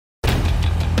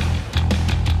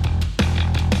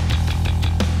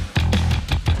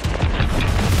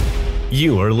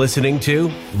You are listening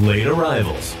to Late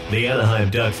Arrivals, the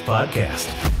Anaheim Ducks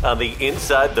podcast on the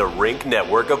Inside the Rink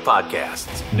network of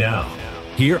podcasts. Now,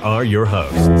 here are your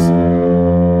hosts.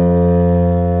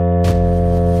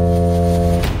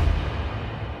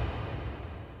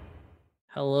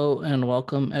 Hello and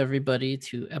welcome everybody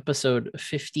to episode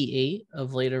 58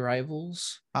 of Late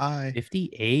Arrivals. Hi.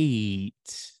 58.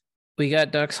 We got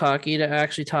Ducks hockey to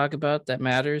actually talk about that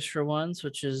matters for once,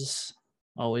 which is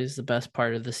always the best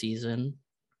part of the season.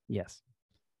 Yes.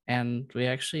 And we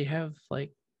actually have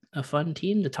like a fun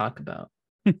team to talk about,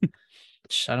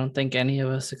 which I don't think any of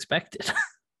us expected.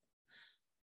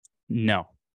 No.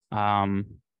 Not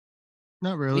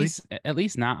really. At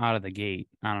least not out of the gate.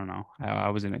 I don't know.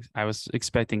 I was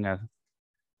expecting a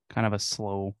kind of a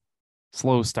slow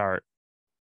start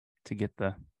to get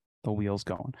the wheels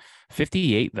going.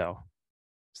 58 though.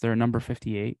 Is there a number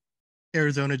 58?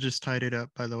 Arizona just tied it up,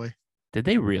 by the way. Did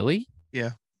they really?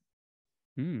 Yeah.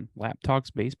 Lap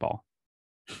Talks baseball.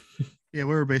 Yeah,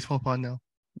 we're a baseball pod now.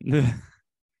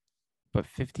 But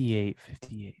 58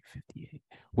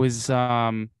 was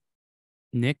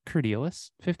Nick Curdilis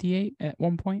 58 at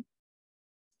one point?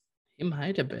 He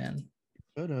might have been.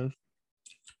 Could have.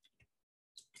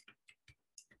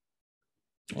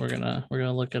 We're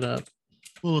gonna look it up.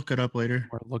 We'll look it up later.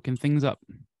 We're looking things up.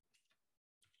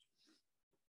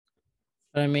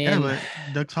 But I mean, Yeah, but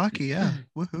Ducks hockey, yeah.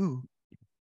 Woohoo.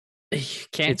 you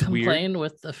can't It's weird. complain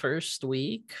with the first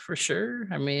week for sure.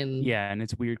 I mean, Yeah, and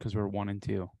it's weird because we're 1 and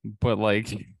 2, but they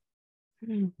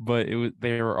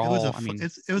were all.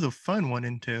 It was a fun 1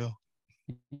 and 2.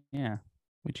 Yeah,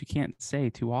 which you can't say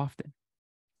too often.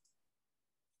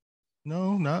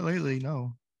 No, not lately.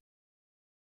 No.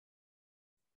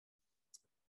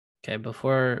 okay,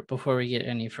 before we get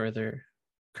any further,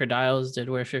 Crediles did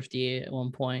wear 58 at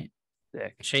one point.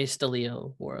 Sick. Chase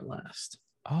DeLeo wore it last.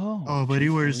 Oh, but he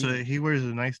wears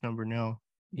a nice number now.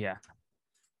 Yeah.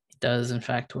 He does, in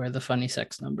fact, wear the funny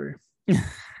sex number.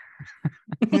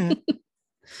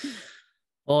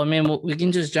 Well, I mean, we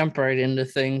can just jump right into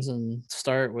things and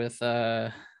start with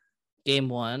game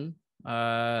one.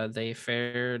 They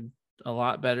fared a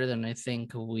lot better than I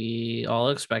think we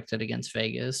all expected against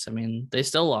Vegas. I mean, they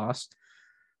still lost.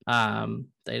 They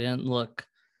didn't look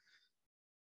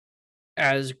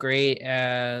as great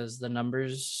as the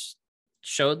numbers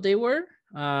showed they were.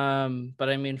 But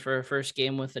I mean, for a first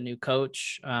game with a new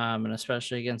coach, and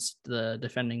especially against the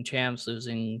defending champs,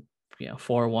 losing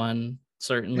 4-1,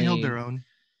 certainly They held their own.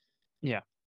 Yeah.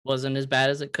 Wasn't as bad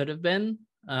as it could have been.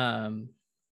 It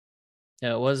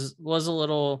was a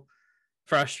little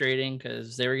frustrating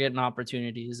because they were getting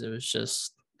opportunities. It was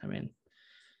just, I mean,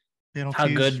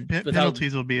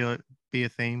 penalties will be a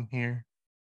theme here.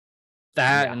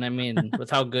 And I mean, with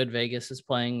how good Vegas is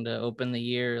playing to open the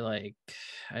year,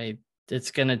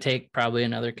 it's gonna take probably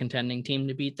another contending team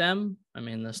to beat them. I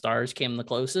mean, the Stars came the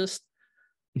closest.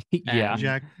 Yeah.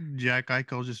 Jack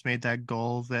Eichel just made that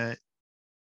goal that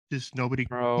just nobody.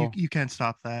 You can't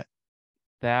stop that.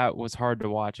 That was hard to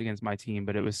watch against my team,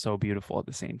 but it was so beautiful at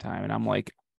the same time. And I'm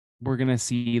like, we're gonna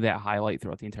see that highlight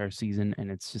throughout the entire season, and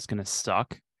it's just gonna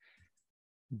suck.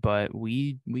 But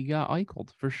we got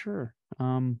Eichel'd for sure.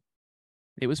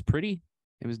 It was pretty.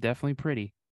 It was definitely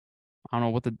pretty. I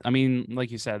don't know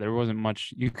like you said, there wasn't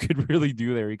much you could really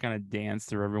do there. He kind of danced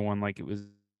through everyone like it was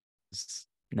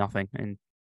nothing. And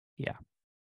yeah.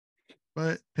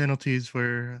 But penalties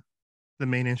were the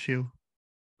main issue.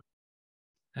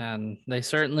 And they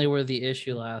certainly were the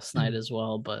issue last night as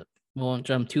well, but we won't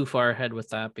jump too far ahead with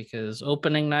that because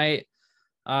opening night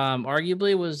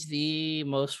arguably was the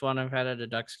most fun I've had at a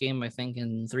Ducks game, I think,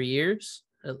 in 3 years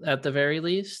at the very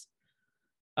least.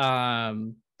 They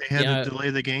had to delay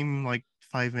the game like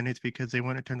 5 minutes because they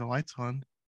want to turn the lights on.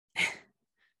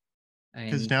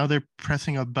 Because now they're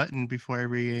pressing a button before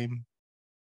every game.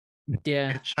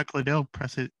 Yeah. Chuck Liddell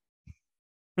press it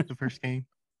the first game.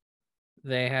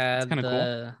 They had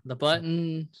the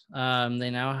button. They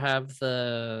now have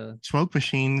the smoke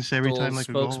machines every time, like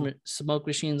smoke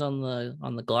machines on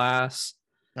the glass.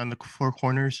 On the 4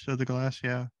 corners of the glass,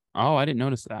 yeah. Oh, I didn't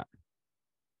notice that.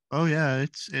 Oh yeah,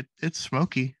 it's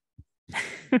smoky.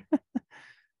 I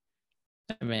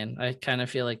mean, I kind of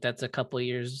feel like that's a couple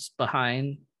years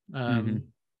behind.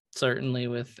 Certainly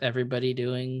with everybody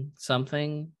doing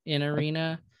something in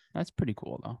arena. That's pretty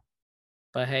cool though.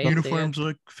 But hey, uniforms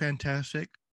look fantastic.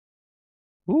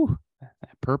 Ooh,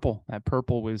 that purple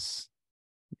was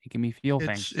making me feel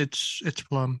things. It's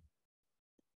plum.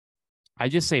 I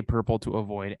just say purple to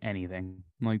avoid anything.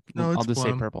 I'll just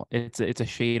say purple. It's a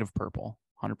shade of purple,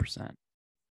 100%.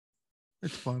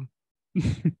 It's fun.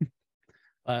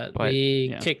 But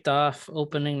we kicked off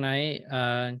opening night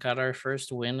and got our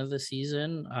first win of the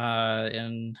season.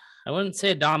 And I wouldn't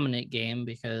say a dominant game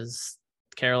because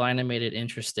Carolina made it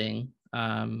interesting.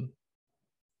 2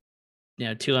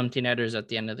 empty netters at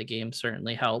the end of the game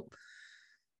certainly help.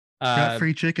 Got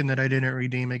free chicken that I didn't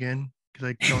redeem again because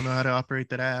I don't know how to operate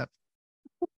that app.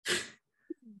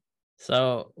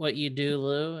 So what you do,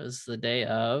 Lou, is the day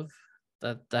of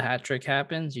the hat trick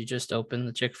happens, you just open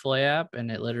the Chick-fil-A app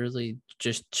and it literally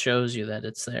just shows you that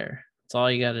it's there. That's all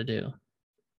you got to do.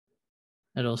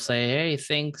 It'll say, hey,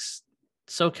 thanks,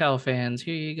 SoCal fans.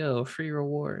 Here you go. Free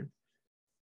reward.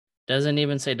 Doesn't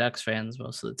even say Ducks fans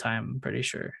most of the time, I'm pretty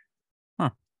sure.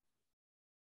 Huh.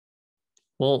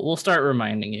 We'll start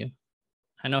reminding you.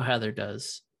 I know Heather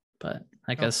does, but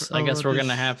I guess we're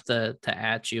gonna have to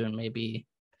at you and maybe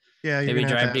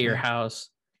drive to your house.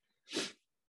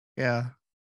 Yeah.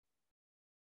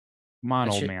 Come on,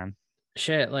 old man.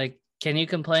 Shit, like, can you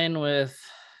complain with,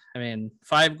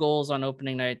 5 goals on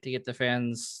opening night to get the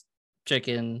fans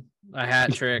chicken, a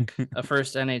hat trick, a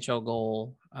first NHL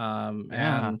goal,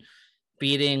 and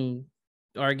beating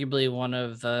arguably one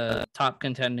of the top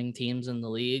contending teams in the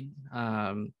league.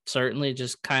 Certainly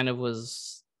just kind of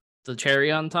was the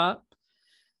cherry on top.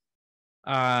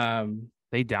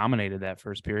 They dominated that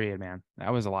first period, man.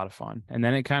 That was a lot of fun. And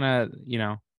then it kind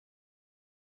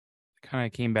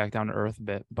of came back down to earth a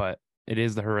bit, but it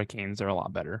is the Hurricanes. They're a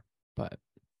lot better, but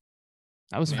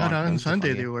that was fun. On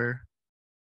Sunday they were.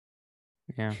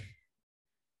 Yeah.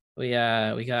 We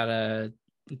got a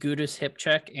Gudis hip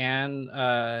check and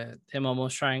him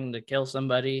almost trying to kill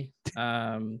somebody.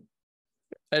 I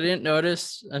didn't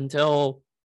notice until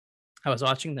I was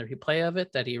watching the replay of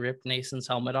it that he ripped Nason's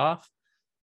helmet off.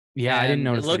 Yeah, I didn't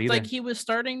notice. It looked like he was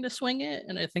starting to swing it,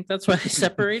 and I think that's why they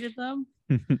separated them.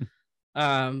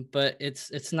 But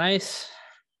it's nice.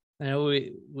 I know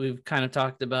we've kind of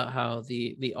talked about how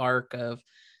the arc of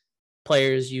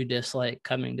players you dislike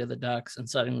coming to the Ducks and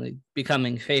suddenly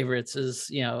becoming favorites is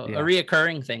a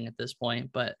reoccurring thing at this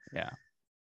point. But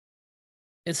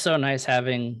it's so nice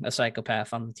having a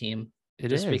psychopath on the team.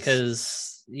 It is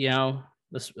because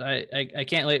I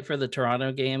can't wait for the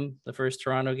Toronto game, the first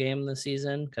Toronto game this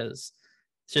season, because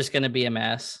it's just going to be a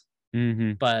mess.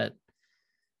 Mm-hmm. But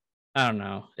I don't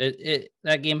know.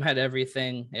 That game had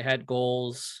everything. It had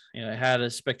goals. It had a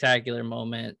spectacular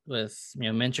moment with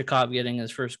Minchikov getting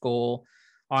his first goal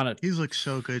on it. He's looked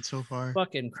so good so far.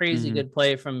 Fucking crazy good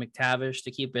play from McTavish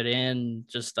to keep it in.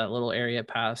 Just that little area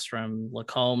pass from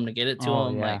Lacombe to get it to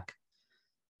him. Yeah. Like,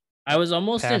 I was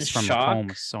almost in shock. Lacombe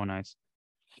was so nice.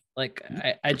 Like,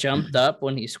 I jumped up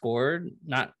when he scored,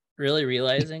 not really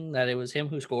realizing that it was him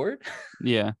who scored.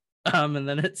 Yeah. And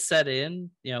then it set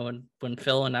in, when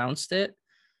Phil announced it.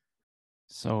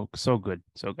 So good.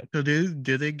 So good. So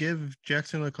did they give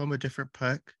Jackson Lacombe a different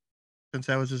puck since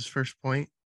that was his first point?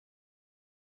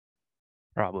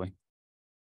 Probably.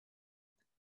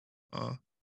 Oh.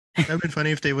 That'd have been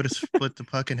funny if they would have split the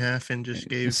puck in half and just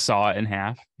saw it in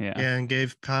half. Yeah. Yeah, and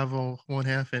gave Pavel one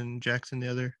half and Jackson the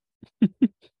other.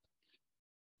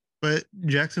 But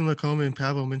Jackson Lacombe and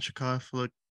Pavel Minchikov look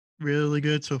really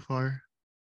good so far.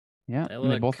 Yeah,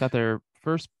 they both got their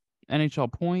first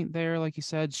NHL point there, like you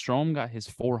said. Strome got his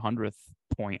 400th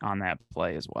point on that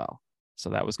play as well. So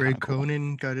that was Greg cool.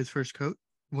 Conan got his first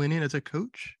win-in as a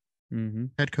coach,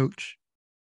 head coach.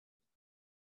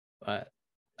 But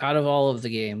out of all of the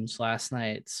games, last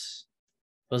night's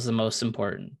was the most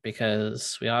important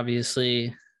because we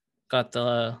obviously got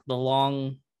the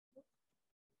long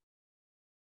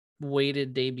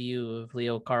waited debut of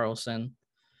Leo Carlsson.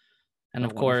 And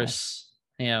of course,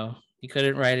 you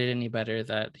couldn't write it any better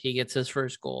that he gets his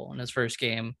first goal in his first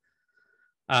game.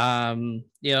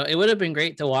 It would have been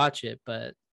great to watch it,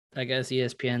 but I guess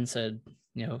ESPN said,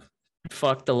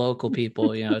 fuck the local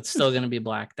people, it's still going to be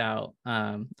blacked out.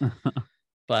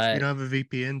 But you don't have a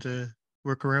VPN to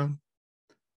work around?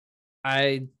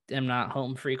 I am not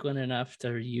home frequent enough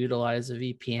to utilize a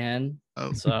VPN.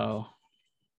 Oh. So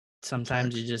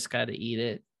sometimes you just got to eat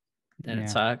it and it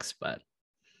sucks, but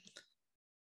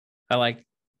I like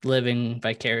living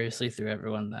vicariously through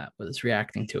everyone that was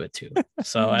reacting to it too.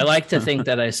 So I like to think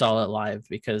that I saw it live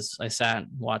because I sat and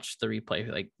watched the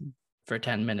replay for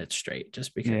 10 minutes straight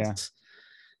just because.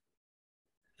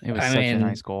 It was such a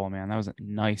nice goal, man. That was a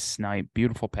nice snipe.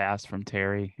 Beautiful pass from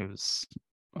Terry. It was,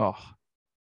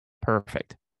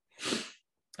 perfect.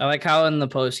 I like how in the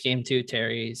post game too,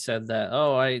 Terry said that,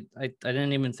 I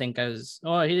didn't even think I was,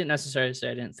 he didn't necessarily say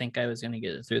I didn't think I was going to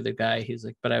get it through the guy. He's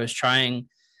like, but I was trying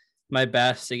my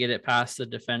best to get it past the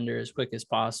defender as quick as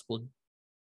possible.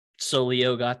 So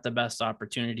Leo got the best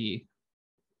opportunity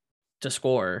to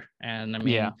score. And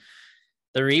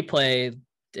the replay,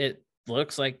 it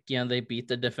looks like, they beat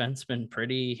the defenseman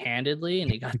pretty handedly,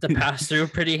 and he got the pass through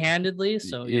pretty handedly.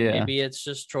 So maybe it's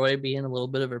just Troy being a little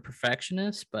bit of a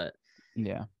perfectionist, but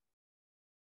yeah,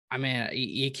 I mean,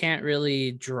 you can't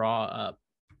really draw up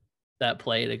that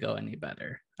play to go any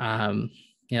better.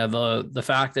 The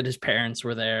fact that his parents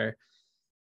were there,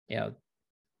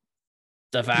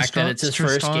 the fact that it's his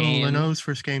first game. Leno's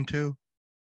first game too.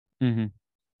 Mm-hmm.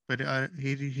 But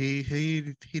he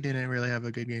didn't really have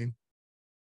a good game.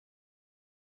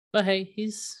 But hey,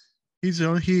 he's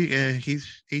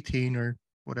 18 or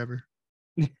whatever.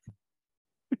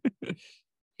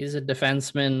 He's a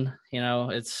defenseman.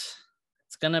 It's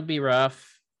gonna be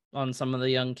rough on some of the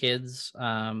young kids.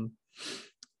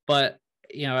 But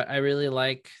I really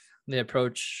like the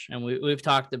approach, and we've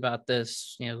talked about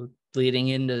this, leading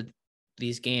into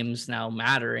these games now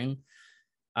mattering.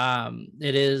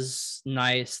 It is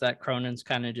nice that Cronin's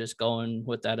kind of just going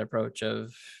with that approach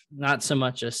of not so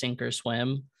much a sink or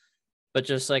swim, but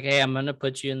just like, hey, I'm going to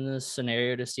put you in this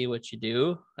scenario to see what you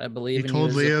do. I believe in you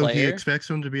as a player. He told Leo he expects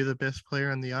him to be the best player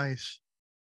on the ice.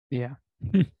 Yeah.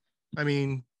 I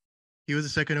mean, he was a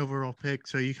second overall pick,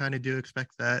 so you kind of do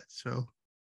expect that. So,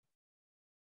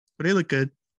 but he looked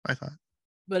good, I thought.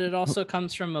 But it also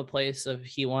comes from a place of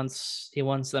he wants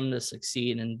them to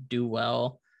succeed and do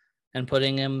well, and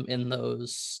putting him in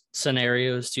those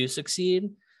scenarios to succeed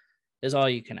is all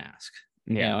you can ask.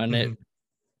 Yeah, and it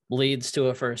leads to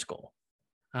a first goal.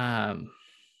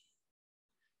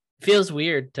 Feels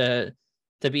weird to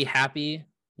be happy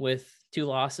with 2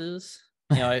 losses.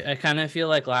 I kind of feel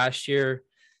like last year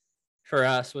for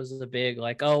us was a big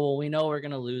like, oh, well, we know we're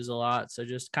going to lose a lot, so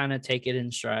just kind of take it in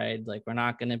stride. Like, we're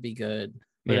not going to be good.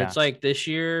 But it's like this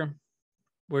year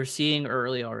we're seeing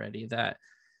early already that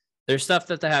there's stuff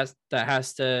that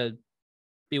has to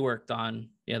be worked on.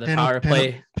 Power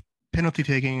play. Penalty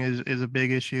taking is a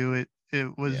big issue.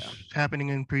 It was happening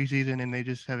in preseason, and they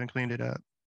just haven't cleaned it up.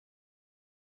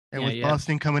 And with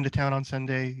Boston coming to town on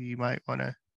Sunday, you might want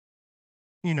to,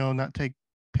 not take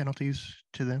penalties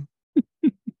to them.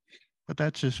 But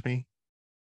that's just me.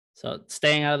 So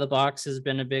staying out of the box has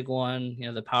been a big one.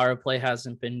 The power play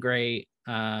hasn't been great.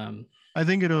 I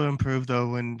think it'll improve though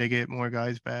when they get more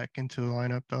guys back into the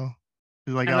lineup though.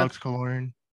 Like Alex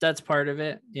Killorn. That's part of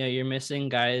it. You're missing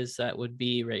guys that would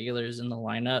be regulars in the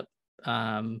lineup.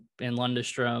 In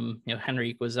Lundestrom,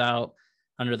 Henrique was out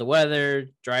under the weather.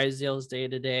 Drysdale's day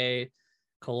to day.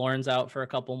 Killorn's out for a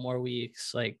couple more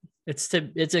weeks. Like it's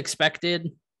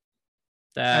expected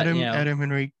that Adam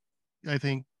Henrique, I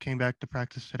think, came back to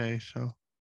practice today, so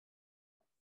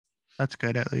that's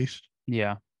good at least.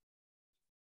 Yeah.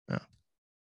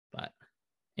 But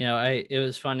it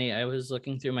was funny. I was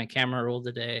looking through my camera roll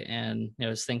today, and I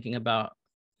was thinking about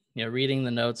reading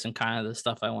the notes and kind of the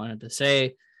stuff I wanted to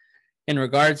say in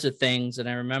regards to things. And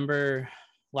I remember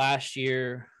last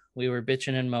year we were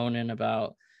bitching and moaning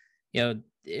about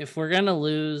if we're gonna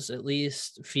lose, at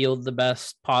least field the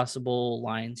best possible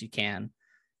lines you can.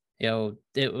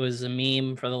 It was a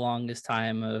meme for the longest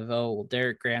time of, oh,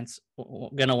 Derek Grant's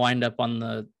gonna wind up on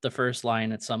the first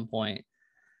line at some point.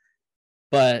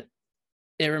 But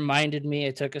it reminded me,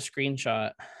 I took a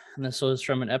screenshot, and this was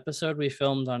from an episode we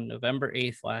filmed on November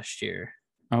 8th last year.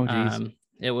 Oh, geez.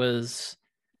 It was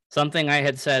something I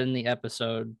had said in the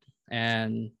episode,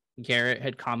 and Garrett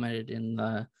had commented in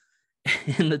the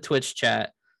Twitch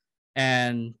chat,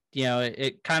 and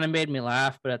it kind of made me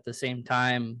laugh, but at the same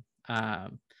time,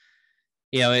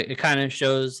 it kind of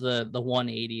shows the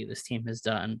 180 this team has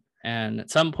done. And at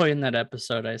some point in that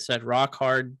episode, I said, rock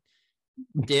hard,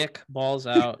 dick, balls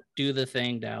out, do the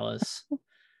thing, Dallas.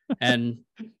 And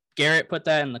Garrett put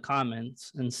that in the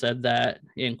comments and said that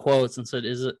in quotes and said,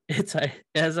 it's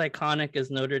as iconic as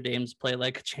Notre Dame's play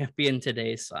like a champion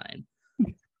today sign.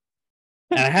 And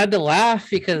I had to laugh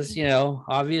because,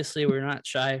 obviously we're not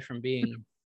shy from being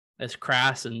as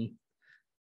crass and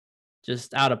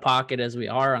just out of pocket as we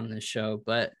are on this show.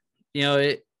 But,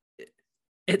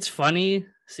 it's funny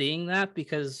seeing that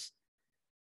because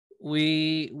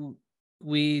we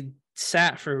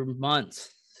sat for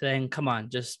months saying, come on,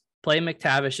 just play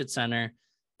McTavish at center,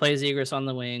 play Zegras on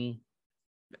the wing,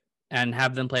 and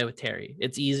have them play with Terry.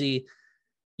 It's easy.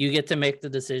 You get to make the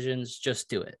decisions. Just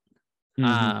do it.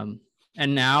 Mm-hmm.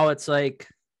 And now it's like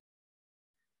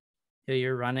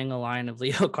you're running a line of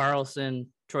Leo Carlsson,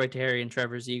 Troy Terry, and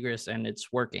Trevor Zegras, and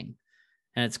it's working.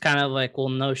 And it's kind of like, well,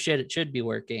 no shit, it should be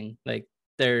working. Like,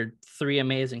 they're 3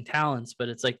 amazing talents, but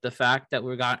it's like the fact that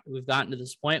we've gotten to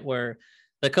this point where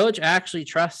the coach actually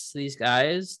trusts these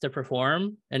guys to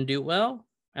perform and do well,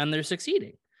 and they're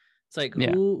succeeding. It's like,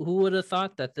 who would have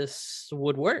thought that this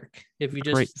would work if you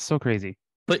just so crazy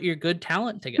put your good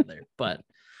talent together. But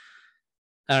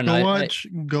I don't know.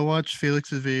 Go watch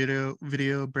Felix's video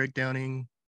breakdowning.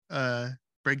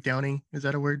 Breakdowning, is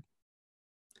that a word?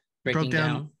 Breaking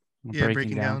down. Yeah,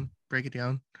 breaking down. Break it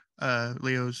down.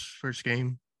 Leo's first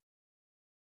game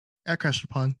at Crash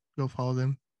Pond. Go follow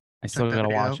them. I still gotta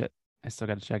watch it. I still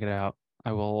gotta check it out.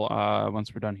 I will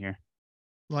once we're done here.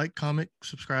 Like, comment,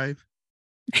 subscribe.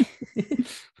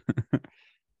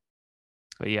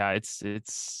 But yeah,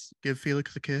 it's give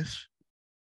Felix a kiss.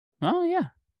 Oh yeah.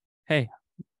 Hey,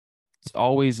 it's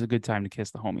always a good time to kiss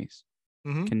the homies.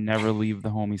 Mm-hmm. Can never leave the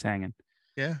homies hanging.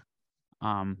 Yeah.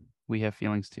 We have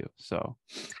feelings too. So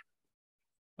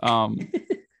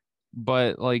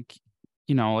but like,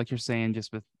 you know, like you're saying,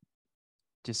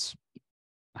 just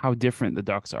how different the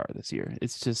Ducks are this year.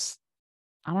 It's just,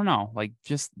 I don't know, like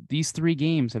just these 3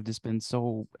 games have just been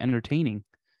so entertaining.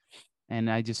 And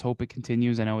I just hope it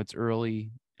continues. I know it's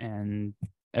early and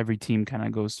every team kind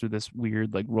of goes through this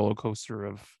weird like roller coaster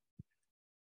of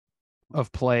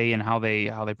play and how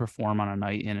they perform on a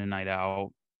night in and night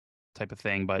out type of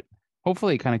thing. But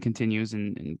hopefully it kind of continues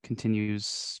and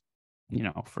continues, you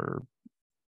know, for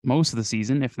most of the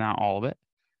season, if not all of it.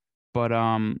 But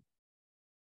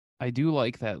I do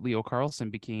like that Leo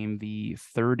Carlsson became the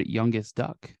 3rd youngest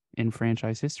Duck in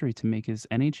franchise history to make his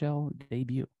NHL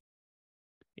debut.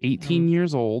 18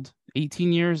 years old,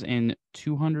 18 years and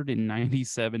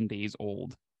 297 days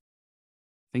old. I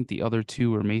think the other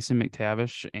 2 were Mason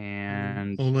McTavish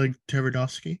and Oleg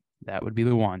Tverdovsky. That would be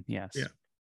the one, yes. Yeah.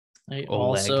 He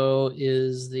also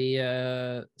is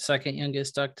the 2nd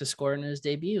youngest Duck to score in his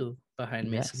debut behind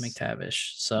Mason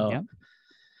McTavish. So,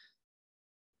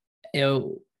 you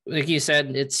know, like you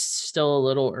said, it's still a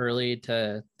little early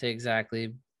to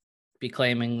exactly be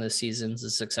claiming the season's a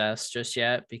success just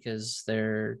yet, because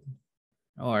there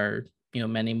are, you know,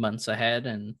 many months ahead,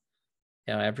 and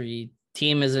you know, every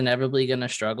team is inevitably going to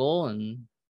struggle, and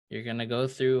you're going to go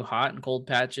through hot and cold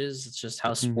patches. It's just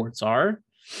how sports are.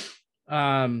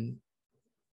 Olin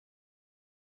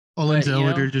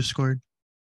Zellweger just scored.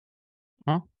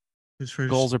 Huh? His first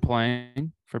goals are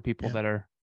playing for people that are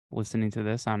listening to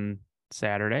this on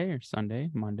Saturday or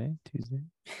Sunday, Monday, Tuesday.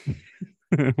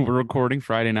 We're recording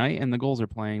Friday night and the Goals are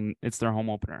playing. It's their home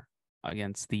opener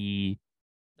against the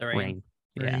Reign.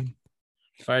 Yeah.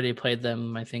 I've already played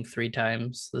them, I think, 3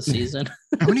 times this season.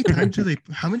 How many times do they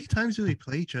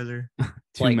play each other?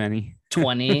 Too many.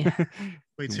 20.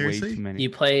 Wait, seriously? Way too many. You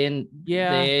play in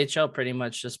the AHL pretty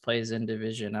much just plays in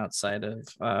division outside of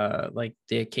like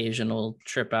the occasional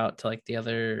trip out to like the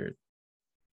other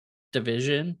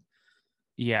division.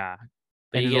 Yeah.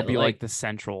 And it'll be like the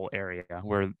central area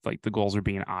where like the Goals are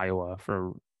being Iowa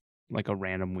for like a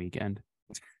random weekend.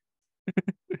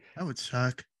 That would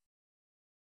suck.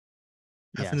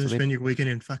 Having to spend your weekend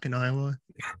in fucking Iowa.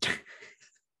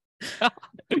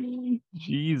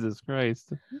 Jesus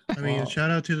Christ. I mean, shout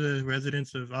out to the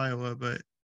residents of Iowa, but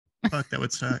fuck, that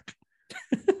would suck.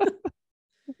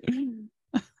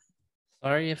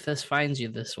 Sorry if this finds you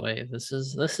this way. This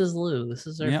is Lou. This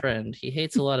is our friend. He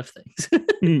hates a lot of things.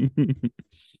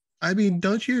 I mean,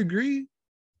 don't you agree?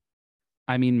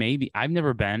 I mean, maybe. I've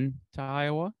never been to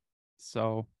Iowa,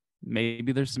 so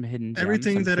maybe there's some hidden gems.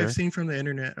 Everything that I've seen from the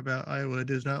internet about Iowa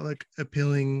does not look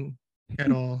appealing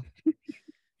at all.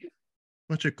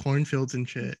 Bunch of cornfields and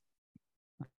shit.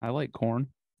 I like corn.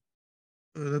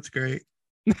 Oh, that's great.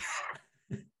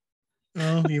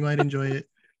 Oh, you might enjoy it.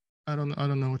 I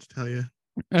don't know what to tell you.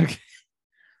 Okay.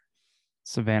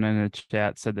 Savannah in the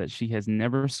chat said that she has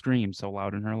never screamed so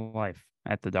loud in her life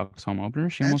at the Ducks home opener.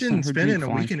 She almost Imagine spending a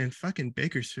weekend in fucking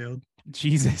Bakersfield.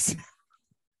 Jesus.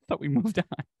 Thought we moved on.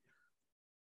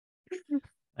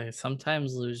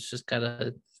 Sometimes Lou's just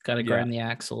gotta grind the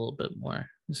axe a little bit more.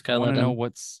 Just gotta I want to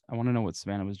know what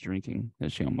Savannah was drinking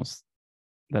that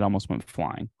almost went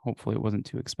flying. Hopefully it wasn't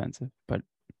too expensive, but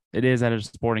it is at a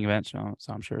sporting event, so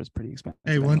I'm sure it's pretty expensive.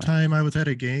 Hey, one time I was at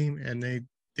a game and they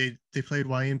played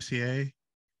YMCA,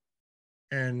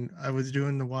 and I was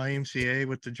doing the YMCA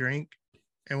with the drink,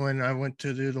 and when I went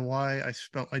to do the Y, I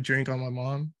spilled my drink on my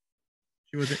mom.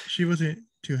 She wasn't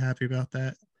too happy about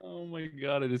that. Oh my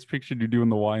god! I just pictured you doing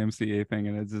the YMCA thing,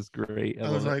 and it's just great. I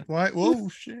was like, "Why? Whoa,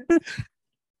 shit!"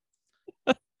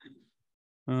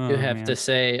 You have to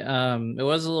say, it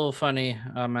was a little funny.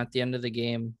 At the end of the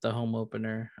game, the home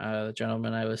opener, the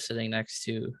gentleman I was sitting next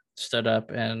to stood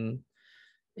up and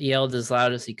yelled as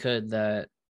loud as he could that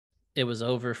it was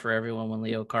over for everyone when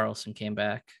Leo Carlsson came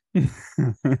back.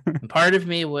 And part of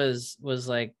me was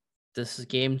like, this is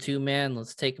game 2, man.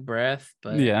 Let's take a breath.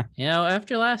 But you know,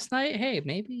 after last night, hey,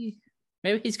 maybe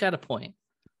he's got a point.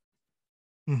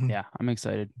 Yeah, I'm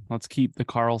excited. Let's keep the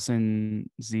Carlson,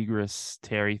 Zegras,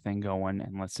 Terry thing going,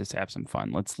 and let's just have some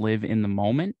fun. Let's live in the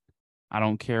moment. I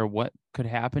don't care what could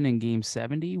happen in game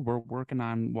 70. We're working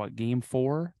on game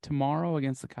 4 tomorrow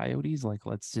against the Coyotes. Like,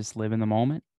 let's just live in the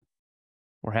moment.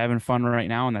 We're having fun right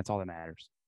now, and that's all that matters.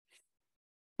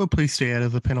 Well, please stay out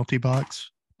of the penalty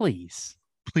box. Please,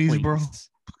 bro.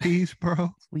 Please,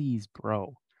 bro. Please,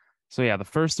 bro. So yeah, the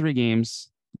first 3 games,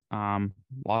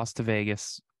 lost to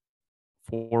Vegas,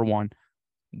 4-1.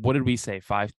 What did we say?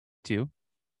 5-2.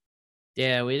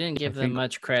 Yeah, we didn't give them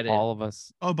much credit. All of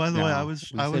us. Oh, by the way, I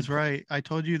was right. I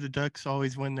told you the Ducks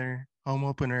always win their home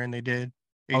opener, and they did.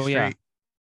 Yeah.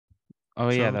 Oh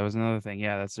yeah, that was another thing.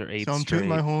 Yeah, that's their 8th. So I'm tooting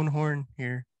my own horn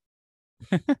here.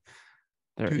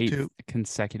 Their 8th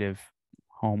consecutive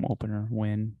home opener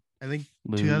win. I think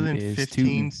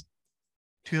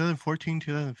 2014,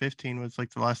 2015 was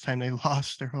like the last time they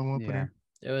lost their home opener.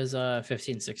 Yeah. It was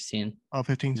 15-16. Oh,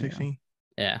 15-16.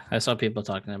 Yeah, I saw people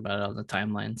talking about it on the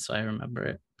timeline, so I remember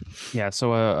it. Yeah,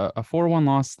 so a 4-1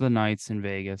 loss to the Knights in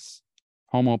Vegas.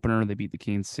 Home opener, they beat the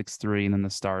Kings 6-3, and then the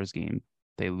Stars game,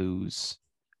 they lose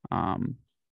 3-2.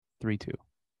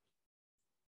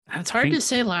 It's hard to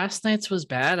say last night's was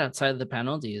bad outside of the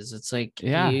penalties. It's like,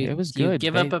 it was good.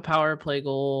 You give up a power play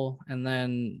goal, and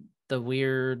then the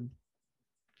weird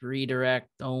redirect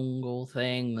own goal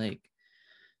thing, like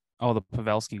the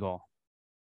Pavelski goal.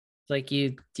 Like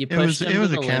you pushed them. It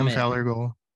was a Cam Fowler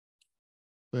goal,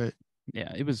 but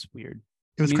yeah, it was weird.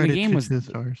 It was the game was the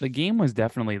Stars. The game was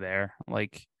definitely there.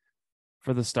 Like,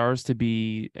 for the Stars to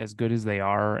be as good as they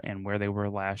are and where they were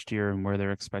last year and where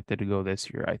they're expected to go this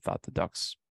year, I thought the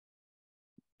Ducks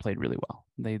played really well.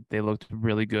 They looked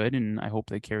really good, and I hope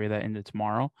they carry that into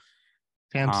tomorrow.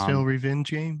 Cam's still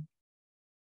revenge game.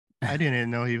 I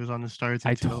didn't know he was on the Stars.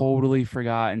 I totally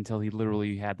forgot until he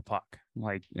literally had the puck.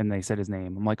 And they said his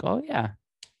name. I'm like, oh yeah,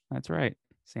 that's right,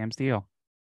 Sam Steele.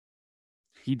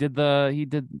 He did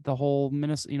the whole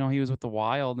Minnesota. He was with the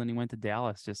Wild, and he went to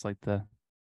Dallas, just like the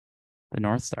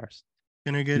North Stars.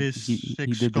 Gonna get his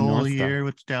 6th goal a year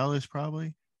with Dallas,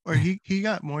 probably. Or he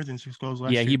got more than 6 goals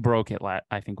last year. Yeah, he broke it.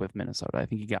 I think with Minnesota. I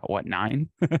think he got 9.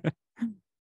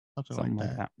 Something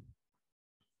like that.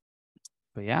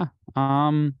 But yeah,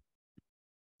 I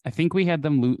think we had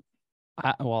them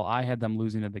I had them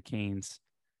losing to the Canes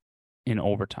in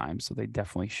overtime, so they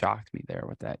definitely shocked me there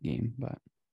with that game. But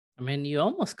I mean, you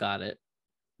almost got it.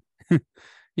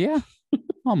 Yeah,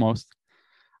 almost.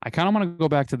 I kind of want to go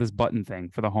back to this button thing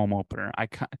for the home opener. I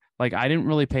didn't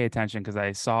really pay attention because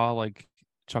I saw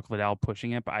Chuck Liddell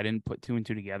pushing it, but I didn't put 2 and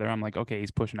 2 together. I'm like, okay, he's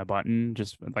pushing a button.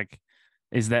 Just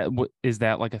is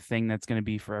that like a thing that's going to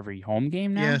be for every home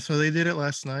game now? Yeah, so they did it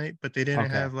last night, but they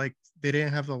didn't have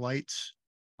the lights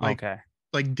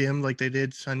dim like they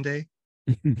did Sunday.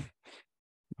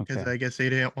 Because I guess they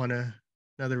didn't want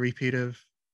another repeat of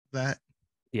that.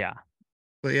 Yeah.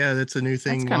 But yeah, that's a new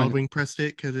thing. Wild Wing pressed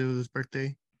it because it was his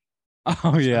birthday.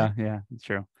 Oh yeah, yeah, it's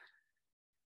true.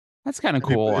 That's kind of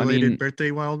cool. I mean,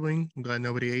 birthday Wild Wing. I'm glad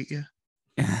nobody ate you.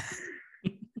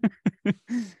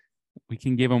 We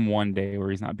can give him one day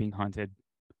where he's not being hunted.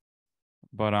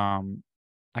 But I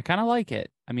kind of like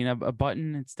it. I mean, a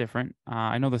button, it's different.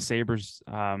 I know the Sabres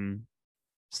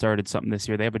started something this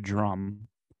year. They have a drum.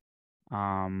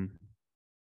 Hurricanes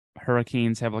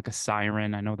have a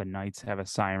siren. I know the Knights have a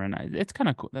siren. It's kind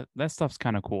of cool. That stuff's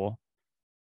kind of cool.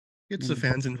 Gets the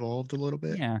fans involved a little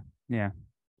bit. Yeah.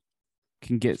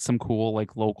 Can get some cool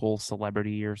local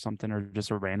celebrity or something, or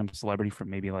just a random celebrity from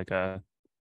maybe I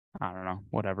don't know,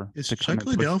 whatever. Is Chuck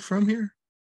Liddell from here?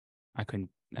 I couldn't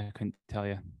tell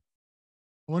you.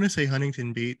 I want to say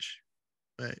Huntington Beach,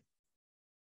 but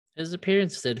his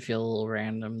appearance did feel a little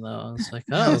random though. It's like,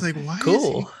 I was like,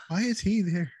 why is he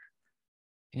there?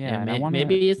 Yeah,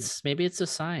 maybe it's a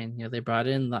sign. They brought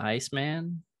in the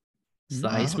Iceman. Is the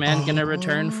Iceman gonna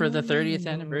return for the 30th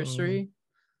anniversary?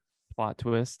 Plot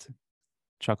twist.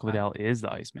 Chuck Liddell is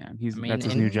the Iceman. That's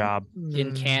his new job.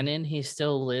 In canon, he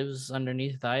still lives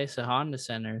underneath the ice at Honda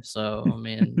Center. So I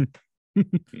mean,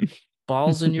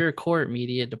 balls in your court,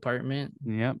 media department.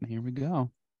 Yep, here we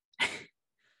go.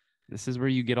 This is where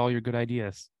you get all your good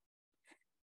ideas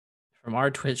from our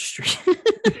Twitch stream.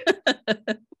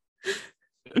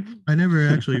 I never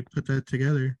actually put that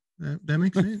together. That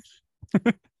makes sense.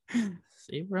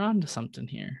 See, we're on to something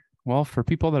here. Well, for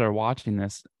people that are watching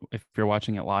this, if you're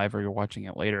watching it live or you're watching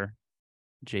it later,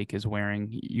 Jake is wearing,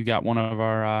 you got one of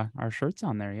our shirts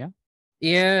on there, yeah?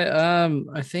 Yeah,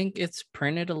 I think it's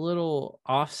printed a little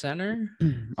off center.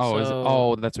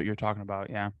 That's what you're talking about,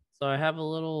 yeah. So I have a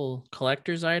little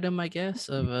collector's item, I guess,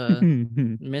 of a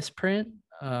misprint.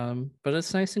 But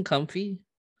it's nice and comfy.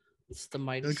 It's the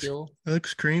mighty seal. It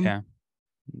looks cream. Yeah,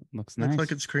 looks nice. Looks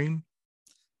like it's cream.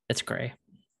 It's gray.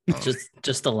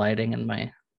 Just the lighting and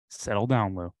my. Settle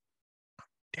down, Lou.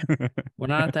 We're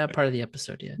not at that part of the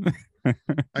episode yet.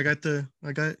 I got the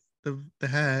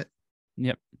hat.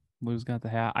 Yep, Lou's got the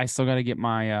hat. I still got to get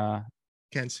my.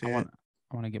 Can't see I it.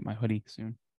 want to get my hoodie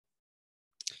soon.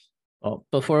 Well,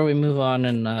 before we move on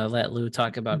and let Lou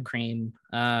talk about cream,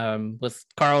 with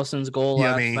Carlson's goal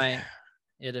last night,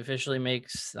 it officially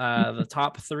makes the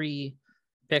top 3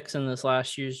 picks in this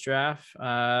last year's draft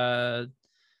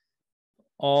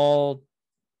all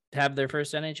have their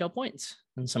first NHL points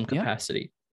in some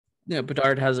capacity. Yeah,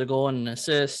 Bedard has a goal and an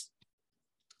assist.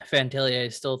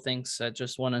 Fantillier still thinks at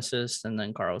just 1 assist, and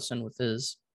then Carlson with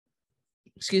his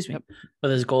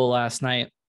with his goal last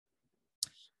night.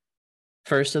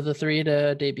 First of the 3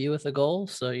 to debut with a goal.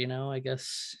 So, I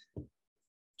guess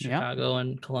Chicago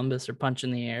and Columbus are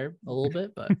punching the air a little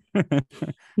bit, but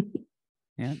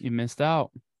yeah, you missed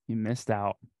out.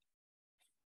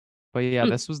 But yeah,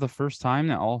 this was the first time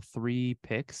that all 3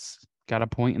 picks got a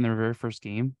point in their very first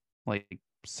game, like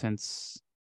since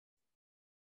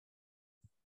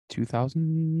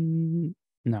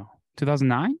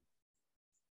 2009?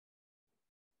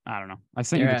 I don't know. I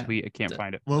sent you the tweet. I can't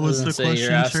find it. What was the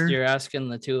question, sir? You're asking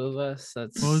the 2 of us.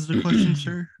 What was the question,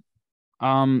 sir?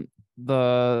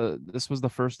 This was the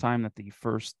first time that the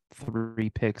first 3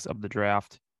 picks of the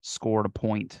draft scored a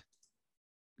point,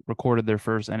 recorded their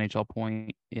first NHL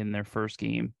point in their first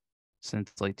game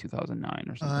since like 2009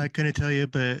 or something. I couldn't tell you,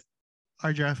 but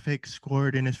our draft pick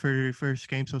scored in his very first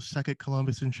game, so suck it,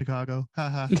 Columbus and Chicago.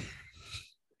 Haha.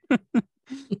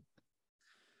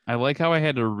 I like how I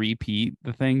had to repeat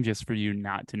the thing just for you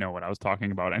not to know what I was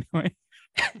talking about anyway.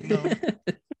 No.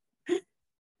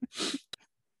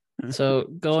 So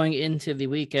going into the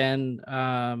weekend,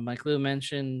 like Lou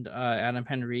mentioned, Adam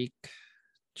Henrique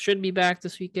should be back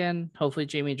this weekend. Hopefully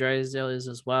Jamie Drysdale is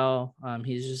as well.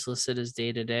 He's just listed as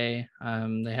day-to-day.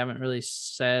 They haven't really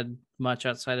said much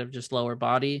outside of just lower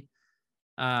body.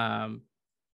 So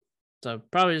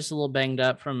probably just a little banged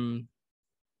up from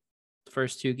the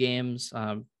first 2 games.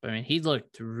 He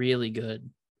looked really good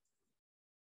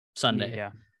Sunday.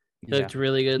 Yeah. He looked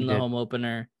really good in the home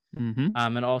opener.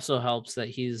 Mm-hmm. It also helps that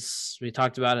we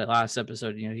talked about it last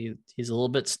episode. He's a little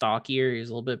bit stockier. He's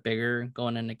a little bit bigger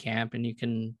going into camp, and you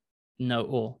can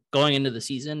going into the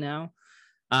season now.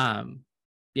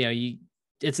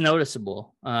 It's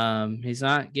noticeable. He's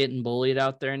not getting bullied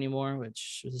out there anymore,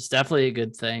 which is definitely a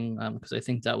good thing. Because I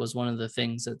think that was one of the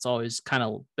things that's always kind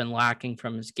of been lacking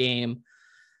from his game.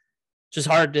 Just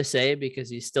hard to say because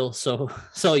he's still so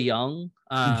young.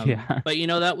 But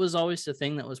that was always the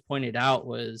thing that was pointed out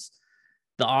was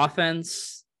the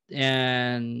offense,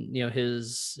 and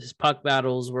his puck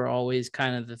battles were always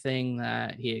kind of the thing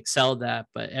that he excelled at.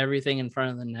 But everything in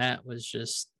front of the net was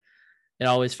just, it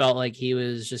always felt like he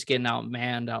was just getting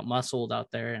outmanned, outmuscled out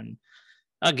there. And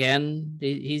again,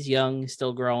 he's young, he's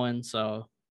still growing, so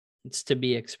it's to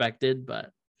be expected.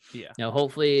 But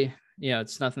hopefully,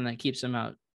 it's nothing that keeps him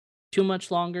out too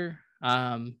much longer.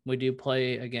 We do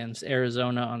play against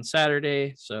Arizona on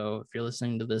Saturday, so if you're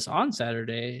listening to this on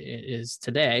Saturday, it is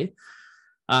today.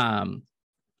 1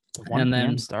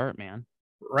 p.m. start, man.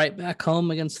 Right back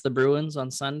home against the Bruins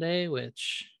on Sunday,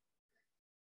 which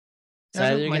is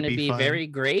either going to be very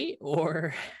great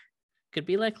or could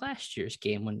be like last year's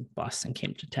game when Boston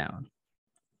came to town.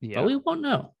 But we won't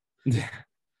know.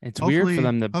 It's weird for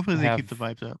them to hopefully they keep the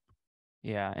vibes up.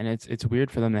 Yeah, and it's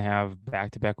weird for them to have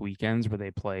back-to-back weekends where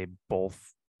they play both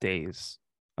days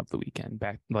of the weekend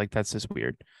back. Like, that's just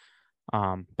weird.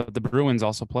 But the Bruins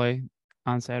also play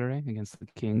on Saturday against the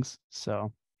Kings,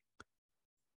 so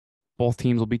both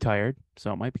teams will be tired,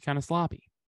 so it might be kind of sloppy.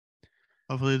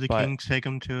 Hopefully the Kings take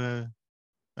them to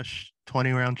a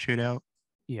 20-round shootout.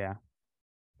 Yeah,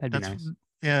 that'd be nice.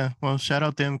 Yeah, well, shout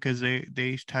out them because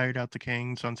they tired out the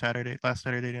Kings on last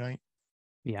Saturday night.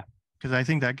 Yeah, because I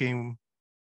think that game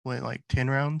went like 10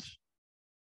 rounds.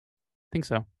 I think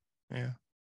so. Yeah.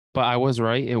 But I was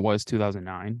right. It was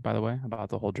 2009, by the way, about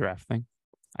the whole draft thing.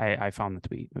 I found the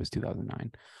tweet. It was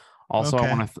 2009. Also,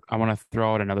 okay. I want to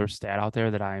throw out another stat out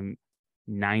there that I'm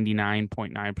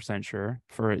 99.9% sure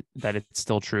that it's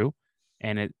still true.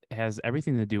 And it has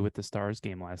everything to do with the Stars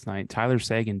game last night. Tyler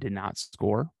Seguin did not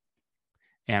score.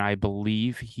 And I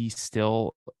believe he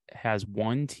still has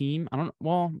one team.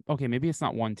 Maybe it's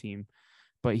not one team,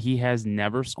 but he has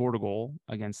never scored a goal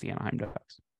against the Anaheim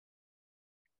Ducks.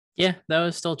 Yeah, that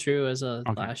was still true as of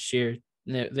last year.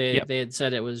 They had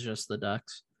said it was just the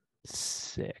Ducks.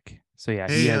 Sick. So yeah,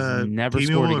 he has never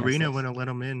scored against Arena wouldn't let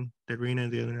him in the arena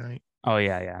the other night. Oh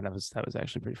yeah. That was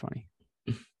actually pretty funny.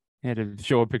 He had to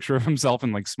show a picture of himself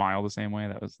and like smile the same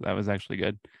way. That was actually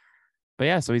good. But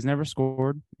yeah, so he's never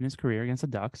scored in his career against the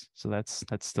Ducks. So that's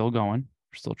still going.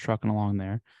 We're still trucking along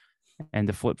there. And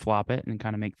to flip flop it and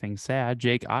kind of make things sad,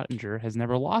 Jake Ottinger has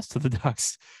never lost to the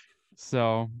Ducks.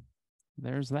 So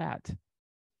there's that.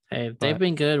 Hey, they've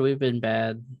been good. We've been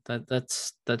bad. That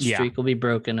streak will be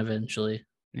broken eventually.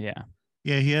 Yeah.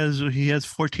 Yeah, he has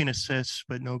 14 assists,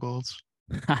 but no goals.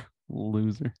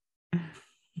 Loser.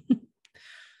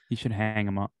 You should hang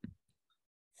him up.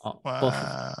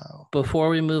 Wow. Before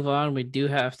we move on, we do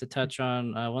have to touch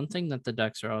on one thing that the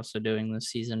Ducks are also doing this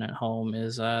season at home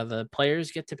is the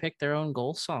players get to pick their own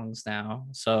goal songs now.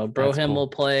 So Brohim will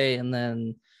play, and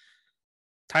then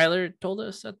Tyler told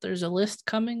us that there's a list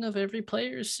coming of every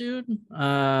player soon.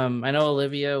 I know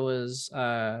Olivia was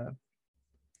kind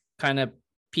of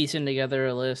piecing together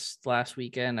a list last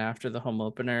weekend after the home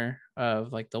opener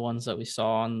of like the ones that we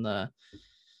saw on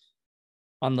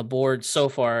the board so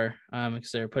far,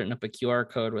 because they're putting up a QR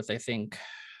code with I think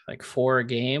like 4 a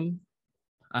game.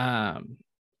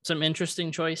 Some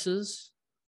interesting choices.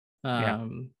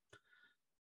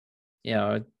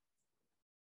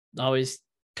 Always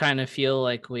kind of feel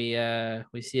like we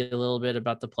see a little bit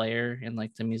about the player and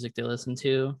like the music they listen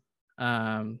to.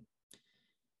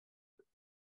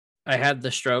 I had The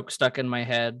Stroke stuck in my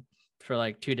head for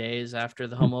like 2 days after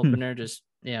the home opener, just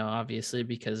obviously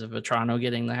because of Vetrano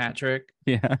getting the hat trick.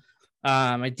 Yeah.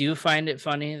 I do find it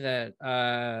funny that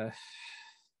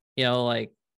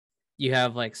like you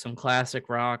have like some classic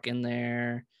rock in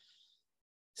there.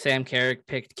 Sam Carrick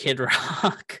picked Kid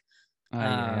Rock.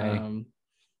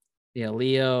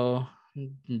 Leo,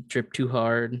 Drip Too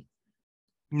Hard.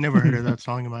 Never heard of that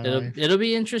song in my life. It'll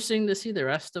be interesting to see the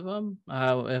rest of them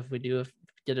if we do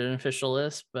get an official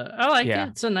list, but I like it.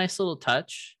 It's a nice little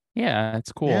touch. Yeah,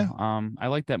 it's cool. Yeah. I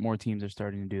like that more teams are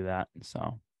starting to do that.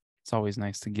 So it's always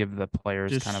nice to give the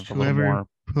players Just kind of a little more.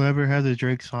 Whoever has a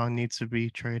Drake song needs to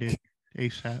be traded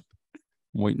ASAP.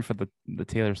 Waiting for the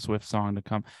Taylor Swift song to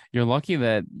come. You're lucky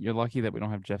that we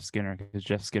don't have Jeff Skinner, because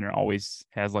Jeff Skinner always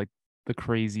has like the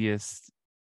craziest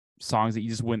songs that you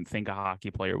just wouldn't think a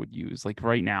hockey player would use. Like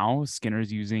right now,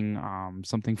 Skinner's using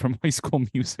something from High School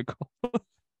Musical.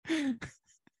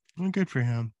 Well, good for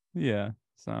him. Yeah,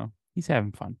 so he's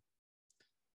having fun.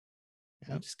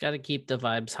 Just got to keep the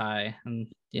vibes high, and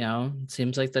it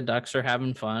seems like the Ducks are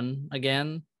having fun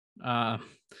again. I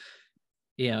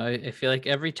feel like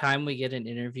every time we get an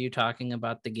interview talking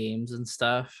about the games and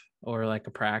stuff, or like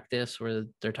a practice where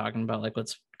they're talking about like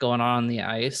what's going on the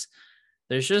ice,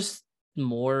 there's just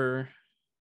more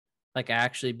like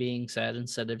actually being said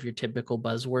instead of your typical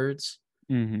buzzwords.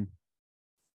 Mm-hmm.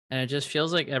 And it just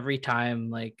feels like every time,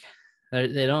 like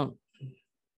they don't,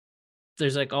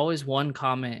 there's like always one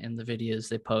comment in the videos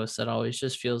they post that always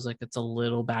just feels like it's a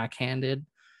little backhanded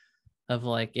of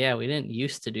like, yeah, we didn't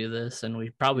used to do this and we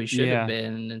probably should have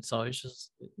been. And it's always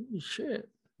just shit.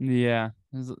 Yeah.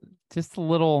 There's just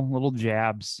little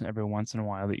jabs every once in a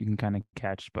while that you can kind of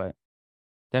catch, but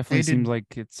definitely seems like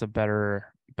it's a better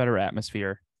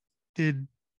atmosphere. Did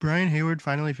Brian Hayward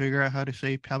finally figure out how to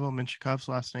say Pavel Menchikov's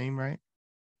last name right?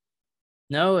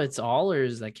 No, it's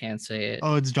Allers that can't say it.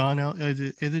 Oh, it's John. Is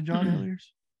it John Ehlers?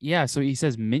 Yeah, so he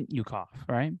says Mintyukov,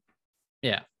 right?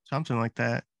 Yeah, something like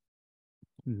that.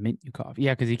 Mintyukov.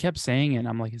 Yeah, because he kept saying it. And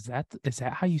I'm like, is that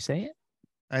how you say it?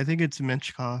 I think it's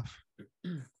Menchikov.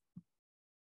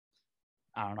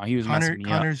 I don't know. He was messing me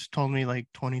Connor's told me like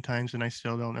 20 times, and I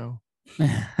still don't know.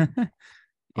 Yeah,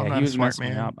 he was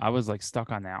messing me up. I was like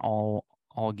stuck on that all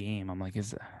game. I'm like,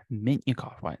 is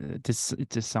Mintyukov? Why? It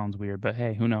just sounds weird, but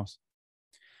hey, who knows?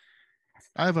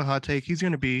 I have a hot take. He's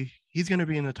gonna be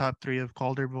in the top 3 of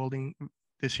Calder voting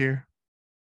this year.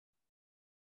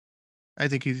 I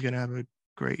think he's gonna have a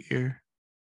great year.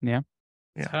 Yeah.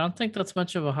 I don't think that's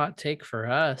much of a hot take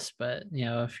for us, but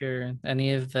if you're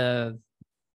any of the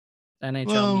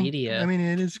NHL media, I mean,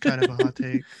 it is kind of a hot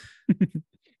take. A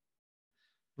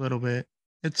little bit.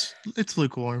 It's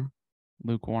lukewarm.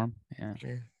 Lukewarm. Yeah.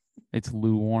 It's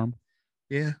lukewarm.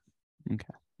 Yeah.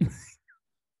 Okay.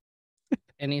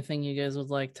 Anything you guys would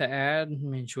like to add? I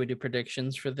mean, should we do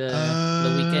predictions for the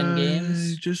weekend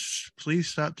games? Just please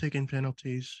stop taking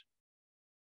penalties.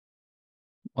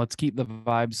 Let's keep the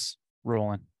vibes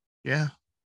rolling. Yeah.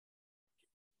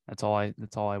 That's all I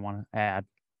want to add.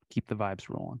 Keep the vibes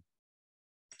rolling.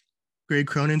 Greg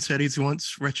Cronin said he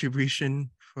wants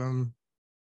retribution from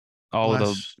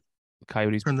the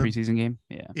Coyotes preseason game.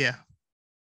 Yeah.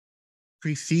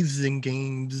 Preseason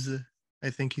games,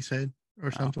 I think he said,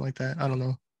 or something like that. I don't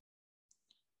know.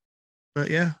 But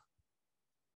yeah.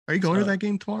 Are you going to that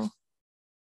game tomorrow?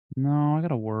 No, I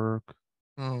gotta work.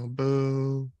 Oh,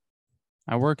 boo.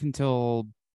 I work until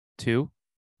 2.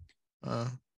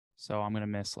 So I'm gonna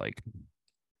miss like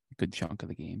a good chunk of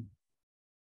the game.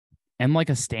 And like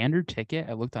a standard ticket,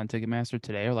 I looked on Ticketmaster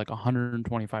today, are like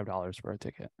 $125 for a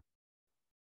ticket.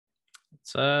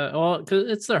 It's because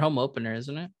it's their home opener,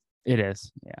 isn't it? It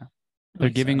is, yeah. They're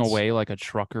giving away like a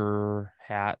trucker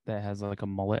hat that has like a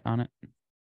mullet on it.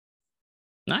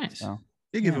 Nice. So,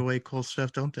 they give away cool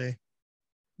stuff, don't they?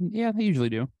 Yeah, they usually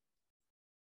do.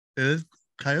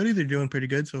 Coyotes are doing pretty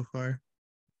good so far.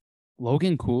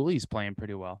 Logan Cooley's playing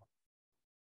pretty well.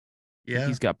 Yeah.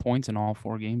 He's got points in all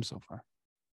 4 games so far.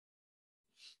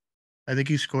 I think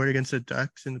he scored against the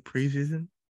Ducks in the preseason.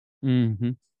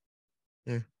 Mm-hmm.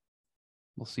 Yeah.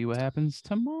 We'll see what happens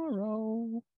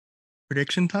tomorrow.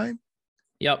 Prediction time?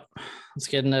 Yep. Let's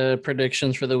get into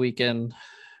predictions for the weekend.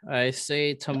 I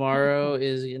say tomorrow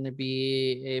is going to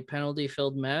be a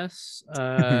penalty-filled mess.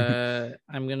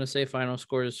 I'm going to say final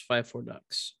score is 5-4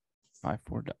 Ducks.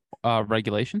 5-4.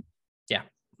 Regulation? Yeah.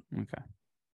 Okay.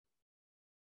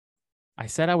 I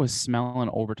said I was smelling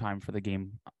overtime for the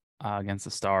game against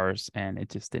the Stars, and it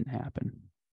just didn't happen.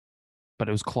 But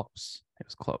it was close. It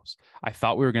was close. I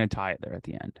thought we were going to tie it there at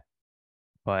the end.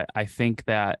 But I think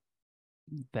that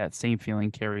same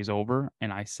feeling carries over,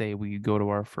 and I say we go to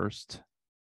our first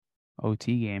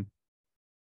OT game.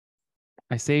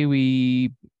 I say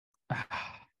we... God,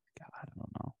 I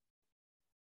don't know.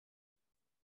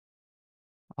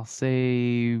 I'll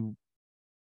say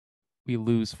we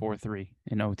lose 4-3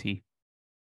 in OT.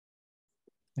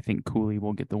 I think Cooley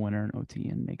will get the winner in OT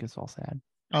and make us all sad.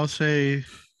 I'll say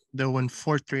they'll win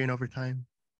 4-3 in overtime.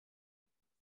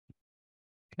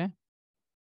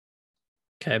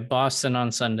 Okay, Boston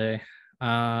on Sunday.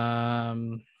 I'll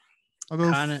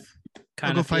go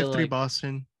 5-3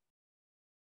 Boston.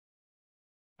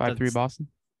 5-3 Boston?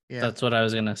 Yeah. That's what I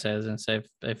was gonna say.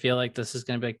 I feel like this is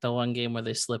gonna be like the one game where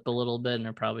they slip a little bit and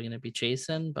they're probably gonna be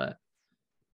chasing, but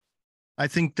I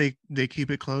think they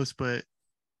keep it close, but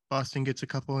Boston gets a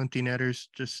couple empty netters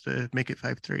just to make it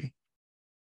 5-3.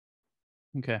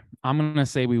 Okay. I'm gonna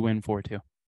say we win 4-2.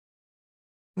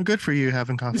 Well, good for you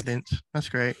having confidence. That's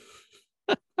great.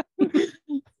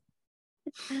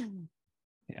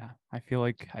 Yeah, I feel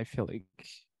like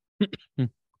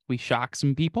we shock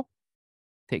some people,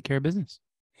 take care of business.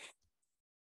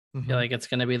 I feel like it's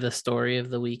gonna be the story of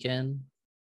the weekend.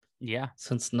 Yeah,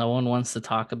 since no one wants to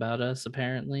talk about us,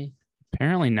 apparently.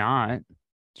 Apparently not.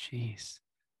 Jeez,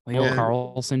 Leo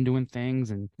Carlson doing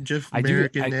things, and Jeff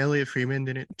Merrick and Elliot Freeman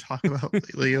didn't talk about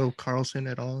Leo Carlson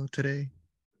at all today.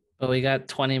 But we got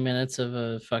 20 minutes of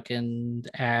a fucking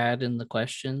ad in the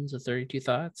questions of 32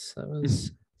 Thoughts. That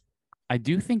was. I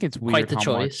do think it's weird. Quite the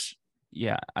choice.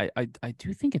 I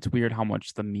do think it's weird how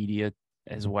much the media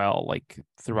as well, like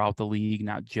throughout the league,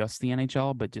 not just the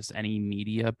NHL, but just any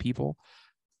media people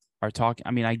are talking.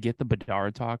 I mean, I get the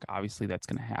Bedard talk. Obviously, that's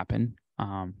going to happen.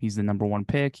 He's the number 1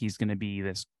 pick. He's going to be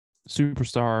this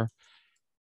superstar.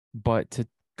 But to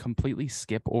completely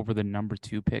skip over the number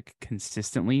 2 pick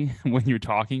consistently when you're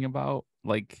talking about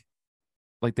like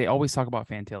they always talk about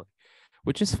Fantilli,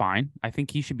 which is fine. I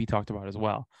think he should be talked about as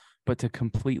well. But to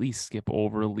completely skip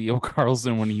over Leo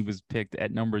Carlson when he was picked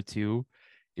at number 2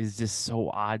 is just so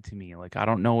odd to me. Like, I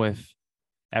don't know if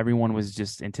everyone was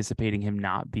just anticipating him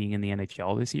not being in the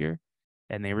NHL this year,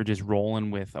 and they were just rolling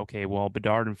with, okay, well,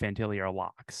 Bedard and Fantilli are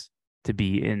locks to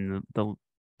be in the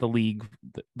league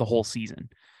the whole season.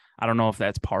 I don't know if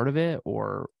that's part of it,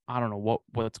 or I don't know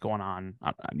what's going on.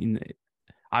 I mean,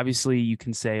 obviously you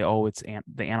can say, oh, it's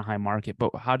the Anaheim market,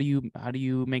 but how do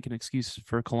you make an excuse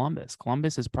for Columbus?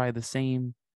 Columbus is probably the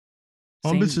same.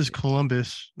 Columbus is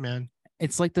Columbus, man.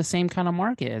 It's like the same kind of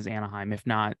market as Anaheim, if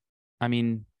not. I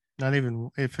mean, not even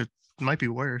if it might be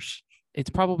worse. It's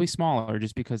probably smaller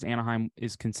just because Anaheim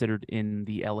is considered in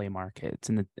the LA market. It's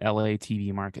in the LA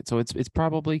TV market. So it's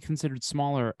probably considered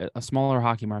a smaller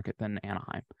hockey market than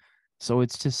Anaheim. So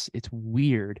it's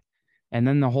weird. And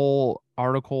then the whole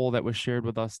article that was shared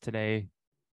with us today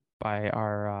by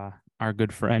our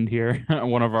good friend here,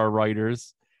 one of our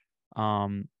writers,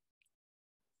 from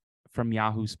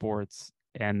Yahoo Sports,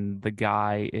 and the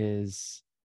guy is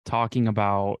talking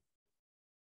about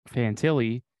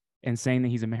Fantilli and saying that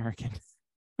he's American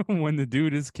when the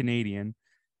dude is Canadian.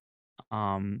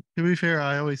 To be fair,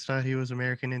 I always thought he was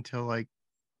American until like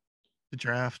the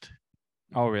draft.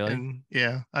 Oh, really? And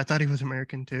yeah, I thought he was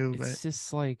American too. It's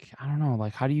just like, I don't know,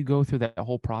 like, how do you go through that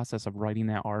whole process of writing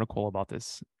that article about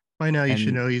this? By now, you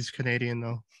should know he's Canadian,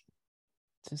 though.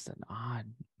 It's just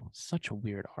such a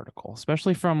weird article,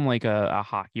 especially from like a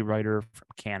hockey writer from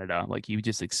Canada. Like, you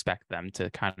just expect them to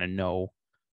kind of know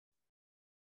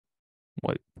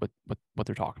what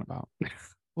they're talking about.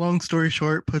 Long story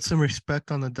short, put some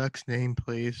respect on the Ducks name,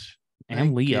 please. And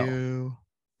Thank Leo. you.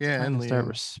 It's Yeah, time and to start Leo.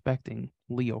 respecting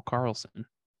Leo Carlsson.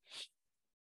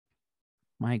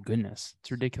 My goodness, it's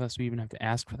ridiculous we even have to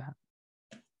ask for that.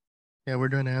 Yeah, we're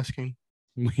done asking.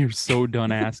 We're so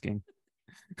done asking.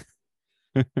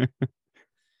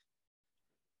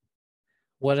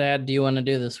 What ad do you want to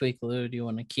do this week, Lou? Do you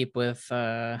want to keep with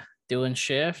doing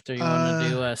shift, or you want to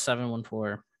do a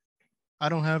 714? I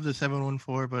don't have the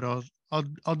 714, but I'll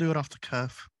do it off the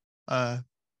cuff.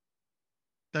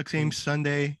 Ducks game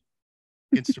Sunday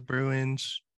against the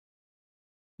Bruins.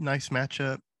 Nice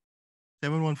matchup.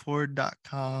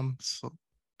 714.com. So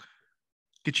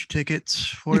get your tickets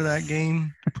for that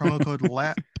game. Promo code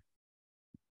LAP.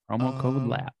 Promo code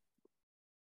LAP.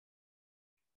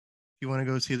 If you want to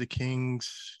go see the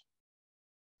Kings,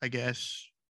 I guess.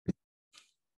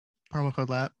 Promo code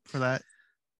LAP for that.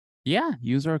 Yeah,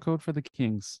 use our code for the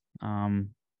Kings. You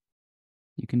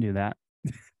can do that.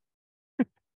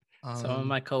 Some of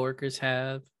my coworkers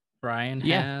have. Brian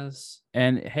has.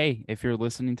 And hey, if you're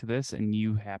listening to this and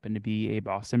you happen to be a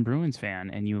Boston Bruins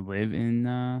fan and you live in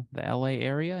the LA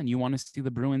area and you want to see the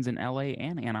Bruins in LA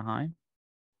and Anaheim,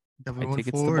 buy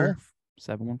tickets to both.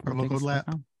 714 promo code LAP.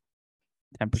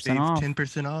 10% off.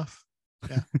 10% off.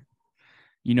 Yeah.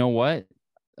 You know what?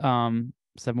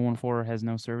 714 has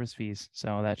no service fees,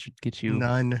 so that should get you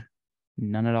none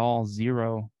at all.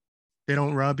 0. They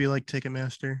don't rob you like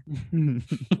Ticketmaster.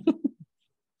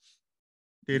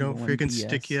 They don't freaking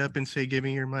stick you up and say, "Give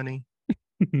me your money."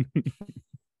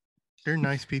 They're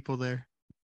nice people there.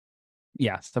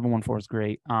 Yeah, 714 is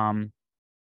great.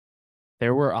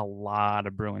 There were a lot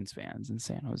of Bruins fans in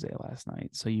San Jose last night,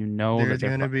 so there's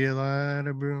going to be a lot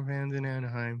of Bruins fans in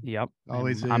Anaheim. Yep,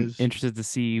 always is. I'm interested to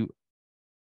see,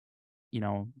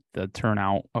 the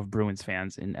turnout of Bruins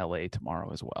fans in LA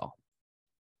tomorrow as well.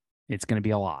 It's going to be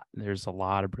a lot. There's a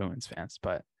lot of Bruins fans,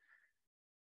 but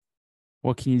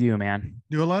what can you do, man?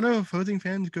 Do a lot of opposing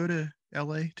fans go to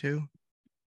LA too?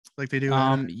 Like they do?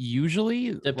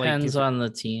 Usually depends on the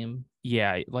team.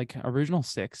 Yeah, like Original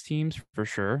Six teams for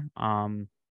sure. I've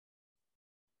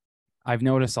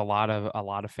noticed a lot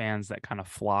of fans that kind of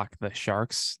flock the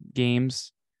Sharks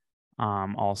games.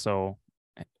 Also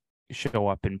show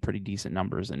up in pretty decent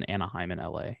numbers in Anaheim and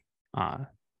LA.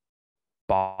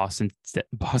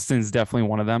 Boston's definitely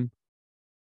one of them.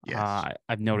 Yes.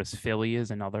 I've noticed Philly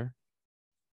is another.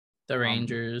 The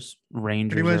Rangers.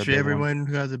 Pretty much everyone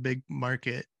who has a big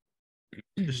market.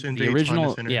 The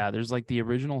original, there's like the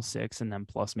Original Six, and then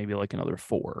plus maybe like another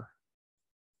 4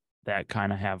 that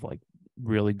kind of have like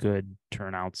really good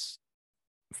turnouts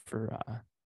for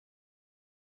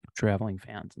traveling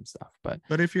fans and stuff. But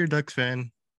if you're a Ducks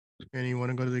fan and you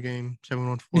want to go to the game,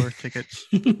 714 tickets.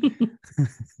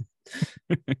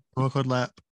 Promo code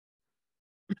LAP.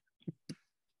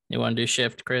 You want to do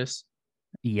shift, Chris?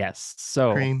 Yes.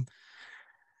 So Cream.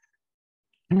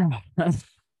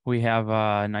 We have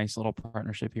a nice little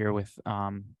partnership here with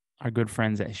our good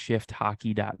friends at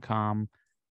shifthockey.com.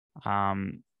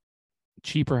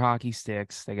 Cheaper hockey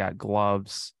sticks. They got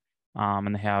gloves,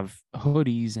 and they have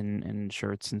hoodies and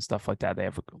shirts and stuff like that. They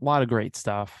have a lot of great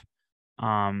stuff.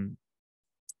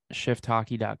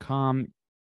 Shifthockey.com.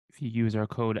 If you use our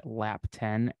code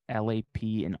LAP10, LAP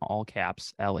in all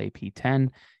caps, LAP10,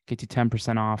 get you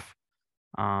 10% off.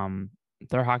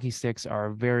 Their hockey sticks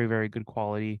are very, very good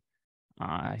quality.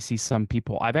 I see some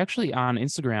people. I've actually on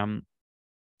Instagram,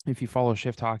 if you follow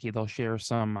Shift Hockey, they'll share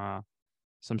some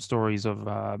stories of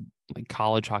like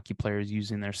college hockey players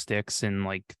using their sticks and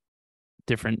like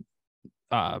different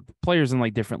players in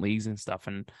like different leagues and stuff.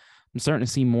 And I'm starting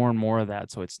to see more and more of that.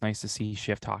 So it's nice to see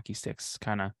Shift Hockey sticks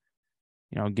kind of,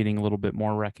 getting a little bit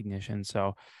more recognition.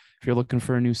 So if you're looking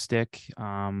for a new stick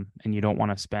and you don't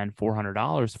want to spend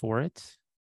 $400 for it,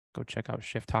 go check out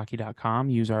shifthockey.com.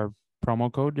 Use our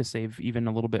promo code to save even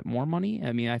a little bit more money.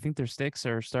 I mean, I think their sticks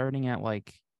are starting at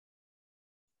like,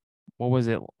 what was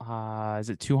it? Is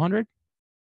it 200? I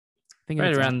think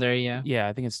right around there. Yeah. Yeah.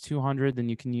 I think it's 200. Then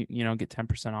you can, get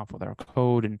 10% off with our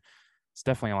code. And it's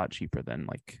definitely a lot cheaper than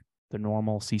like the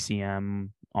normal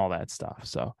CCM, all that stuff.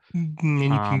 So, and you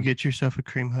can get yourself a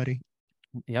cream hoodie.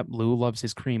 Yep. Lou loves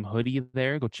his cream hoodie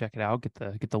there. Go check it out. Get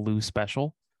the Lou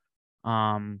special.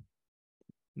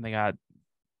 They got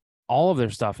all of their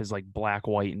stuff is like black,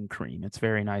 white, and cream. It's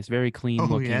very nice, very clean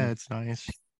looking. Yeah, it's nice.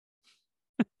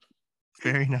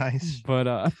 Very nice.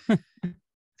 But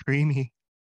creamy.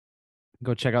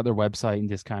 Go check out their website and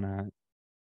just kind of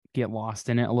get lost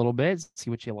in it a little bit. See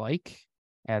what you like.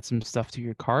 Add some stuff to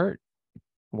your cart.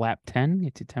 LAP10,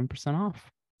 get you 10%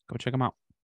 off. Go check them out.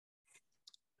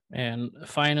 And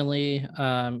finally,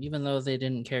 even though they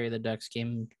didn't carry the Ducks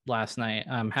game last night,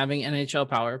 having NHL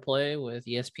Power Play with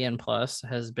ESPN Plus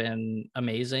has been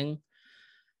amazing.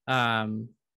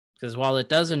 Because while it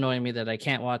does annoy me that I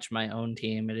can't watch my own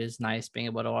team, it is nice being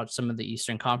able to watch some of the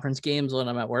Eastern Conference games when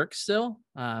I'm at work still.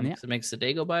 Because it makes the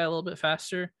day go by a little bit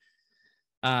faster.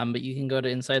 But you can go to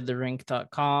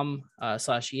insidetherink.com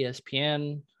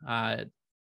 /ESPN.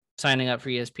 Signing up for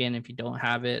ESPN if you don't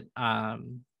have it.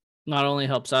 Not only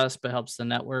helps us, but helps the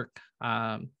network.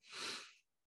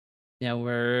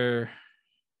 We're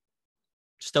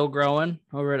still growing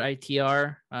over at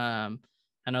ITR. I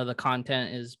know the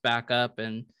content is back up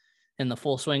and in the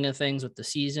full swing of things with the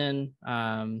season.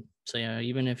 So,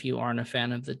 even if you aren't a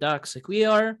fan of the Ducks like we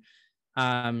are,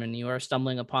 and you are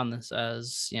stumbling upon this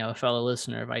as, a fellow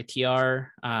listener of ITR,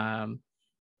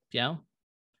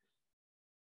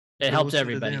 it helps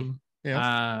everybody.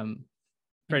 Yeah.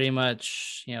 Pretty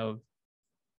much,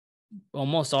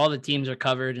 almost all the teams are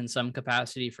covered in some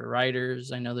capacity for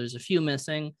writers. I know there's a few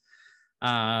missing,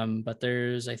 but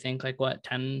there's, I think,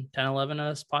 10, 11 of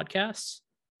us podcasts,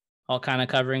 all kind of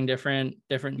covering different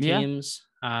teams.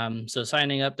 So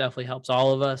signing up definitely helps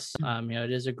all of us.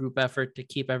 It is a group effort to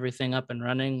keep everything up and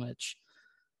running, which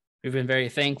we've been very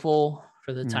thankful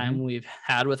for the time we've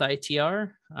had with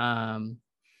ITR. And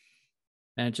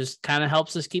it just kind of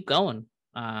helps us keep going.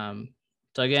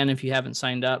 So again, if you haven't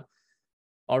signed up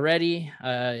already,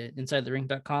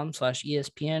 insidetherink.com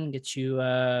 /ESPN gets you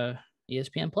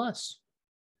ESPN Plus.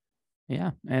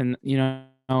 Yeah. And,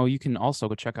 you can also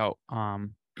go check out the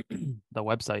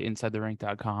website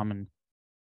insidetherink.com and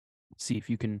see if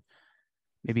you can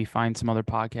maybe find some other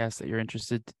podcasts that you're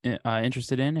interested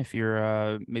in. If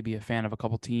you're maybe a fan of a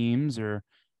couple teams, or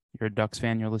you're a Ducks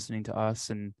fan, you're listening to us,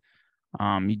 and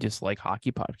you just like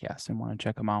hockey podcasts and want to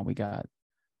check them out. We got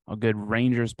a good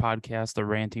Rangers podcast, the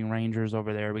Ranting Rangers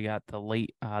over there. We got the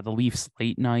Leafs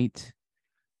late night.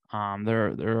 They're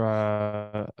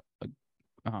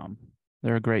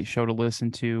a great show to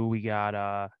listen to. We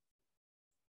got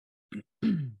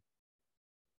who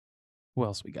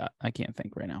else we got? I can't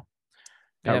think right now.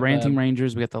 Got Ranting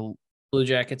Rangers. We got the Blue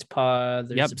Jackets pod.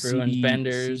 There's the Bruins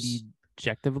Benders.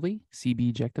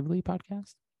 CB Jectively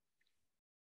podcast.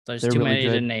 There's too many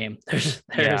to name. There's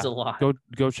a lot.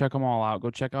 Go check them all out. Go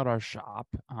check out our shop.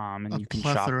 And you can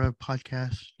shop. Plethora of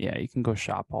podcasts. Yeah, you can go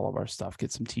shop all of our stuff.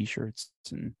 Get some T-shirts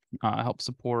and help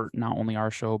support not only our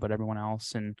show but everyone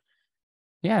else. And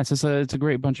yeah, it's a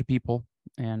great bunch of people,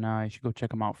 and you should go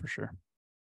check them out for sure.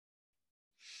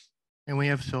 And we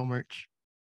have still merch.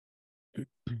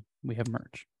 We have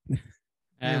merch.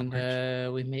 And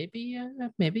we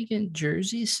maybe get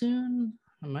jerseys soon.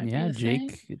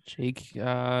 Jake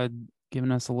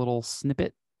giving us a little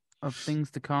snippet of things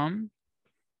to come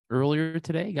earlier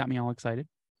today. Got me all excited.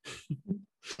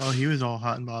 Oh, he was all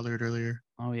hot and bothered earlier.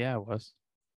 Oh yeah, it was.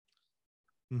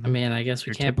 I mean, I guess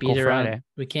we can't beat around.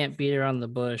 We can't beat around the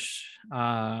bush.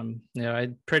 I'm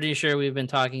pretty sure we've been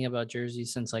talking about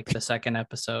jerseys since the second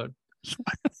episode.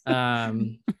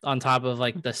 On top of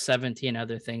the 17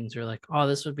 other things, we're like, oh,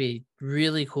 this would be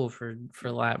really cool for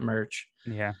lap merch.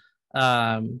 Yeah.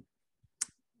 The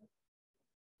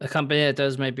company that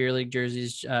does my beer league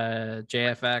jerseys,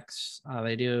 JFX,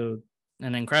 they do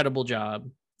an incredible job.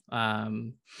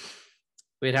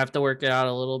 We'd have to work it out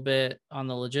a little bit on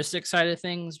the logistics side of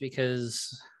things,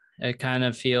 because I kind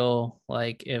of feel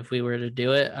like if we were to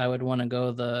do it, I would want to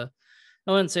go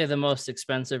I wouldn't say the most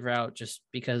expensive route, just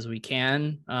because we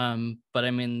can. But I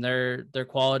mean, their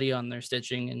quality on their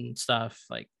stitching and stuff,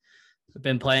 I've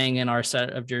been playing in our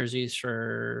set of jerseys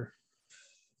for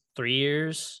 3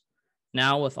 years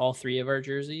now with all 3 of our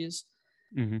jerseys.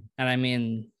 Mm-hmm. And I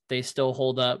mean, they still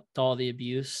hold up to all the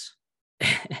abuse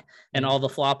and all the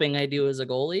flopping I do as a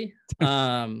goalie.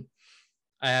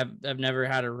 I've never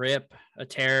had a rip, a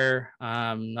tear.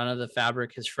 None of the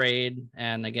fabric has frayed.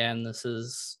 And again,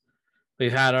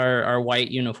 we've had our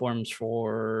white uniforms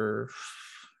for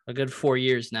a good 4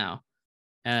 years now.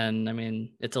 And I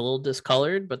mean, it's a little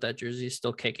discolored, but that jersey is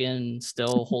still kicking,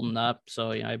 still holding up.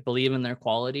 So I believe in their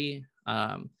quality.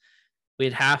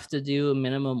 We'd have to do a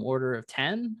minimum order of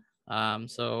 10.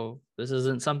 So this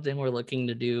isn't something we're looking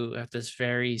to do at this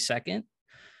very second.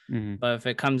 Mm-hmm. But if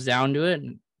it comes down to it,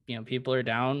 people are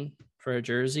down for a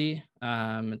jersey,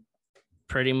 it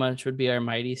pretty much would be our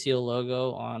Mighty Seal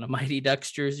logo on a Mighty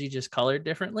Ducks jersey, just colored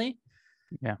differently.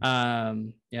 Yeah.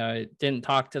 I didn't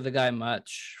talk to the guy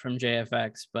much from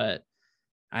JFX, but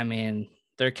I mean,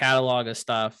 their catalog of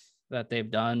stuff that they've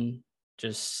done,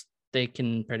 they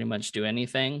can pretty much do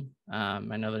anything. I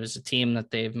know there's a team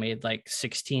that they've made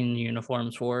 16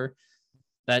 uniforms for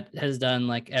that has done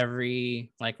like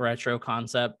every like retro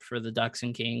concept for the Ducks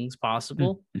and Kings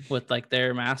possible with like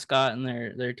their mascot and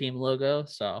their team logo.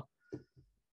 So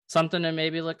something to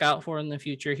maybe look out for in the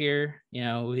future here. You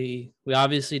know, we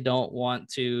obviously don't want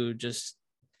to just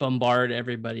bombard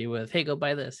everybody with, hey, go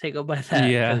buy this, hey, go buy that.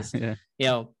 Yeah. You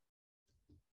know,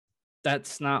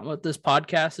 that's not what this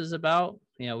podcast is about.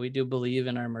 You know, we do believe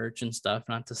in our merch and stuff,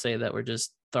 not to say that we're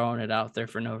just throwing it out there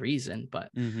for no reason, but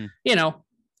you know,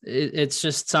 it's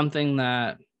just something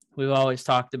that we've always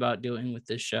talked about doing with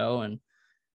this show. And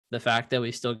the fact that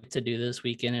we still get to do this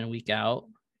week in and week out,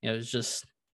 you know, it's just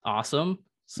awesome.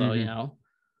 So, you know,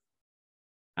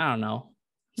 I don't know.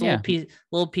 It's a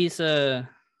little piece of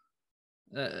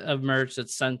merch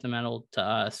that's sentimental to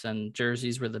us, and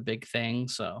jerseys were the big thing.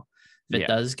 So if it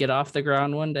does get off the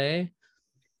ground one day,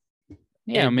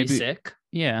 maybe be sick.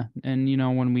 Yeah. And you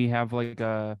know, when we have like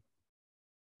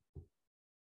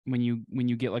when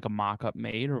you get like a mock-up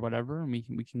made or whatever, and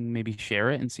we can maybe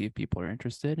share it and see if people are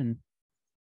interested, and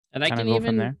I can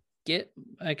even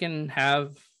I can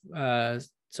have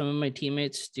some of my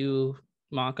teammates do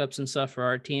mock-ups and stuff for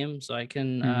our team, so I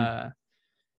can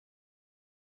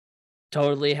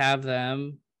totally have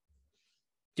them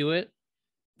do it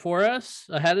for us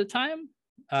ahead of time,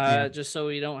 just so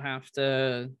we don't have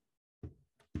to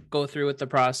go through with the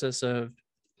process of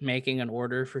making an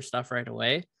order for stuff right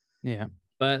away. Yeah,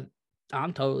 but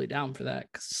I'm totally down for that,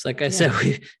 because like I said,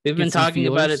 we've been talking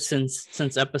about it since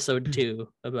episode 2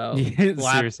 about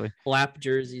lap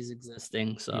jerseys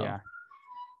existing. So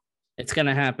it's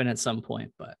gonna happen at some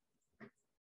point, but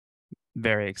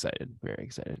very excited.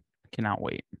 Cannot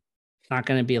wait. Not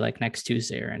gonna be like next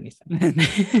Tuesday or anything.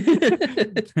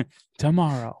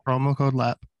 Tomorrow. Promo code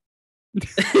LAP.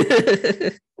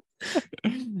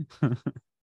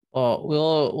 Well,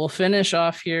 we'll finish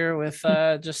off here with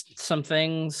just some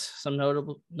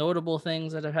notable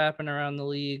things that have happened around the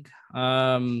league.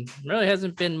 Really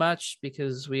hasn't been much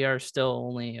because we are still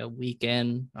only a week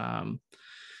in.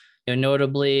 You know,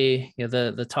 notably, you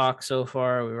know, the talk so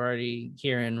far, we're already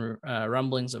hearing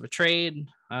rumblings of a trade.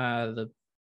 The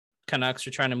Canucks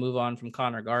are trying to move on from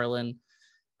Connor Garland,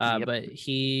 but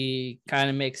he kind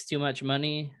of makes too much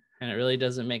money, and it really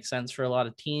doesn't make sense for a lot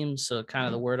of teams. So kind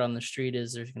of the word on the street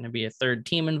is there's going to be a third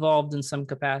team involved in some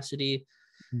capacity.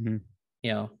 You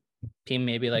know, team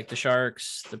maybe like the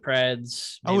Sharks, the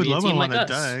Preds. I would love him on the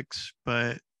Ducks,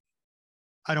 but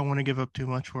I don't want to give up too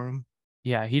much for him.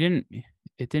 Yeah,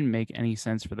 it didn't make any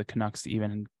sense for the Canucks to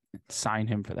even sign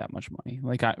him for that much money.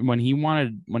 Like when he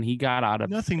got out of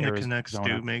nothing Arizona, the Canucks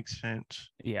do makes sense.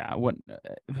 Yeah,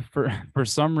 for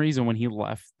some reason when he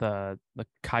left the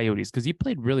Coyotes, because he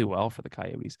played really well for the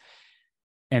Coyotes,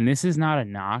 and this is not a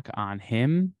knock on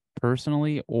him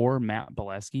personally or Matt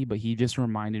Bolesky, but he just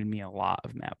reminded me a lot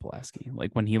of Matt Bolesky.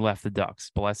 Like when he left the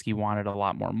Ducks, Bolesky wanted a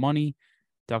lot more money.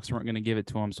 Ducks weren't going to give it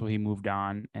to him, so he moved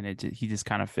on, and he just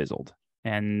kind of fizzled.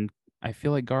 And I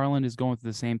feel like Garland is going through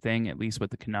the same thing, at least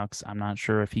with the Canucks. I'm not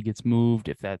sure if he gets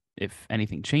moved, if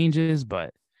anything changes,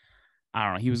 but I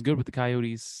don't know. He was good with the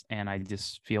Coyotes, and I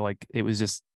just feel like it was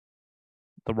just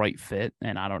the right fit,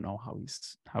 and I don't know how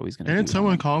he's going to. Didn't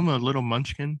someone call him a little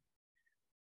munchkin?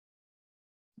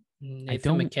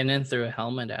 Nathan McKinnon threw a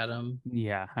helmet at him.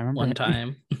 Yeah, I remember one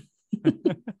time.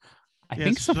 I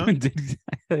think someone did.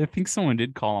 I think someone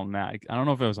did call him that. I don't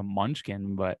know if it was a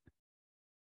munchkin, but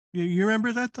you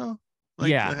remember that though?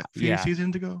 Like a few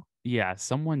seasons ago. Yeah,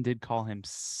 someone did call him,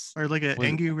 or like an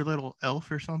angry little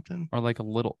elf or something, or like a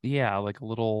little, like a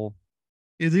little.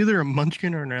 It's either a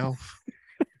munchkin or an elf.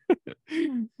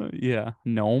 Yeah,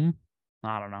 gnome.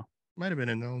 I don't know. Might have been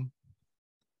a gnome.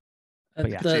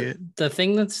 The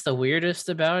thing that's the weirdest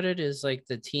about it is like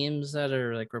the teams that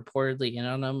are like reportedly in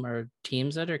on them are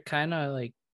teams that are kind of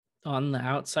like on the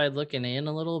outside looking in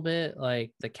a little bit.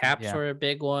 Like the Caps were a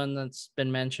big one that's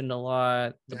been mentioned a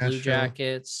lot. The Blue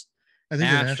Jackets,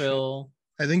 Nashville.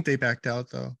 I think they backed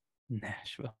out though.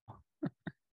 Nashville.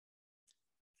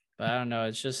 But I don't know.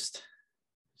 It's just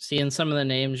seeing some of the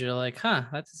names, you're like, huh,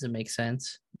 that doesn't make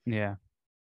sense. Yeah.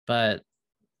 But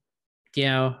you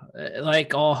know,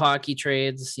 like all hockey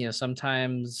trades, you know,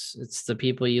 sometimes it's the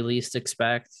people you least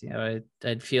expect. You know,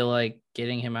 I'd feel like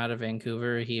getting him out of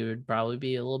Vancouver, he would probably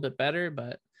be a little bit better,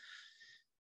 but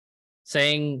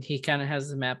saying he kind of has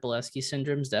the Matt Bolesky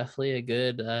syndrome is definitely a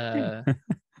good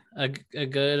a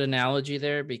good analogy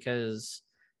there, because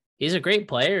he's a great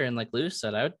player, and like Lou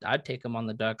said, I'd take him on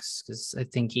the Ducks because I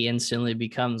think he instantly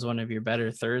becomes one of your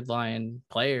better third line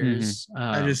players.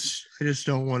 I just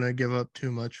don't want to give up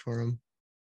too much for him.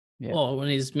 Yeah. Well, when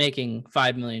he's making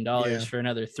 $5 million for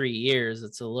another 3 years,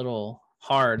 it's a little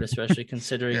hard, especially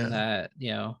considering that,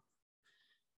 you know,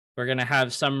 we're gonna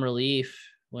have some relief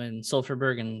when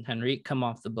Silfverberg and Henrique come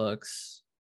off the books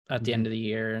at the end of the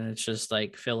year, and it's just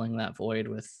like filling that void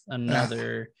with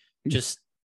another just.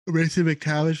 Mason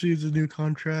McTavish needs a new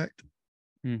contract.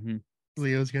 Mm-hmm.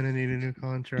 Leo's gonna need a new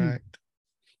contract.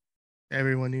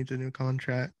 Everyone needs a new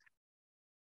contract.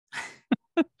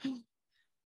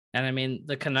 And I mean,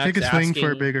 the Canucks take a swing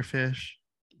for a bigger fish.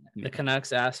 The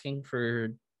Canucks asking for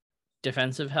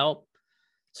defensive help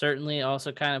certainly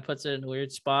also kind of puts it in a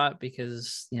weird spot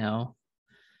because, you know,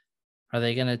 are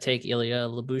they going to take Ilya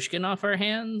Lyubushkin off our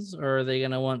hands, or are they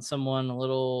going to want someone a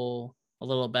little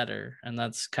better? And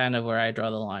that's kind of where I draw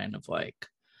the line of like,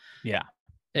 yeah,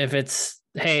 if it's,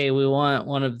 hey, we want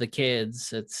one of the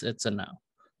kids, it's a no.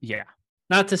 Yeah.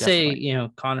 Not to say, you know,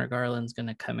 Connor Garland's going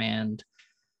to command,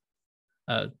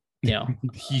 you know,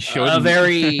 he showed a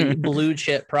very blue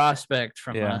chip prospect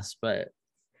from us, but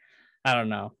I don't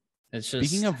know. It's just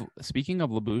speaking of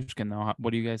Lyubushkin though, what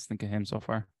do you guys think of him so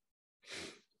far?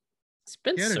 It's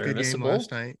been serviceable. A good game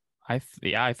last night.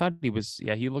 I thought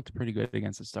he looked pretty good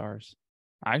against the Stars.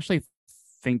 I actually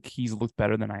think he's looked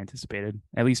better than I anticipated,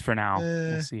 at least for now.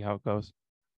 We'll see how it goes.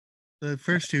 The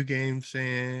first two games,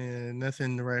 and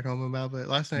nothing to write home about, but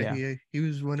last night he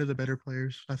was one of the better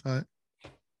players, I thought.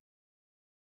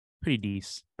 Pretty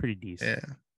decent.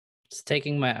 Yeah. It's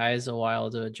taking my eyes a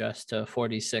while to adjust to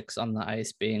 46 on the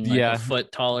ice being like a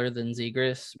foot taller than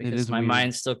Zegras, because my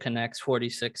mind still connects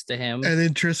 46 to him. And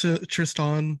then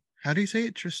Tristan. How do you say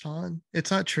it? Tristan?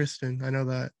 It's not Tristan. I know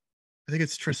that. I think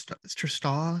it's Tristan. It's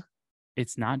Tristan.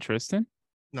 It's not Tristan?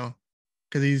 No.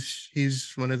 Because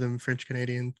he's one of them French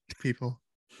Canadian people.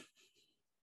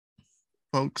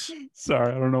 Folks.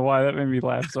 Sorry, I don't know why that made me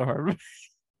laugh so hard.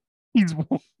 He's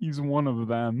one of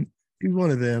them. He's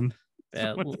one of them.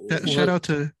 Yeah, shout out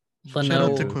to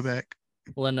Quebec.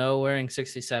 Leno wearing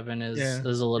 67 is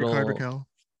a little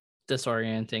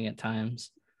disorienting at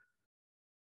times.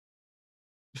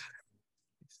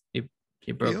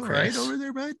 He broke Chris. Right over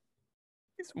there, bud.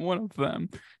 He's one of them.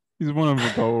 He's one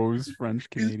of those French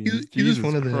Canadians. He's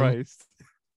one of Christ.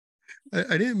 them.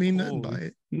 I didn't mean nothing by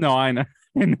it. No, I know.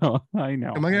 I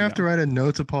know. Am I gonna have to write a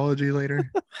notes apology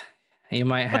later? You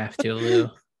might have to, Lou.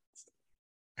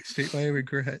 I state my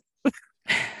regret.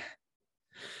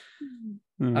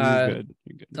 You're good.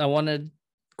 I wanted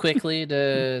quickly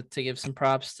to give some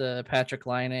props to Patrik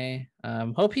Laine.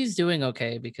 Hope he's doing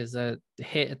okay, because that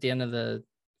hit at the end of the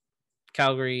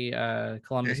Calgary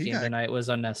Columbus game tonight was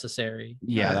unnecessary.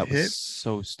 Yeah, that was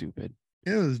so stupid.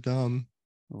 It was dumb.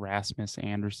 Rasmus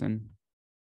Anderson.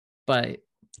 But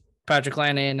Patrik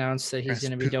Laine announced that he's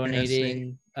going to be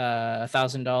donating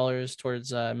 $1,000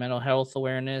 towards mental health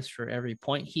awareness for every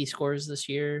point he scores this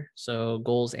year. So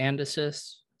goals and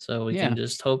assists. So we can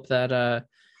just hope that,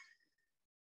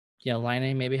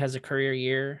 Laine maybe has a career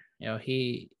year. You know,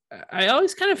 I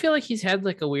always kind of feel like he's had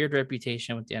like a weird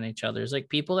reputation with the NHL. There's like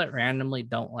people that randomly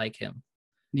don't like him.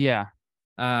 Yeah.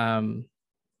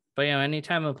 But, you know,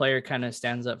 anytime a player kind of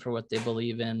stands up for what they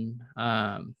believe in,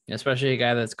 especially a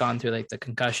guy that's gone through like the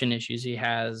concussion issues he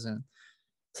has and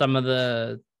some of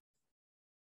the,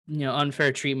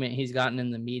 unfair treatment he's gotten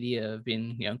in the media of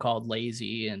being, called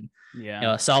lazy and,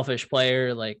 a selfish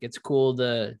player, like it's cool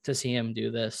to see him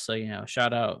do this. So,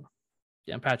 shout out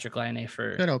Patrik Laine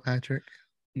for Patrick.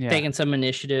 Taking some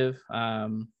initiative. I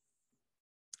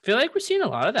feel like we're seeing a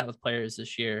lot of that with players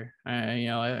this year.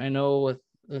 I know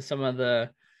with some of the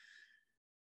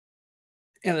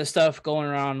stuff going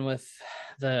around with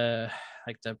the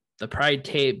pride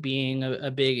tape being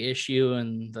a big issue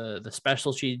and the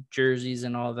specialty jerseys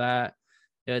and all that.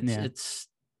 It's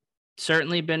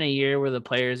certainly been a year where the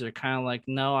players are kind of like,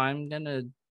 no, I'm gonna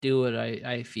do what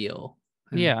I feel.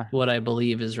 What I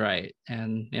believe is right.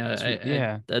 And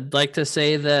I'd like to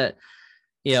say that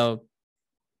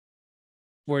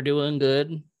we're doing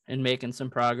good and making some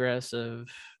progress of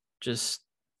just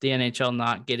the NHL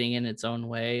not getting in its own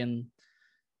way and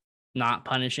not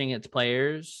punishing its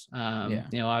players.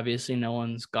 Obviously no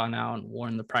one's gone out and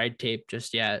worn the pride tape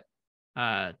just yet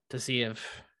to see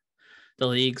if the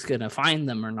league's gonna find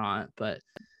them or not. But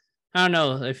I don't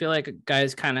know. I feel like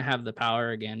guys kind of have the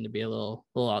power again to be a little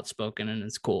outspoken, and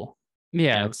it's cool.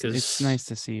 Yeah, it's nice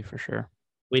to see for sure.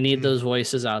 We need those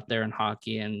voices out there in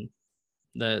hockey, and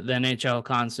the NHL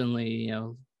constantly,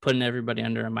 putting everybody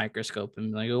under a microscope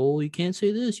and like, oh, you can't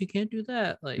say this, you can't do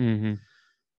that. Like, and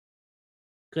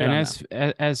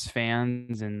as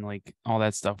fans and like all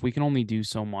that stuff, we can only do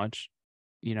so much.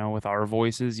 With our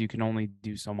voices, you can only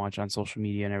do so much on social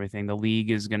media and everything. The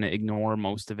league is going to ignore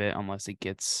most of it unless it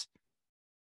gets,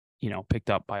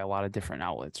 picked up by a lot of different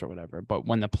outlets or whatever. But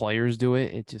when the players do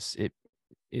it,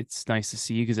 it's nice to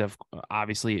see because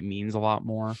obviously it means a lot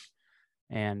more.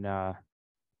 And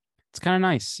it's kind of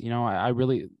nice. I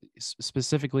really,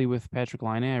 specifically with Patrik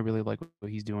Laine, I really like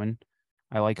what he's doing.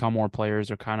 I like how more players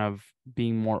are kind of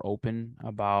being more open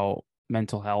about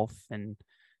mental health and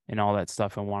all that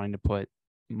stuff and wanting to put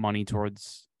money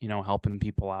towards, helping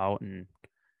people out. And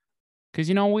because,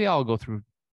 we all go through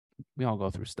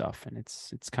stuff, and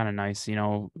it's kind of nice,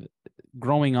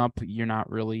 growing up, you're not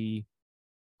really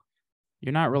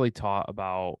taught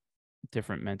about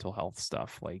different mental health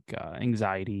stuff like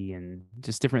anxiety and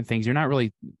just different things. You're not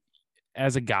really,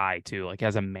 as a guy too, like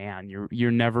as a man,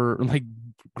 you're never, like,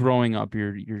 growing up,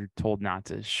 you're told not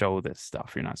to show this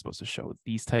stuff. You're not supposed to show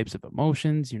these types of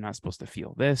emotions. You're not supposed to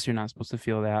feel this. You're not supposed to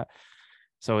feel that.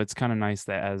 So it's kind of nice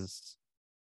that as,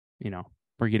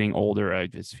 we're getting older, I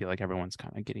just feel like everyone's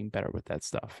kind of getting better with that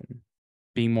stuff and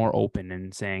being more open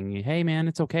and saying, hey man,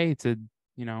 it's okay to,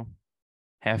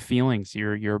 have feelings.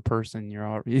 You're a person.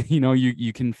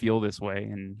 You can feel this way,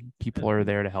 and people are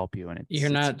there to help you. And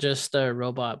you're not just a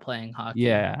robot playing hockey.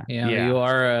 Yeah. You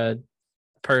are a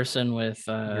person with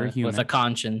a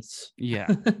conscience. Yeah.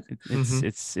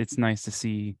 It's nice to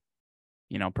see,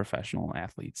 professional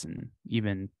athletes and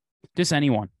even just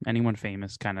anyone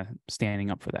famous kind of standing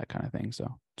up for that kind of thing.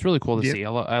 So it's really cool to see.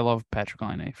 I love Patrik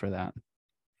Laine for that.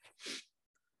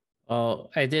 Well,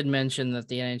 I did mention that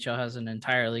the NHL hasn't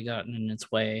entirely gotten in its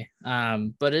way,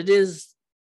 but it is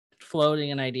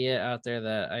floating an idea out there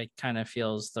that I kind of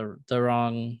feel is the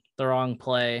wrong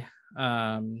play.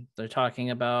 They're talking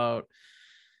about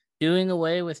doing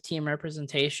away with team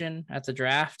representation at the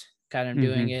draft, kind of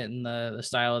doing it in the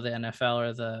style of the NFL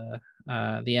or the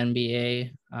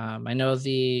NBA. I know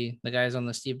the guys on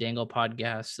the Steve Dangle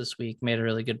podcast this week made a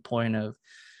really good point of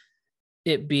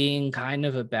it being kind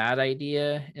of a bad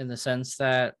idea in the sense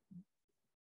that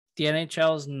the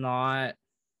NHL is not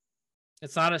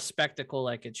a spectacle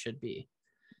like it should be.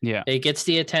 Yeah. It gets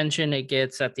the attention it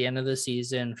gets at the end of the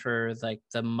season for like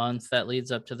the month that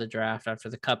leads up to the draft after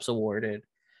the cup's awarded.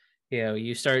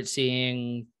 You start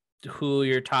seeing who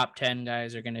your top 10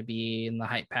 guys are going to be in the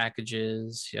hype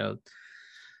packages.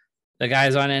 The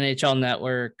guys on NHL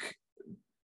Network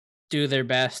do their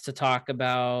best to talk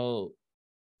about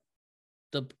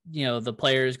the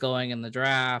players going in the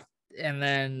draft, and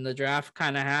then the draft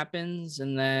kind of happens,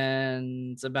 and then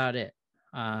it's about it.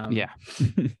 A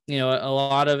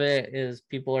lot of it is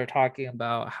people are talking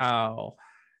about how,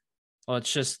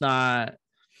 it's just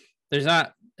there's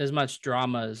not as much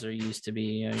drama as there used to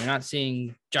be. You're not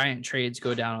seeing giant trades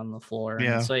go down on the floor.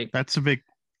 Yeah, it's like that's a big.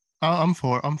 I'm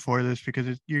for this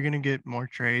because you're gonna get more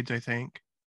trades, I think,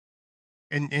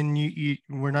 and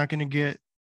we're not gonna get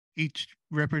each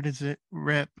rep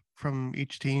from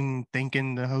each team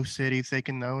thanking the host city,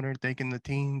 thanking the owner, thanking the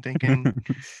team,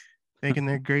 thanking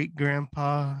their great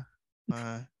grandpa.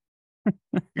 You're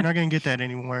not gonna get that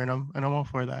anymore, and I'm all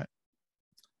for that.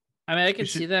 I mean, I can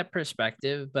see that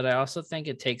perspective, but I also think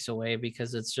it takes away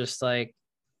because it's just like,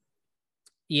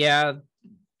 the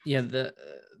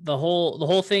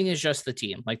whole thing is just the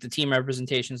team. Like the team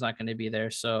representation is not going to be there,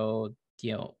 so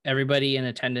everybody in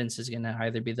attendance is going to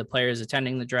either be the players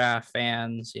attending the draft,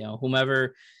 fans,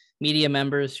 whomever, media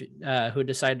members who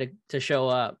decide to show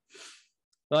up.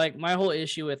 But like my whole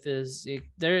issue with is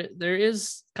there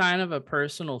is kind of a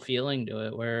personal feeling to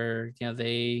it where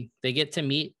they get to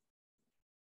meet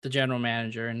the general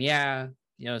manager, and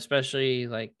especially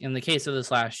like in the case of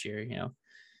this last year,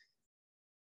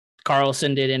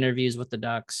 Carlson did interviews with the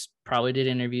Ducks, probably did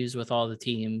interviews with all the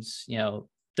teams,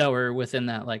 that were within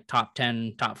that like top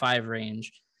 10, top 5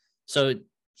 range. So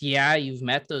you've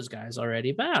met those guys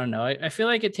already, but I don't know. I feel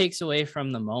like it takes away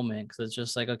from the moment because it's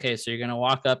just like, okay, so you're going to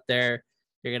walk up there,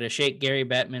 you're going to shake Gary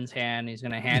Bettman's hand, he's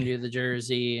going to hand you the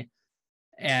jersey,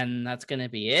 and that's going to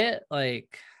be it.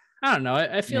 Like, I don't know.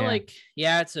 I feel like,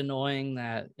 it's annoying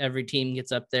that every team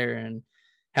gets up there and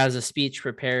has a speech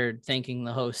prepared thanking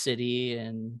the host city.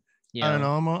 And I don't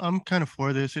know. I'm kind of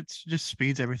for this. It just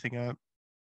speeds everything up.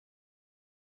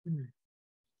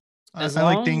 I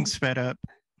like things sped up.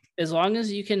 As long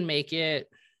as you can make it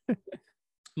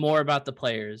more about the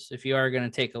players, if you are going to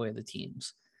take away the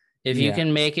teams, if you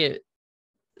can make it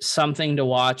something to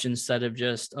watch instead of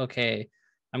just, okay,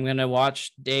 I'm going to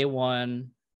watch day one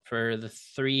for the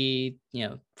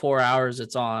 4 hours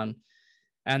it's on,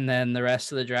 and then the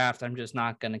rest of the draft I'm just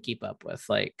not going to keep up with.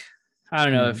 Like, I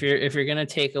don't know, if you're going to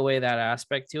take away that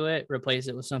aspect to it, replace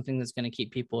it with something that's going to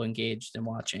keep people engaged and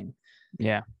watching.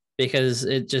 Yeah, because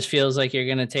it just feels like you're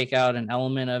going to take out an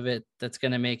element of it that's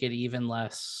going to make it even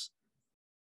less,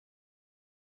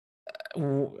 I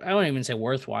don't even say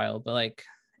worthwhile, but like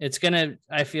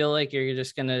I feel like you're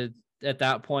just going to at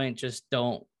that point, just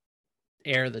don't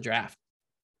air the draft.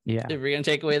 Yeah. If you're gonna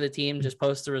take away the team, just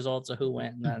post the results of who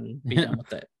went and then be done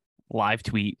with it. Live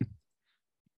tweet.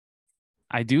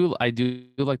 I do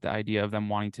like the idea of them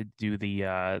wanting to do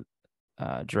the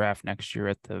draft next year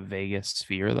at the Vegas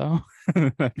Sphere, though.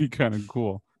 That'd be kind of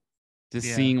cool.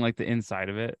 Just seeing like the inside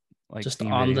of it, like just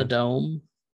on the dome.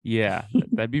 Yeah,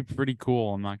 that'd be pretty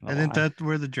cool. I'm not gonna lie. I think that's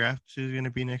where the draft is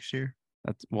gonna be next year.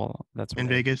 That's in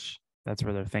Vegas. That's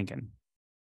where they're thinking.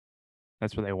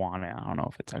 That's where they want it. I don't know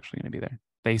if it's actually gonna be there.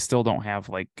 They still don't have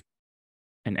like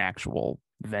an actual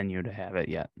venue to have it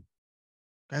yet.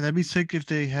 That'd be sick if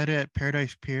they had it at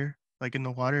Paradise Pier, like in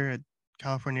the water at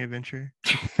California Adventure.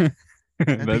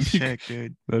 That'd be sick,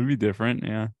 dude. That'd be different,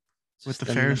 yeah. With the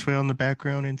Ferris wheel in the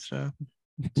background and stuff.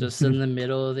 Just in the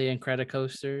middle of the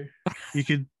Incredicoaster. You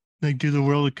could like do the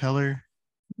World of Color.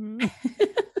 you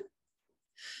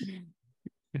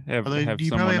probably have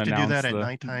to do that at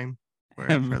nighttime.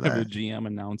 Have the GM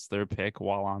announce their pick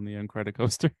while on the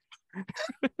Incredicoaster.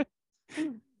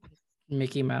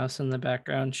 Mickey Mouse in the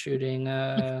background shooting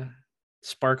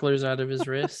sparklers out of his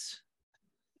wrists.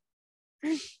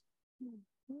 See,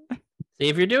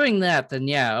 if you're doing that, then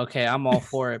yeah, okay, I'm all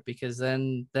for it, because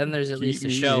then there's at least a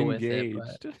show with it.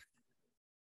 But,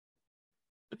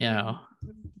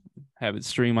 have it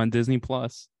stream on Disney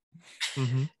Plus.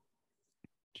 Mm-hmm.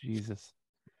 Jesus.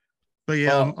 But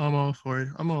yeah, I'm all for it.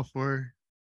 I'm all for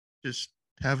just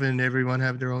having everyone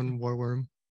have their own war room.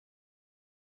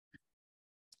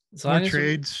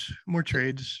 More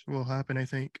trades will happen, I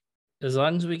think. As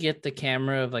long as we get the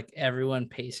camera of like everyone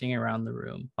pacing around the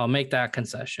room, I'll make that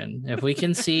concession. If we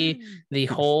can see the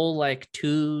whole like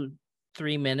 2-3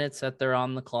 minutes that they're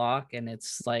on the clock and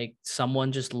it's like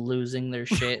someone just losing their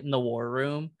shit in the war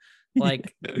room,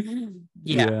 like,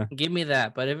 yeah, give me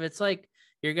that. But if it's like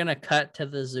you're going to cut to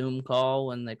the Zoom call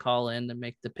when they call in to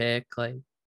make the pick, like,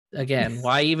 again,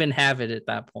 why even have it at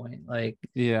that point? Like,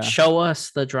 show us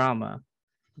the drama.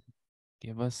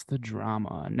 Give us the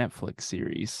drama. Netflix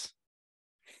series.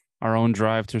 Our own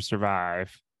Drive to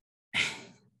Survive.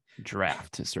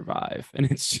 Draft to Survive. And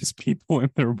it's just people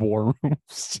in their war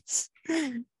rooms just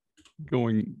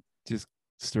going just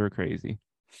stir crazy.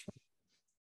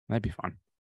 That'd be fun.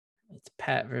 It's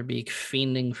Pat Verbeek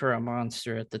fiending for a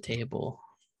monster at the table.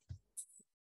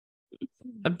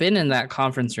 I've been in that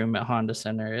conference room at Honda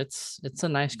Center. It's a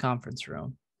nice conference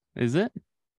room. Is it?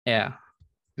 Yeah.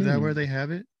 Is that where they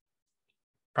have it?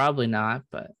 Probably not,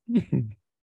 but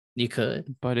you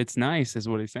could. But it's nice, is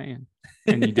what he's saying.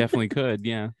 And you definitely could,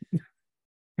 yeah.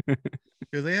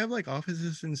 Do they have like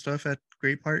offices and stuff at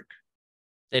Great Park?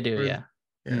 They do, yeah.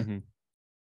 Yeah. Mm-hmm.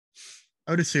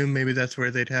 I would assume maybe that's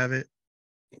where they'd have it.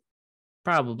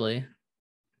 Probably.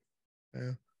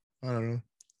 Yeah. I don't know.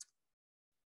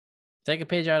 Take a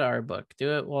page out of our book.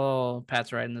 Do it while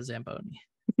Pat's riding the Zamboni.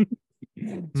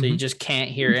 So you just can't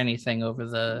hear anything over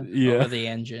the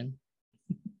engine.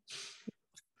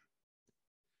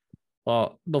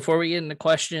 Well, before we get into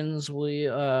questions, we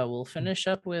will finish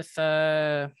up with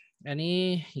you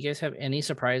guys have any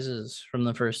surprises from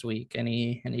the first week?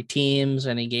 Any teams,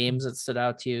 any games that stood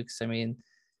out to you? Because I mean,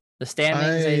 the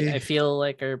standings I feel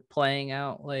like are playing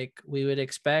out like we would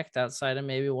expect outside of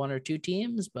maybe one or two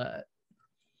teams, but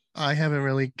I haven't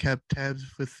really kept tabs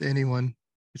with anyone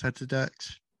besides the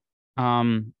Ducks.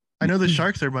 I know the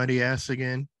Sharks are muddy ass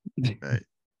again, but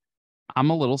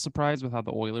I'm a little surprised with how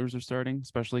the Oilers are starting,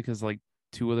 especially because like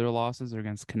 2 of their losses are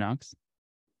against Canucks.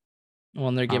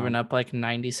 When they're giving up like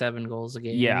 97 goals a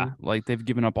game. Yeah, like they've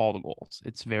given up all the goals.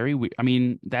 It's very weird. I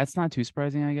mean, that's not too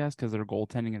surprising, I guess, because their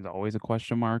goaltending is always a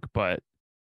question mark, but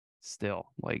still,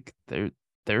 like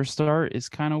their start is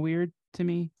kind of weird to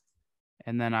me.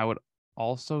 And then I would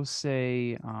also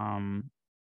say,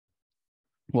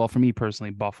 well, for me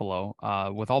personally, Buffalo,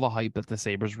 with all the hype that the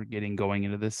Sabres were getting going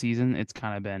into this season, it's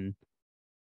been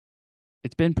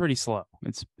pretty slow.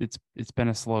 It's been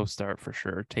a slow start for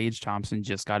sure. Tage Thompson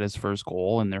just got his first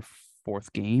goal in their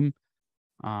 4th game,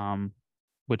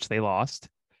 which they lost.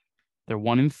 They're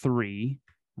 1-3.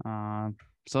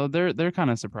 So they're kind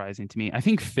of surprising to me. I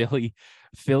think Philly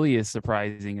is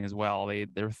surprising as well.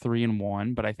 They're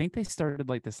 3-1, but I think they started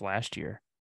like this last year,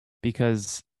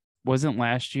 because wasn't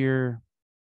last year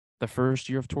the first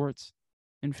year of Torts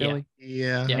in Philly?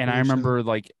 Yeah. And I remember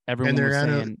like everyone was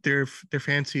saying their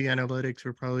fancy analytics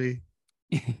were probably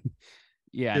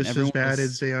just as bad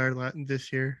as they are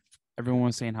this year. Everyone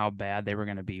was saying how bad they were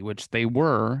going to be, which they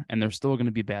were, and they're still going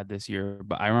to be bad this year.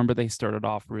 But I remember they started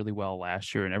off really well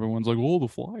last year, and everyone's like, "Oh, the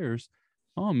Flyers.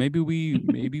 Oh, maybe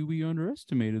we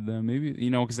underestimated them. Maybe,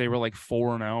 because they were like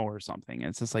 4-0 or something." And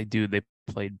it's just like, dude, they've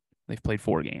played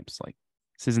 4 games. Like,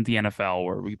 This isn't the NFL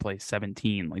where we play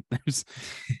 17. Like there's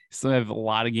still have a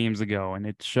lot of games to go, and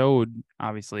it showed.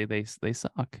 Obviously, they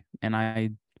suck,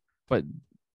 but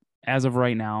as of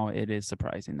right now, it is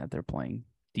surprising that they're playing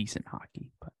decent hockey.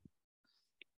 But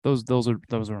those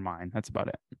are mine. That's about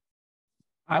it.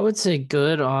 I would say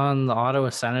good on the Ottawa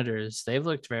Senators. They've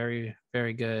looked very,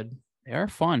 very good. They are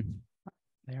fun.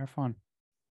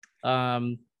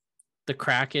 The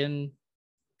Kraken,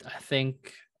 I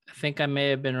think I may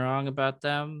have been wrong about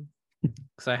them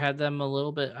because I had them a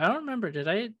little bit. I don't remember. Did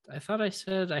I? I thought I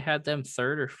said I had them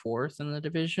third or fourth in the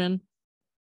division.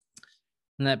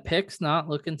 And that pick's not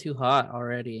looking too hot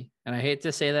already. And I hate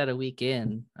to say that a week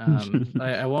in.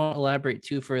 I won't elaborate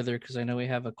too further because I know we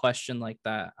have a question like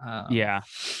that. Yeah.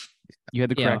 You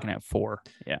had the Kraken at 4.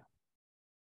 Yeah.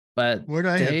 But where do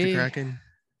I have the Kraken?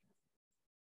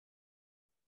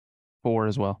 4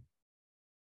 as well.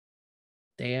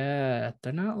 They're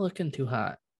not looking too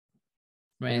hot.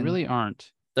 They really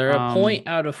aren't. They're a point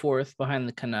out of 4th behind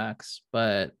the Canucks,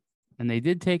 but and they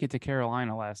did take it to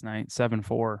Carolina last night,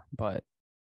 7-4, but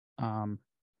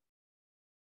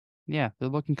yeah, they're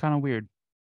looking kind of weird.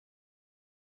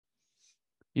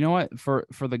 You know what? For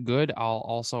the good, I'll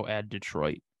also add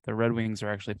Detroit. The Red Wings are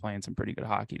actually playing some pretty good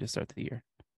hockey to start the year.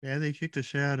 Yeah, they kicked the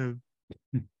shit out of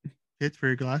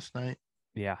Pittsburgh last night.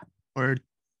 Yeah. Or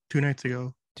 2 nights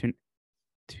ago.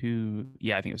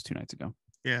 Yeah, I think it was 2 nights ago.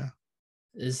 Yeah.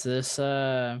 Is this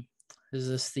the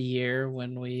year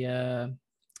when we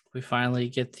finally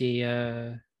get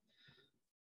the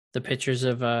pictures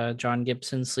of John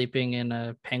Gibson sleeping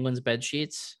in Penguins bed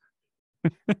sheets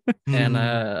and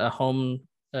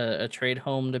a trade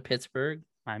home to Pittsburgh?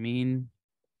 I mean,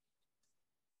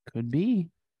 could be.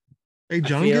 Hey,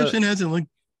 John Gibson hasn't looked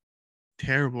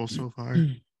terrible so far.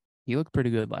 He looked pretty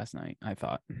good last night, I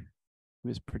thought. He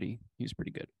was pretty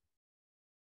good.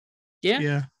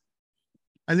 Yeah.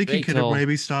 I think he could have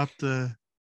maybe stopped the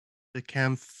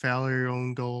Cam Fowler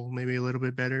own goal maybe a little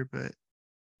bit better, but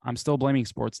I'm still blaming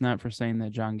Sportsnet for saying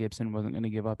that John Gibson wasn't going to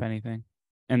give up anything.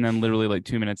 And then literally like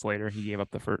 2 minutes later, he gave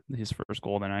up his first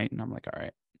goal of the night. And I'm like, all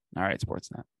right,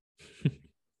 Sportsnet.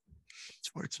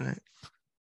 Sportsnet.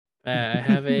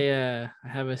 I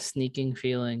have a sneaking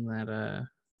feeling that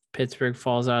Pittsburgh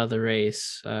falls out of the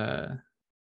race.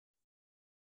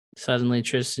 Suddenly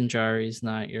Tristan Jarry's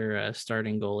not your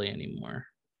starting goalie anymore.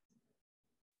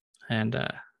 And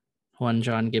one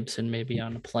John Gibson may be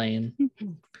on a plane.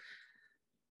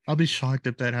 I'll be shocked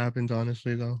if that happens,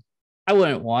 honestly, though. I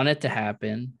wouldn't want it to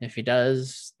happen. If he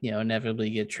does, inevitably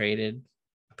get traded,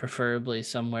 preferably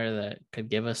somewhere that could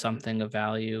give us something of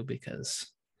value, because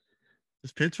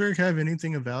does Pittsburgh have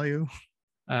anything of value?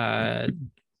 The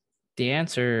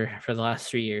answer for the last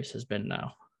 3 years has been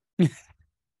no.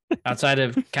 Outside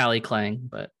of Calle Klang,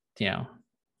 but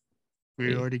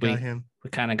we already got him. We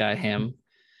kind of got him.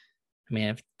 I mean,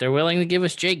 if they're willing to give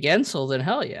us Jay Gensel, then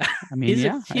hell yeah. I mean,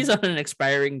 he's on an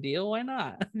expiring deal. Why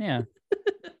not? Yeah,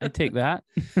 I'd take that.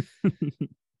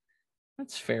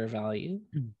 That's fair value.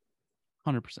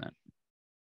 100%.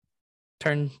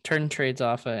 Turn trades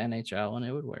off of NHL and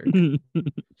it would work.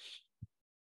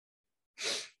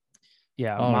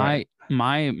 Yeah,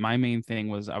 my main thing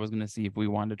was I was going to see if we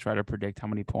wanted to try to predict how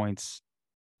many points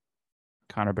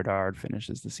Connor Bedard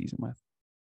finishes the season with.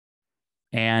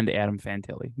 And Adam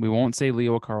Fantilli. We won't say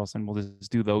Leo Carlson. We'll just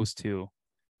do those two.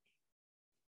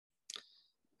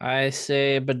 I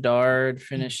say Bedard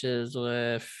finishes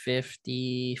with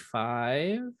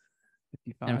 55.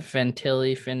 And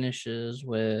Fantilli finishes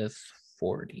with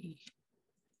 40.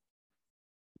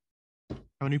 How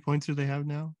many points do they have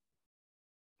now?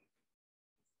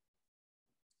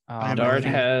 Bedard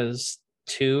has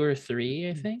 2 or 3,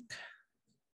 I think.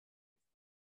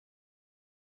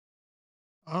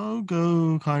 I'll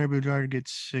go Connor Bedard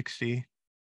gets 60.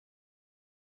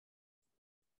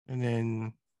 And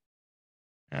then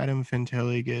Adam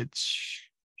Fantilli gets...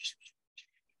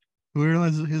 Who are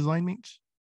his line mates?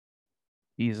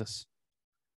 Jesus.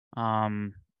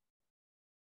 That's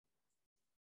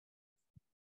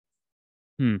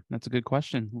a good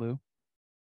question, Lou.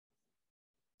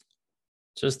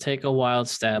 Just take a wild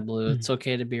stab, Lou. It's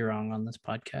okay to be wrong on this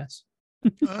podcast.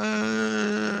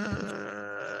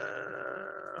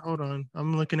 Hold on.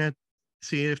 I'm looking at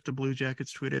see if the Blue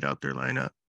Jackets tweeted out their lineup.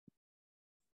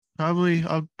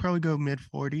 I'll probably go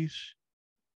mid-40s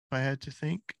if I had to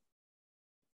think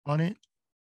on it.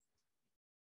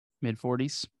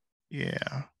 Mid-40s?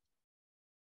 Yeah.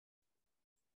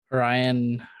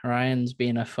 Ryan's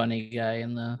being a funny guy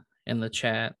in the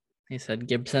chat. He said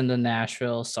Gibson to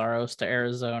Nashville, Saros to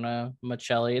Arizona,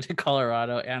 Machelli to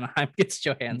Colorado, Anaheim gets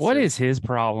Johansson. What is his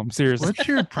problem? Seriously. What's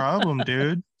your problem,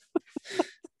 dude?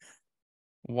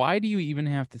 Why do you even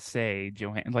have to say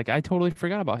Johansson? Like, I totally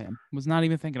forgot about him. Was not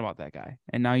even thinking about that guy.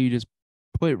 And now you just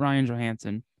put Ryan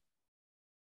Johansson.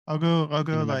 I'll go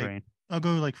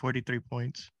like 43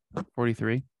 points.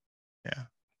 43? Yeah.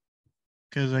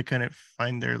 Because I couldn't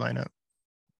find their lineup.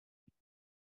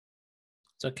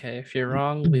 It's okay. If you're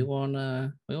wrong, we won't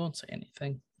say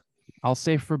anything. I'll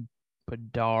say for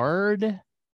Bedard.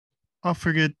 I'll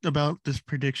forget about this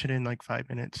prediction in like 5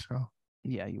 minutes. So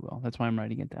yeah, you will. That's why I'm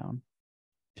writing it down.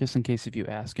 Just in case if you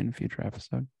ask in a future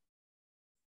episode.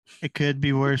 It could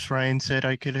be worse. Ryan said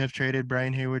I could have traded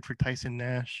Brian Hayward for Tyson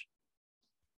Nash.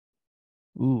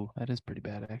 Ooh, that is pretty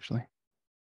bad, actually.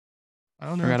 I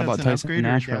don't know if that's an upgrade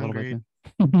or a downgrade.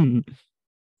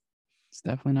 It's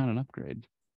definitely not an upgrade.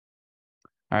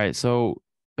 All right, so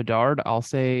Bedard, I'll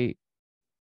say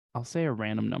a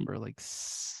random number like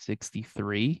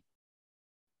 63.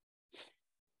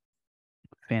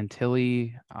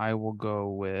 Fantilli, I will go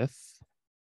with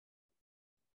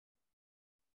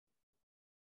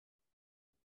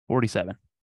 47.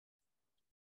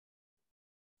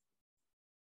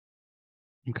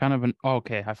 I'm kind of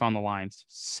okay, I found the lines.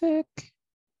 Sick.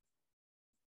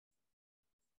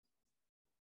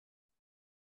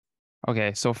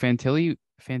 Okay, so Fantilli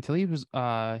was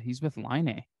he's with Line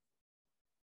A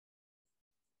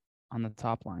on the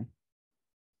top line.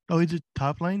 Oh, he's a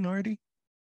top line already?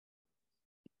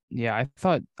 Yeah,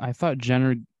 I thought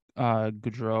Jenner,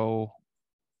 Gaudreau,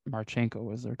 Marchenko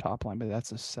was their top line, but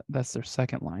that's their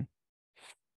second line.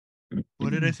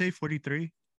 What did I say?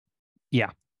 43? Yeah.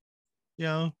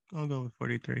 Yeah, I'll go with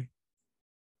 43.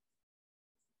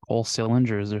 Cole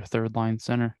Sillinger is their third line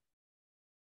center.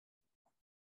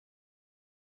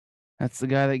 That's the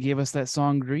guy that gave us that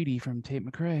song "Greedy" from Tate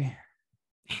McRae.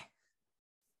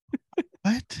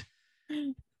 What?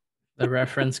 The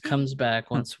reference comes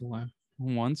back once more.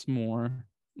 Once more.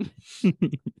 You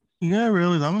gotta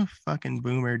realize I'm a fucking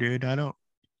boomer, dude. I don't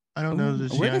know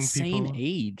this We're young the same people.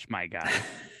 age, my guy.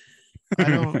 I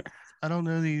don't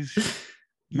know these.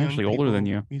 I'm actually older than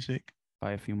you. Music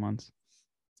by a few months.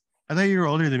 I thought you were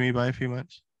older than me by a few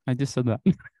months. I just said that.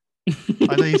 I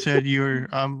thought you said you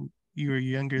were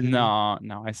younger than me.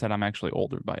 No, I said I'm actually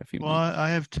older by a few months. Well,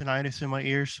 I have tinnitus in my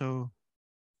ear, so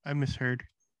I misheard.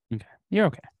 Okay. You're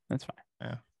okay. That's fine.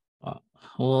 Yeah.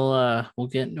 We'll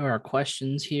get into our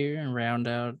questions here and round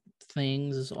out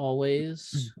things as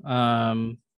always.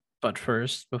 But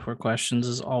first, before questions,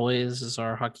 as always, is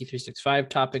our Hockey 365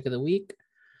 topic of the week.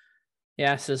 He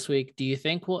asked this week, do you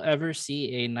think we'll ever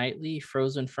see a nightly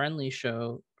Frozen Friendly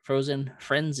show, Frozen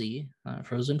Friendly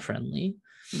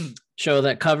show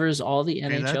that covers all the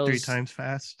NHL's 3 times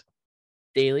fast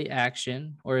daily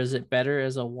action, or is it better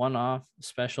as a one-off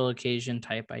special occasion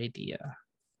type idea?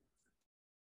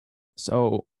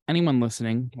 So anyone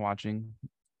listening, watching,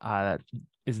 that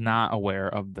is not aware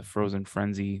of the Frozen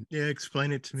Frenzy. Yeah,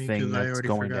 explain it to me because I already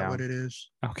forgot what it is.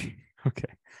 Okay.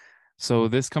 So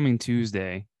this coming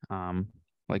Tuesday,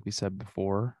 like we said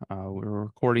before, we're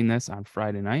recording this on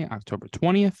Friday night, October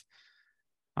 20th.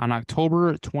 On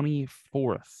October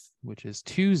 24th, which is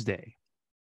Tuesday,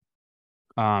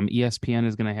 ESPN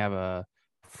is going to have a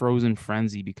Frozen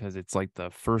Frenzy because it's like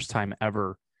the first time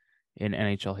ever in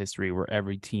NHL history where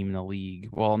every team in the league,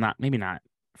 well, maybe not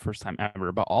first time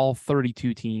ever, but all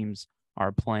 32 teams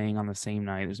are playing on the same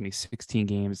night. There's going to be 16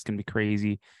 games. It's going to be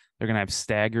crazy. They're going to have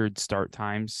staggered start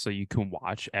times so you can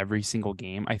watch every single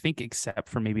game. I think except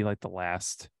for maybe like the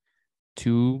last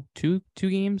two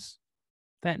games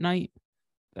that night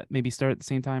that maybe start at the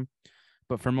same time.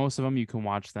 But for most of them, you can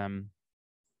watch them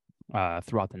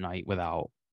throughout the night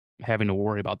without having to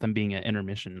worry about them being at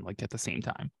intermission like at the same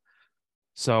time.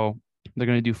 So they're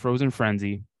going to do Frozen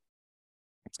Frenzy.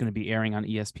 It's going to be airing on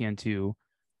ESPN2,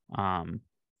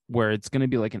 where it's going to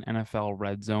be like an NFL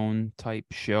Red Zone type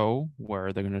show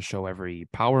where they're going to show every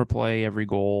power play, every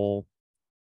goal,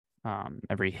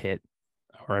 every hit,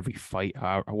 or every fight,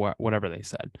 whatever they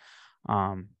said.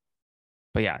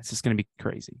 But yeah, it's just going to be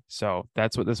crazy. So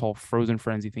that's what this whole Frozen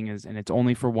Frenzy thing is. And it's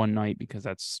only for one night because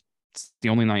it's the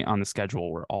only night on the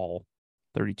schedule where all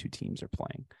 32 teams are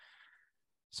playing.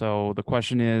 So the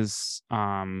question is,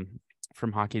 from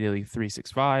Hockey Daily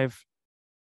 365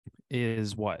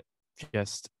 is what?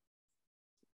 Just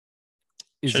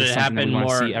should it happen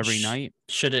more every night?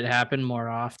 Should it happen more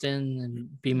often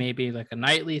and be maybe like a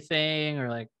nightly thing or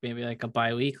like maybe like a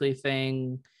bi-weekly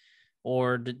thing?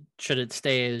 Or should it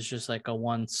stay as just like a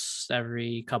once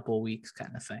every couple of weeks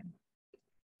kind of thing?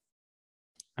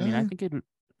 I mean, I think it.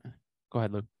 Go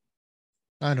ahead, Luke.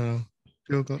 I don't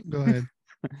know. Go ahead.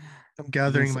 I'm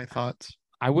gathering my thoughts.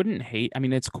 I wouldn't hate. I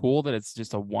mean, it's cool that it's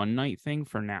just a one night thing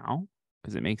for now.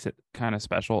 because it makes it kind of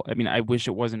special. I mean, I wish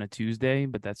it wasn't a Tuesday,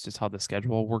 but that's just how the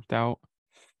schedule worked out.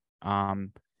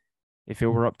 If it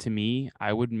were up to me,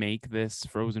 I would make this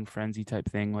Frozen Frenzy type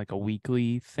thing like a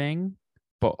weekly thing,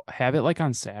 but have it like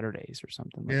on Saturdays or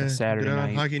something, like a Saturday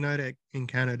night. Hockey night in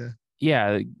Canada.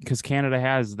 Yeah, because Canada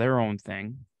has their own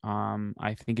thing.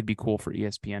 I think it'd be cool for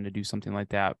ESPN to do something like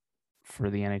that for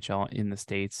the NHL in the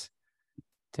States,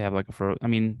 to have like I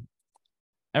mean,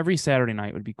 every Saturday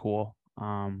night would be cool.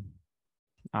 I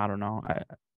don't know.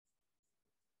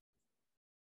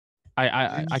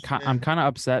 I'm kind of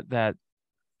upset that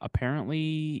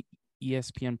apparently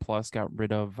ESPN Plus got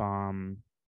rid of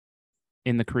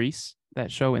In the Crease,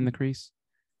 that show In the Crease.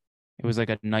 It was like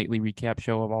a nightly recap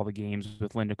show of all the games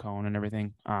with Linda Cohn and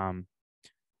everything.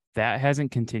 That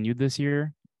hasn't continued this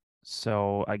year,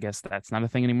 so I guess that's not a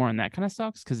thing anymore, and that kind of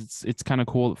sucks because it's kind of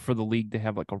cool for the league to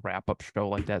have like a wrap up show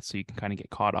like that, so you can kind of get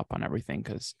caught up on everything,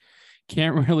 because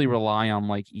can't really rely on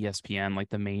like ESPN, like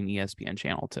the main ESPN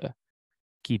channel, to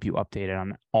keep you updated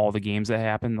on all the games that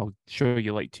happen. They'll show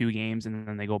you like 2 games, and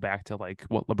then they go back to like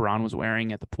what LeBron was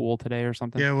wearing at the pool today or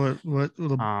something. Yeah, what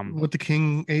the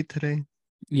King ate today.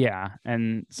 Yeah,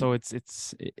 and so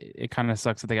it kind of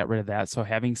sucks that they got rid of that. So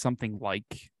having something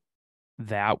like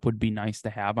that would be nice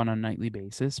to have on a nightly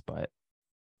basis, but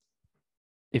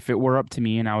if it were up to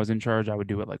me and I was in charge, I would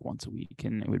do it like once a week,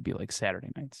 and it would be like Saturday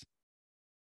nights.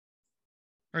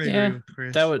 Yeah,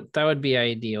 that would be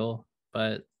ideal,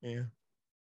 but yeah,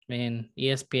 I mean,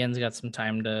 ESPN's got some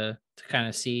time to kind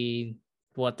of see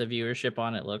what the viewership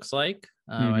on it looks like.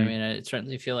 I mean, I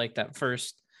certainly feel like that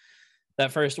first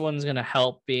one's going to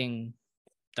help, being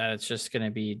that it's just going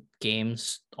to be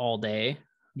games all day.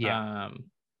 Yeah.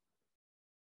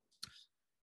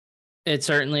 It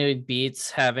certainly beats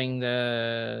having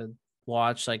to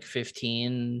watch like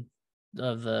 15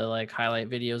 of the like highlight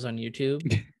videos on YouTube.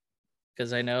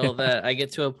 Because I know that I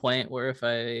get to a point where if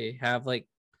I have like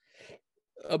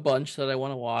a bunch that I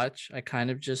want to watch, I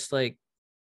kind of just like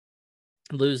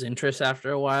lose interest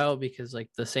after a while, because like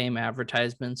the same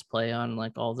advertisements play on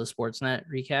like all the Sportsnet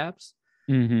recaps.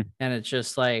 And it's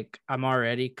just like I'm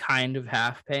already kind of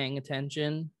half paying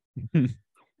attention.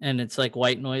 And it's like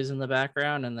white noise in the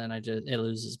background, and then it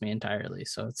loses me entirely.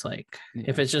 So it's like,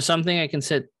 if it's just something I can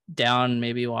sit down,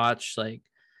 maybe watch like,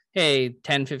 hey,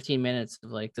 10-15 minutes of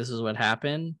like, this is what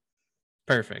happened,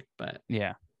 perfect. But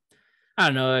yeah, I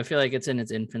don't know, I feel like it's in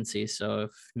its infancy. So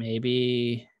if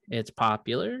maybe it's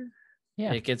popular,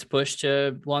 it gets pushed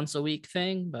to once a week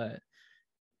thing. But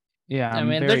yeah, I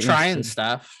mean, they're trying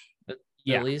stuff.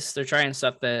 At least they're trying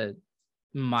stuff that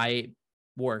might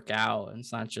work out, and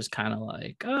it's not just kind of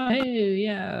like, oh hey,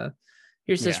 yeah,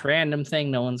 here's this random thing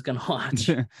no one's gonna watch.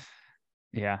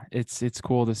 Yeah, it's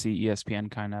cool to see ESPN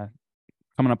kind of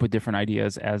coming up with different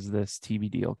ideas as this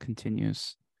TV deal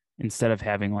continues, instead of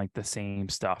having like the same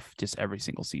stuff just every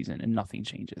single season and nothing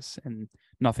changes and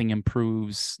nothing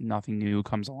improves, nothing new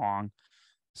comes along.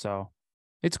 So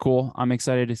it's cool. I'm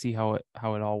excited to see how it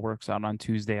all works out on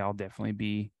Tuesday. I'll definitely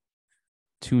be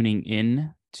tuning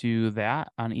in to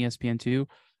that on ESPN2.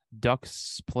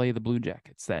 Ducks play the Blue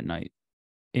Jackets that night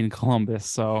in Columbus.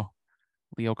 So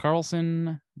Leo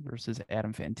Carlson versus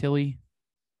Adam Fantilli,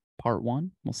 part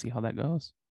 1. We'll see how that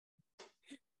goes.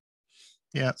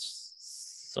 Yeah.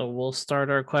 So we'll start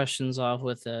our questions off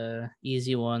with a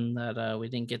easy one that we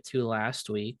didn't get to last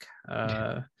week.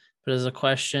 But there's a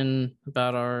question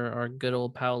about our good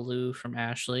old pal Lou from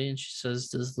Ashley, and she says,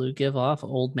 does Lou give off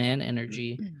old man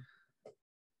energy?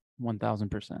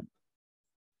 1000%.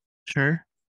 Sure.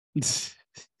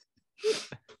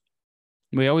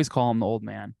 We always call him the old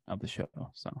man of the show,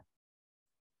 so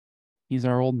he's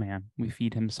our old man. We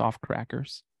feed him soft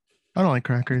crackers. I don't like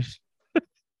crackers.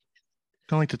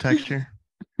 Don't like the texture.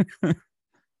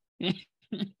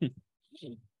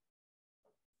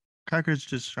 Crackers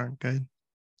just aren't good.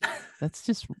 That's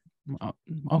just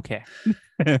okay.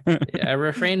 I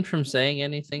refrained from saying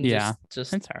anything. Yeah,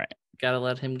 just it's all right. Gotta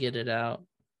let him get it out.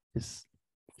 Just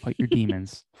fight your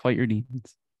demons. Fight your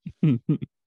demons.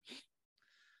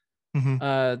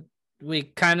 We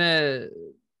kind of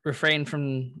refrain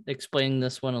from explaining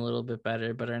this one a little bit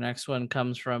better, but our next one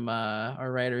comes from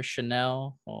our writer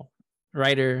Chanel,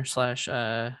 writer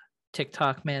 /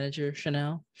 TikTok manager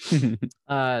Chanel.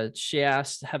 She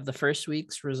asked, have the first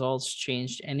week's results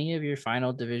changed any of your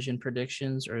final division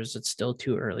predictions, or is it still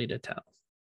too early to tell?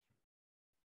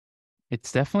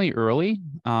 It's definitely early.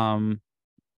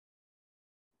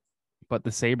 But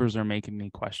the Sabres are making me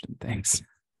question things.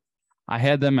 I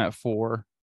had them at 4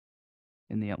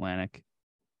 in the Atlantic.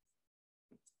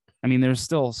 I mean, there's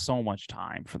still so much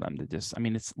time for them to just, I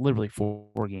mean, it's literally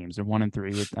 4 games. They're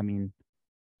 1-3.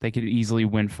 they could easily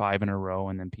win 5 in a row,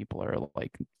 and then people are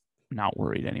like not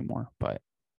worried anymore. But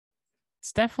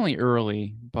it's definitely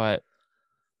early. But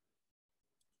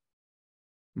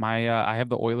I have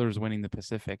the Oilers winning the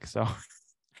Pacific, so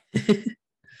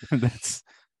that's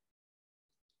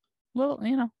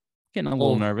getting a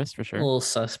little nervous for sure. A little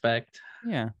suspect.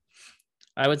 Yeah.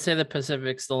 I would say the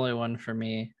Pacific's the only one for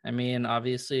me. I mean,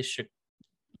 obviously,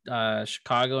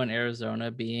 Chicago and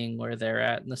Arizona being where they're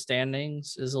at in the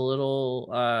standings is a little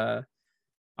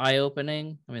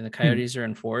eye-opening. I mean, the Coyotes are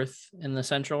in 4th in the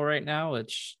Central right now,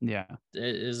 which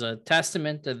is a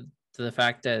testament to the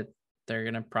fact that they're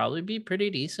going to probably be pretty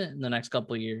decent in the next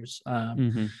couple of years.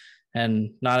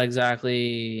 And not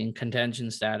exactly in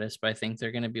contention status, but I think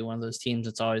they're going to be one of those teams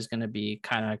that's always going to be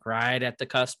kind of like right at the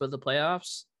cusp of the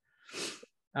playoffs.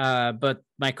 But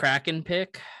my Kraken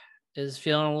pick is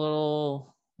feeling a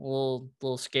little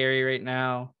scary right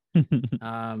now.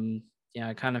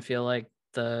 I kind of feel like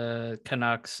the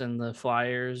Canucks and the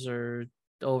Flyers are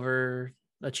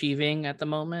overachieving at the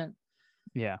moment.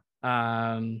 Yeah.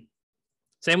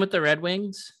 Same with the Red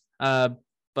Wings.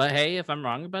 But hey, if I'm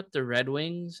wrong about the Red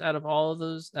Wings, out of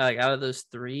those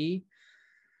 3,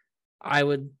 I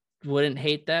wouldn't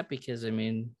hate that because I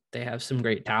mean they have some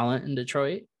great talent in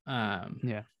Detroit.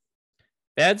 Yeah.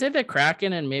 But I'd say the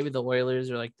Kraken and maybe the Oilers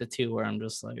are like the 2 where I'm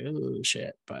just like, oh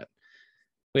shit. But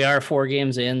we are 4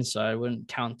 games in, so I wouldn't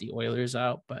count the Oilers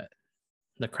out. But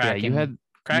the Kraken,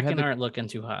 Kraken aren't looking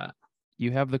too hot.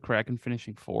 You have the Kraken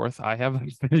finishing 4th. I have them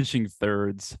finishing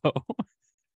 3rd. So.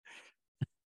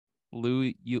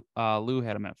 Lou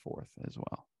had him at 4th as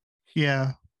well.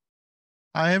 Yeah.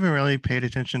 I haven't really paid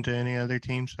attention to any other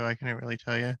team, so I couldn't really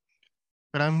tell you.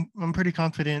 But I'm pretty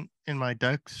confident in my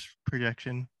Ducks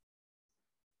projection.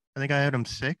 I think I had them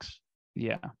 6.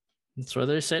 Yeah. That's where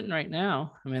they're sitting right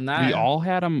now. I mean, we all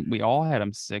had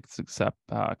them 6, except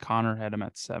Connor had them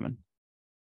at 7.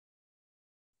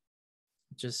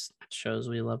 Just shows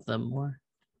we love them more.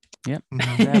 Yep.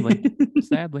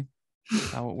 Sadly.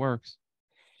 That's how it works.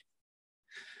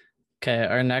 Okay,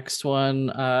 our next one,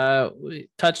 we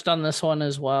touched on this one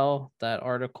as well, that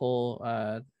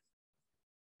article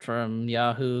from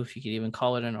Yahoo, if you could even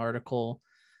call it an article.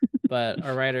 But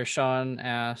our writer, Sean,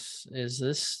 asks, is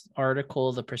this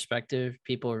article the perspective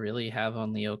people really have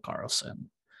on Leo Carlsson?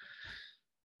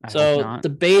 So the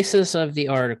basis of the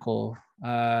article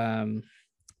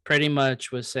pretty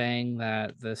much was saying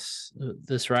that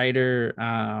this writer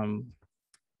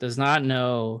does not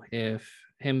know if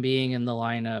him being in the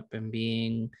lineup and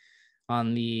being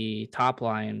on the top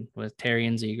line with Terry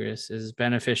and Zegras is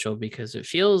beneficial because it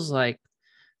feels like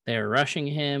they're rushing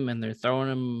him and they're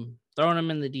throwing him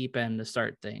in the deep end to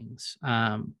start things.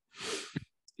 And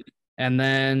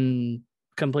then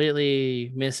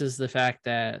completely misses the fact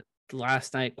that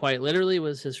last night quite literally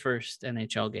was his first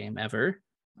NHL game ever.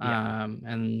 Yeah.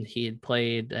 And he had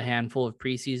played a handful of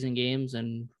preseason games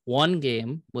and one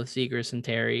game with Zegras and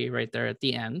Terry right there at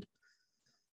the end.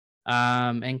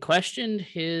 And questioned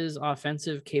his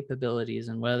offensive capabilities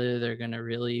and whether they're going to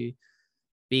really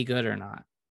be good or not.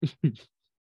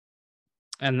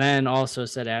 And then also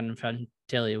said Adam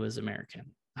Fantilli was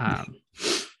American.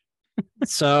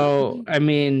 So, I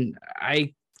mean,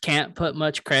 I can't put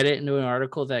much credit into an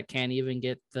article that can't even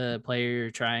get the player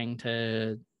you're trying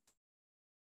to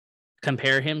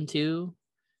compare him to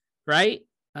right.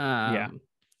 Yeah.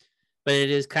 But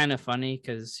it is kind of funny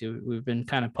because we've been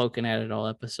kind of poking at it all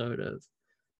episode of,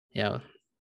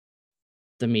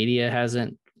 the media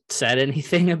hasn't said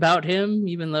anything about him,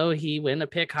 even though he went a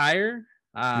pick higher.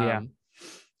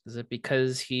 Is it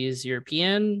because he's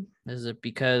European? Is it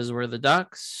because we're the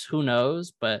Ducks? Who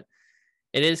knows? But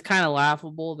it is kind of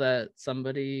laughable that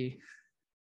somebody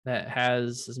that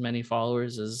has as many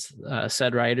followers as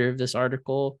said writer of this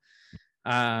article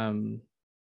and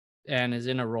is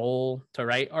in a role to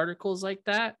write articles like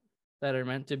that are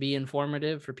meant to be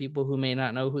informative for people who may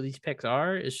not know who these picks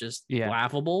are. It's just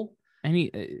laughable. And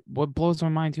what blows my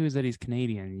mind too is that he's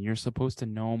Canadian. You're supposed to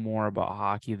know more about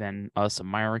hockey than us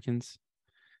Americans,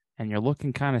 and you're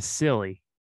looking kind of silly.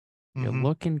 Mm-hmm. You're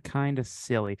looking kind of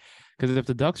silly because if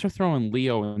the Ducks are throwing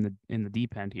Leo in the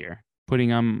deep end here, putting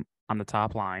him on the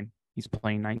top line, he's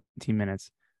playing 19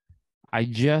 minutes. I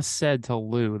just said to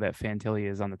Lou that Fantilli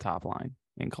is on the top line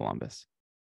in Columbus,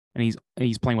 and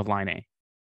he's playing with line A,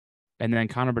 and then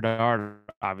Connor Bedard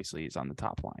obviously is on the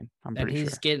top line.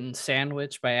 He's getting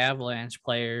sandwiched by Avalanche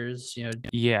players,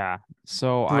 Yeah,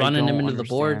 so running him into the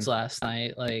boards last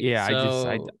night.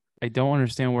 I don't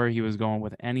understand where he was going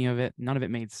with any of it. None of it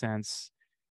made sense.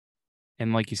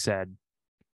 And like you said,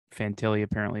 Fantilli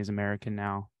apparently is American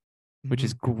now, which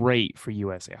is great for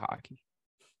USA Hockey.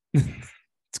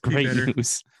 It's great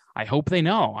news. I hope they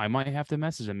know. I might have to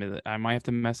message them. I might have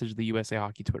to message the USA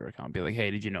Hockey Twitter account and be like, hey,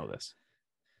 did you know this?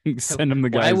 Send them the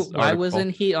guys. Why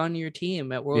wasn't he on your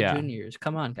team at World Juniors?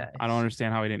 Come on, guys. I don't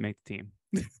understand how he didn't make the team.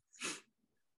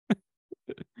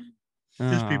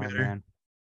 Just be better. Man.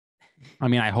 I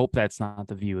mean, I hope that's not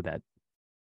the view that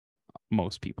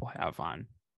most people have on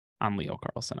Leo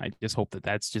Carlsson. I just hope that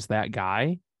that's just that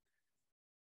guy.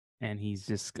 And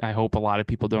I hope a lot of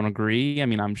people don't agree. I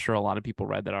mean, I'm sure a lot of people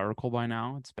read that article by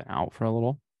now. It's been out for a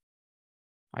little.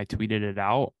 I tweeted it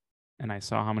out and I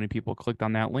saw how many people clicked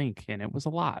on that link, and it was a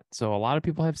lot. So a lot of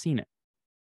people have seen it.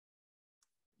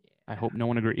 I hope no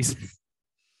one agrees.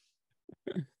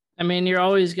 I mean, you're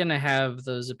always going to have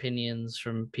those opinions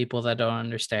from people that don't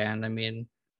understand. I mean,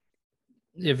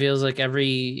 it feels like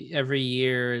every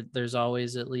year there's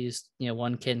always at least,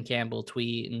 one Ken Campbell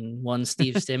tweet and one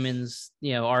Steve Simmons,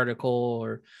 article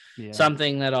or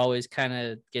something that always kind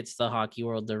of gets the hockey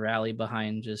world to rally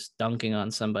behind just dunking on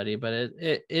somebody. But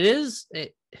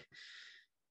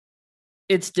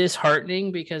it's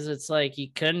disheartening because it's like you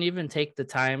couldn't even take the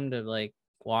time to like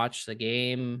watch the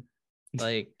game.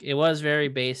 Like it was very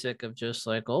basic of just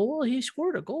like, oh, well, he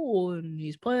scored a goal and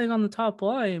he's playing on the top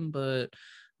line, but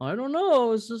I don't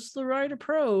know, is this the right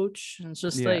approach? And it's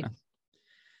just like,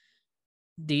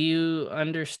 do you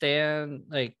understand?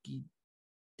 Like,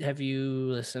 have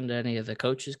you listened to any of the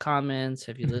coaches' comments?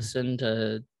 Have you listened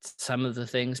to some of the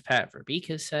things Pat Verbeek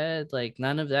has said? Like,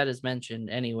 none of that is mentioned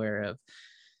anywhere of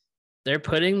they're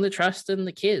putting the trust in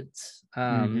the kids.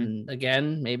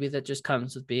 Again, maybe that just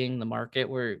comes with being the market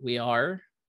where we are,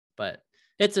 but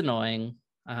it's annoying.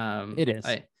 It is.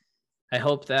 I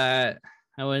hope that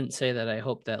I wouldn't say that I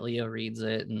hope that Leo reads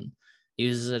it and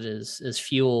uses it as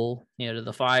fuel, to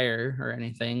the fire or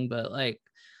anything, but like,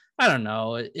 I don't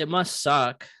know. It must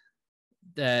suck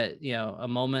that, a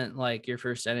moment like your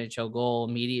first NHL goal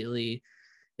immediately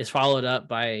is followed up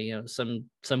by,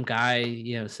 some guy,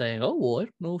 saying, oh, well, I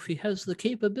don't know if he has the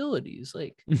capabilities.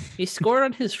 Like he scored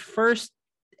on his first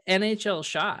NHL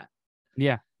shot.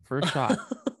 Yeah. First shot.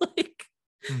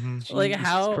 Like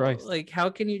how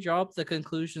can you draw up the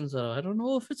conclusions of, I don't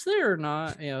know if it's there or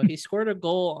not. He scored a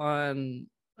goal on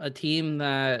a team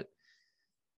that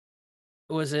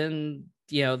was in,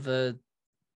 the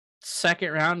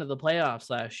second round of the playoffs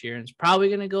last year and it's probably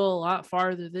going to go a lot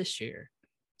farther this year.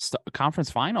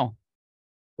 Conference final.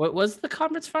 What was the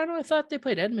conference final? I thought they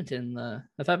played Edmonton.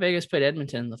 I thought Vegas played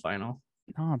Edmonton in the final.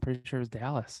 No, I'm pretty sure it was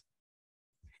Dallas.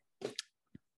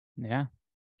 Yeah.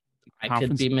 I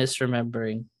could be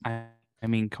misremembering. I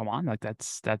mean, come on, like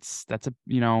that's a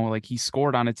like he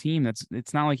scored on a team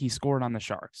it's not like he scored on the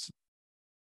Sharks.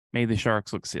 Made the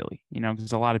Sharks look silly,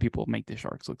 because a lot of people make the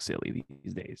Sharks look silly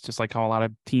these days, just like how a lot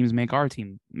of teams make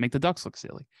the Ducks look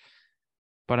silly.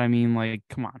 But I mean, like,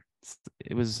 come on,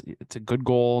 it's a good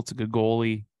goal, it's a good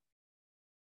goalie.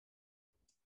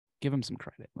 Give him some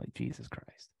credit, like Jesus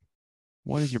Christ.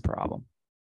 What is your problem?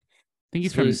 I think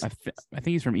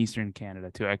he's from Eastern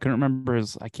Canada too. I can't remember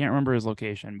his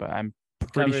location, but I'm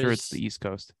pretty sure it's the East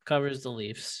Coast. Covers the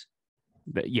Leafs.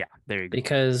 But yeah, there you go.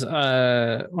 Because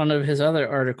one of his other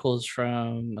articles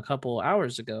from a couple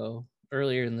hours ago,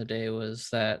 earlier in the day, was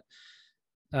that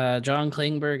John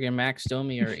Klingberg and Max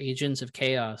Domi are agents of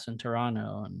chaos in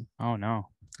Toronto. And oh no.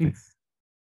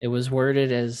 It was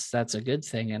worded as that's a good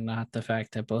thing and not the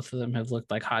fact that both of them have looked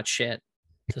like hot shit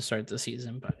to start the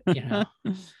season. But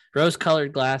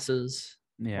rose-colored glasses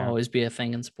will always be a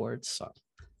thing in sports. So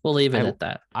we'll leave it at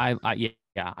that. I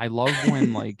love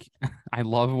when I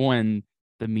love when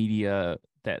the media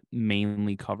that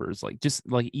mainly covers just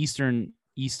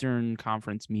Eastern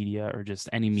Conference media or just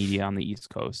any media on the East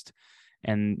Coast,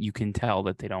 and you can tell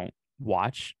that they don't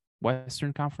watch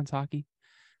Western Conference hockey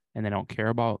and they don't care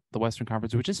about the Western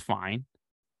Conference, which is fine.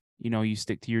 You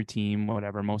stick to your team,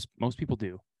 whatever. Most people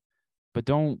do. But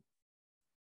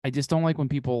I just don't like when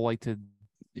people like to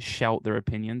shout their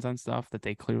opinions on stuff that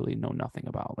they clearly know nothing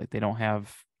about. Like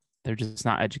they're just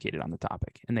not educated on the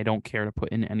topic and they don't care to put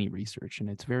in any research. And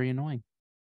it's very annoying.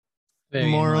 The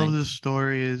moral of the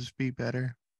story is be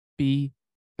better. Be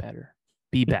better.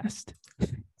 Be best.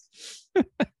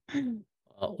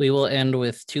 Well, we will end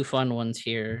with two fun ones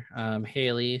here.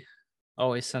 Haley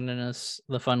always sending us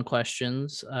the fun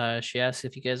questions. She asked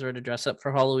if you guys were to dress up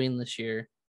for Halloween this year,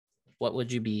 what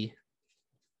would you be?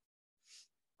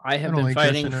 I have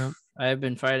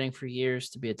been fighting for years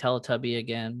to be a Teletubby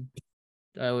again.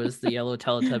 I was the yellow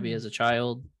Teletubby as a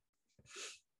child,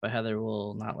 but Heather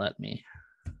will not let me.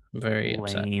 I'm very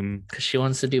upset because she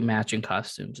wants to do matching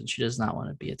costumes and she does not want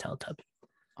to be a Teletubby.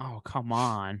 Oh, come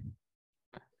on.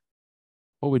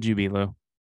 What would you be, Lou?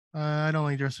 I don't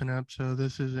like dressing up, so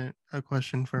this isn't a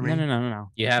question for me.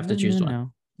 No. You have to choose one.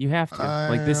 No. You have to.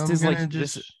 Like this I'm is gonna like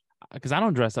just. this because I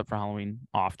don't dress up for Halloween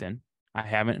often. I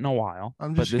haven't in a while.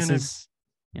 I'm but just this gonna.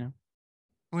 is,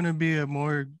 I'm gonna be a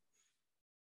more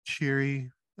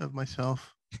cheery of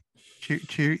myself.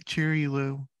 Cheery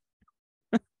Lou.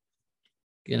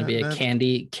 Gonna be a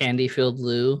candy filled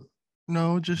Lou.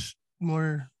 No, just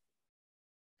more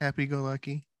happy go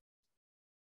lucky.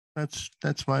 That's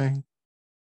my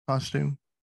costume.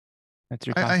 That's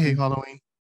your costume. I hate Halloween.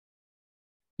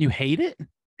 You hate it?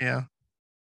 Yeah.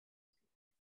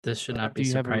 This should not be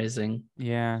surprising.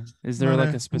 Yeah. Is there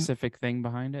like a specific thing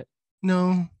behind it?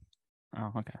 No.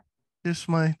 Oh, okay. Just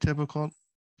my typical.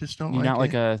 Just don't. You're like not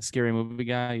like it. a scary movie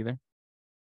guy either.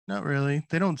 Not really.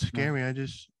 They don't scare me. I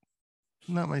just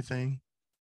not my thing.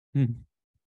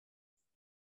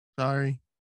 Sorry.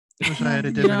 Wish I had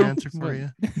a different answer for you.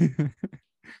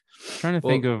 Trying to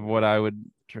think of what I would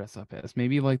dress up as.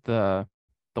 Maybe like the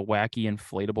wacky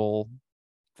inflatable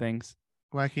things.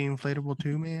 Wacky inflatable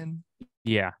 2 man.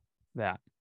 Yeah, that.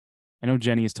 I know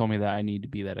Jenny has told me that I need to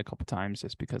be that a couple times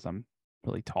just because I'm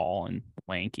really tall and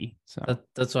lanky. So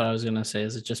that's what I was gonna say.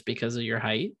 Is it just because of your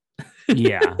height?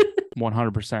 Yeah,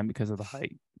 100% because of the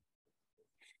height.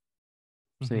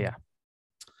 So yeah,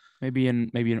 maybe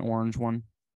an orange one.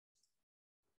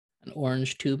 An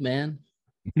orange tube man.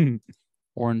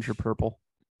 Orange or purple.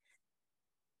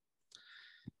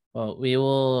 Well, we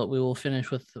will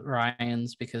finish with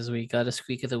Ryan's because we got a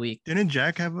squeak of the week. Didn't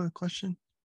Jack have a question?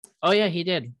 Oh yeah, he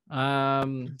did.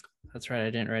 That's right. I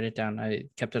didn't write it down. I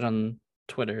kept it on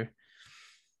Twitter.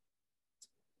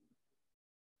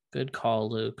 Good call,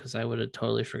 Luke, because I would have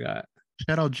totally forgot.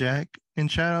 Shout out Jack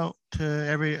and shout out to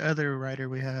every other writer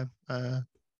we have.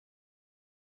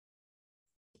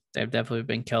 They've definitely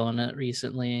been killing it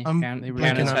recently.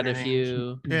 Hannah's had a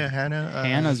few. Yeah, Hannah.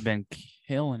 Hannah's been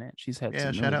killing it. She's had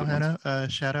some shout really out good Hannah.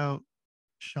 ones. Shout out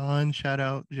Sean. Shout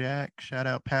out Jack. Shout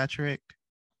out Patrick.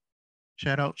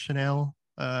 Shout out Chanel.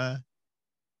 And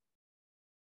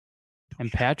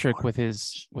Patrick with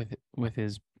his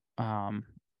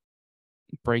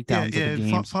breakdowns of the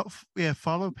games.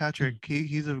 Follow Patrick.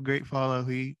 He's a great follow.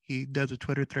 He does a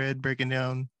Twitter thread breaking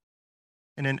down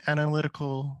an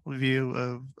analytical view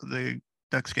of the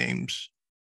Ducks games.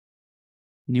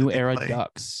 New Era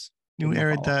Ducks. New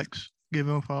Era Ducks. Give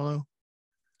him a follow.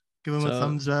 Give him a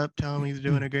thumbs up. Tell him he's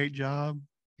doing a great job.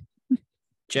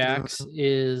 Jax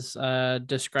is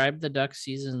describe the Ducks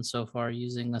season so far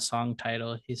using the song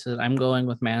title. He said, "I'm going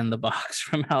with Man in the Box"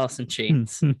 from Alice in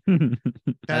Chains.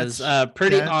 That's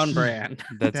pretty on brand.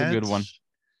 That's a good one.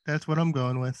 That's what I'm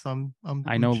going with.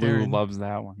 I know Lou loves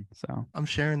that one, so I'm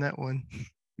sharing that one.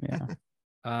 Yeah.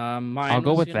 I'll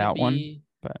go with that one.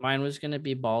 But mine was gonna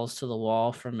be Balls to the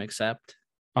Wall from Accept.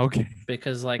 Okay.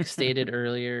 Because like stated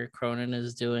earlier, Cronin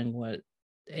is doing what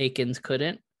Akins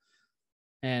couldn't.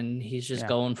 And he's just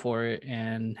going for it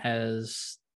and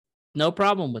has no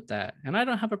problem with that. And I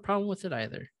don't have a problem with it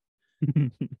either.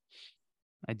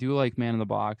 I do like Man in the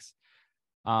Box.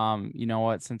 You know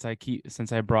what? Since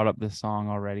I brought up this song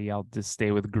already, I'll just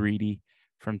stay with Greedy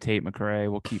from Tate McRae.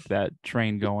 We'll keep that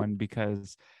train going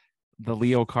because the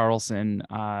Leo Carlson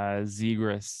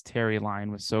Zegras Terry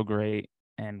line was so great,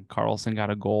 and Carlson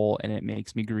got a goal, and it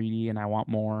makes me greedy, and I want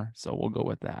more. So we'll go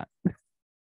with that.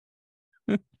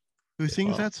 Who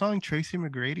sings that song? Tracy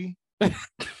McGrady?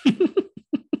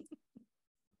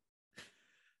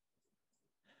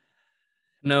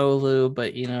 No, Lou,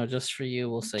 but just for you,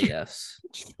 we'll say yes.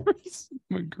 Tracy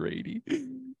McGrady.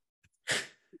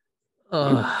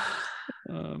 Oh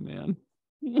man.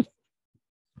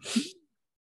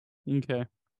 Okay.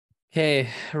 Hey,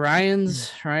 Ryan's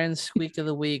squeak of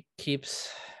the week keeps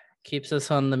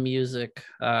us on the music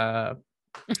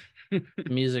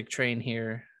train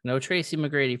here. No Tracy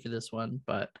McGrady for this one,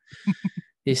 but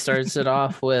he starts it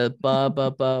off with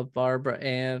Barbara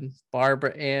Ann,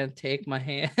 take my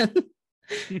hand.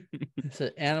 So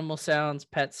animal sounds,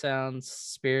 pet sounds,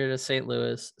 spirit of St.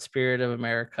 Louis, spirit of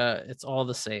America. It's all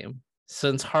the same.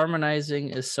 Since harmonizing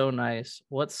is so nice,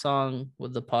 what song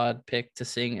would the pod pick to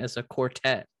sing as a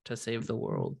quartet to save the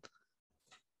world?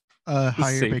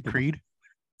 Higher by Creed.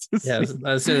 Yeah,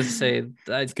 I was gonna say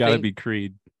it's gotta be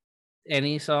Creed.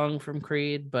 Any song from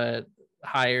Creed, but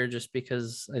higher just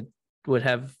because I would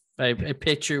have a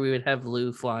picture we would have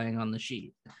Lou flying on the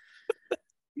sheet.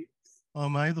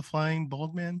 Am I the flying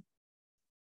bald man?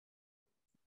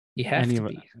 You have to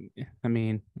be. I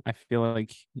mean, I feel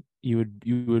like you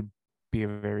would be a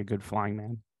very good flying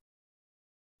man.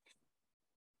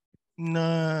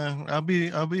 Nah, I'll be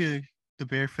the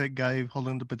barefoot guy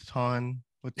holding the baton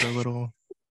with the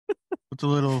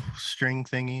little string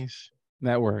thingies.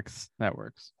 That works.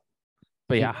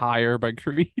 But yeah, Higher by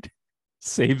Creed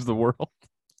saves the world.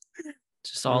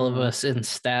 Just all of us in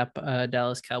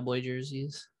Dallas Cowboy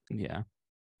jerseys. Yeah.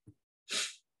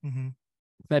 Mm-hmm.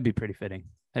 That'd be pretty fitting.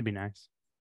 That'd be nice.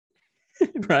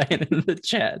 Ryan in the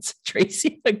chats.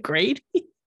 Tracy McGrady.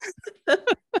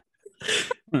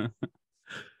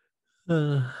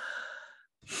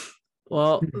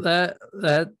 Well,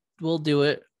 that will do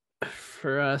it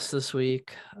for us this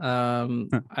week.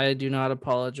 I do not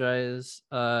apologize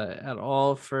at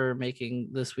all for making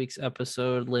this week's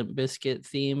episode Limp Bizkit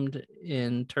themed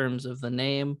in terms of the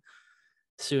name.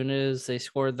 As soon as they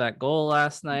scored that goal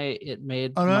last night, it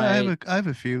made I have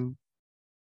a few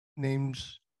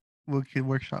names we could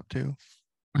workshop too.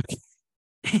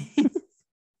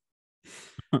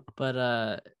 But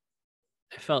I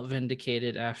felt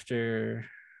vindicated after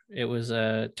it was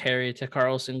a Terry to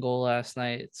Carlson goal last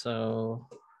night. So,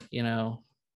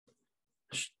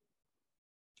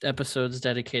 episodes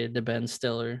dedicated to Ben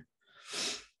Stiller.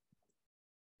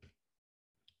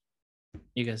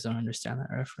 You guys don't understand that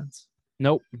reference?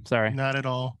 Nope. Sorry. Not at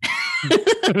all.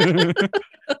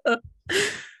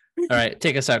 All right,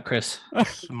 take us out, Chris.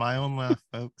 Smile and laugh,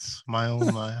 folks. Smile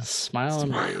and laugh. Smile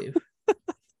and wave.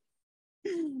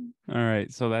 All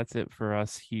right, so that's it for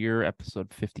us here.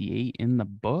 Episode 58 in the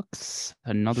books.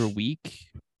 Another week.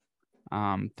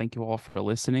 Thank you all for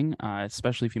listening,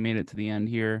 especially if you made it to the end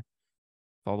here.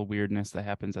 With all the weirdness that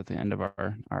happens at the end of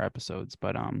our episodes.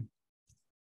 But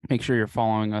make sure you're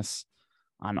following us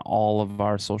on all of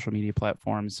our social media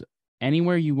platforms.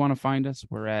 Anywhere you want to find us,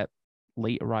 we're at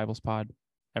Late Arrivals Pod.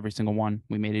 Every single one.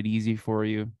 We made it easy for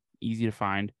you, easy to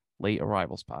find. Late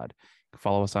Arrivals Pod. You can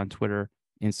follow us on Twitter,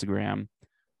 Instagram,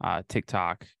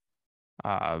 TikTok,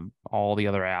 all the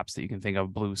other apps that you can think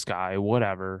of, Blue Sky,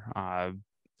 whatever. I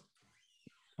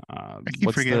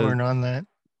keep forgetting we're on that.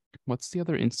 What's the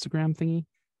other Instagram thingy?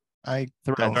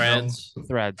 Threads.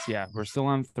 Threads. Yeah, we're still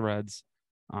on Threads.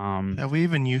 Have we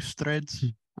even used Threads?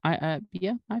 I've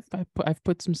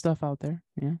put some stuff out there.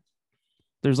 Yeah,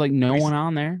 there's like no one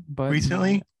on there, but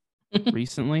recently. Let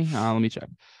me check.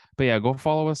 But yeah, go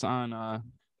follow us on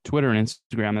Twitter and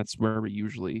Instagram. That's where we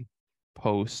usually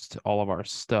post all of our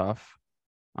stuff.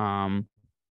 And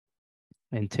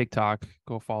TikTok,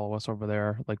 go follow us over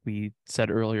there. Like we said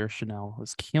earlier, Chanel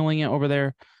was killing it over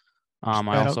there.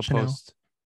 I also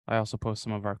post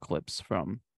some of our clips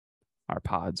from our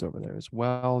pods over there as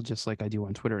well, just like I do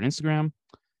on Twitter and Instagram.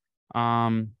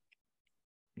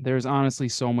 There's honestly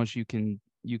so much you can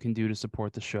do to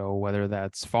support the show, whether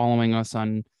that's following us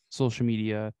on social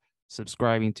media,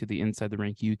 subscribing to the Inside the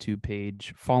Rink YouTube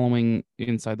page, following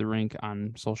Inside the Rink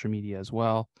on social media as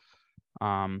well.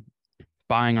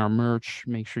 Buying our merch,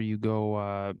 make sure you go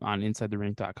on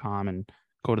InsideTheRink.com and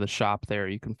go to the shop there.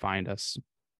 You can find us.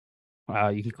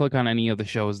 You can click on any of the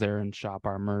shows there and shop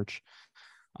our merch.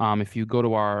 If you go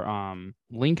to our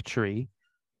link tree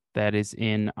that is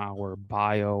in our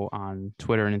bio on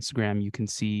Twitter and Instagram, you can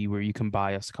see where you can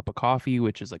buy us a cup of coffee,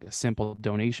 which is like a simple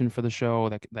donation for the show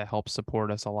that helps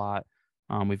support us a lot.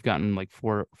 We've gotten like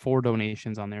four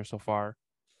donations on there so far.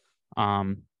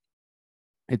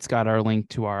 It's got our link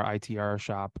to our ITR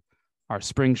shop, our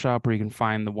spring shop, where you can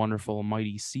find the wonderful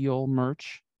Mighty Seal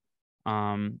merch.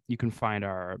 You can find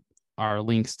our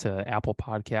links to Apple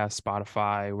Podcasts,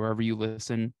 Spotify, wherever you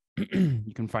listen.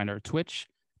 You can find our Twitch.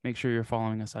 Make sure you're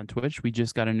following us on Twitch. We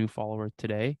just got a new follower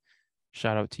today.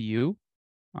 Shout out to you.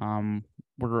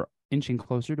 We're inching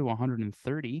closer to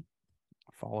 130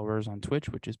 followers on Twitch,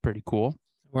 which is pretty cool.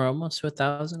 We're almost to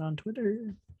 1,000 on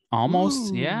Twitter.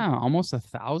 Almost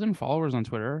 1,000 followers on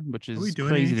Twitter, which is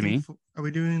crazy to me. Are we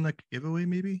doing like a giveaway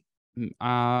maybe? Maybe.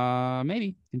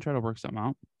 You can try to work something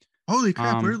out. Holy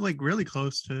crap, we're like really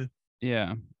close to.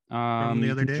 Yeah. From the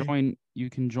other day. You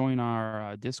can join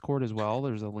our Discord as well.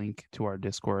 There's a link to our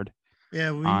Discord.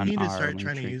 Yeah, we need to start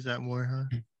trying to use that more, huh?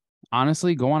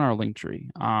 Honestly, go on our link tree.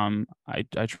 I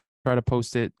try to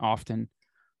post it often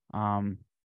on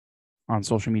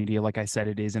social media. Like I said,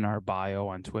 it is in our bio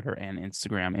on Twitter and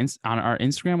Instagram. On our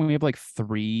Instagram, we have like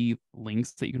 3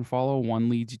 links that you can follow. One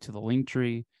leads you to the link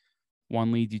tree,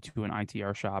 one leads you to an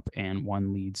ITR shop, and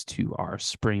one leads to our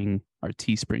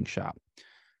Teespring shop.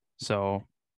 So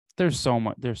there's so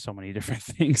many different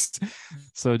things.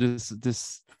 So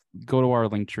just go to our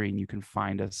link tree and you can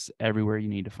find us everywhere you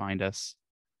need to find us.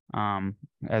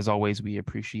 As always, we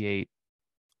appreciate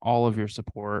all of your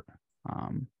support.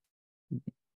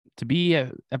 To be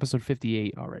at episode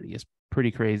 58 already is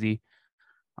pretty crazy.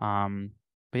 But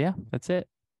yeah, that's it.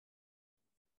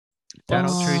 Shout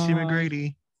out Tracy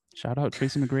McGrady. Shout out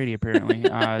Tracy McGrady, apparently.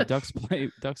 Ducks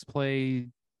play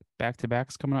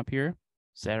back-to-backs coming up here.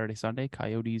 Saturday, Sunday,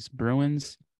 Coyotes,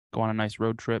 Bruins, go on a nice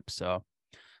road trip. So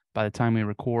by the time we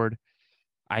record,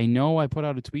 I know I put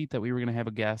out a tweet that we were going to have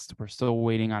a guest. We're still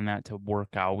waiting on that to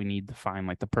work out. We need to find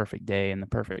like the perfect day and the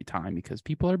perfect time because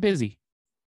people are busy.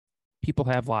 People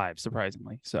have lives,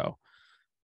 surprisingly. So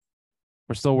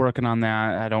we're still working on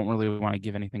that. I don't really want to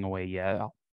give anything away yet.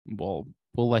 We'll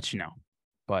let you know.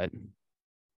 But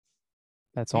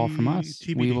that's all from us.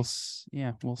 TBD.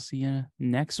 We'll see you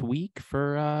next week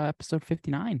for episode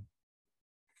 59.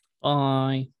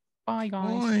 Bye. Bye,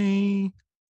 guys. Bye.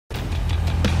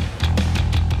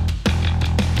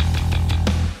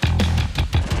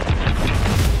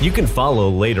 You can follow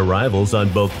Late Arrivals on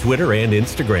both Twitter and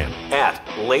Instagram at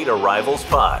Late Arrivals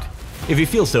Pod. If you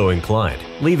feel so inclined,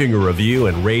 leaving a review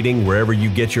and rating wherever you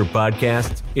get your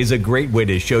podcasts is a great way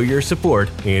to show your support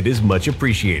and is much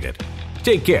appreciated.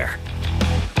 Take care.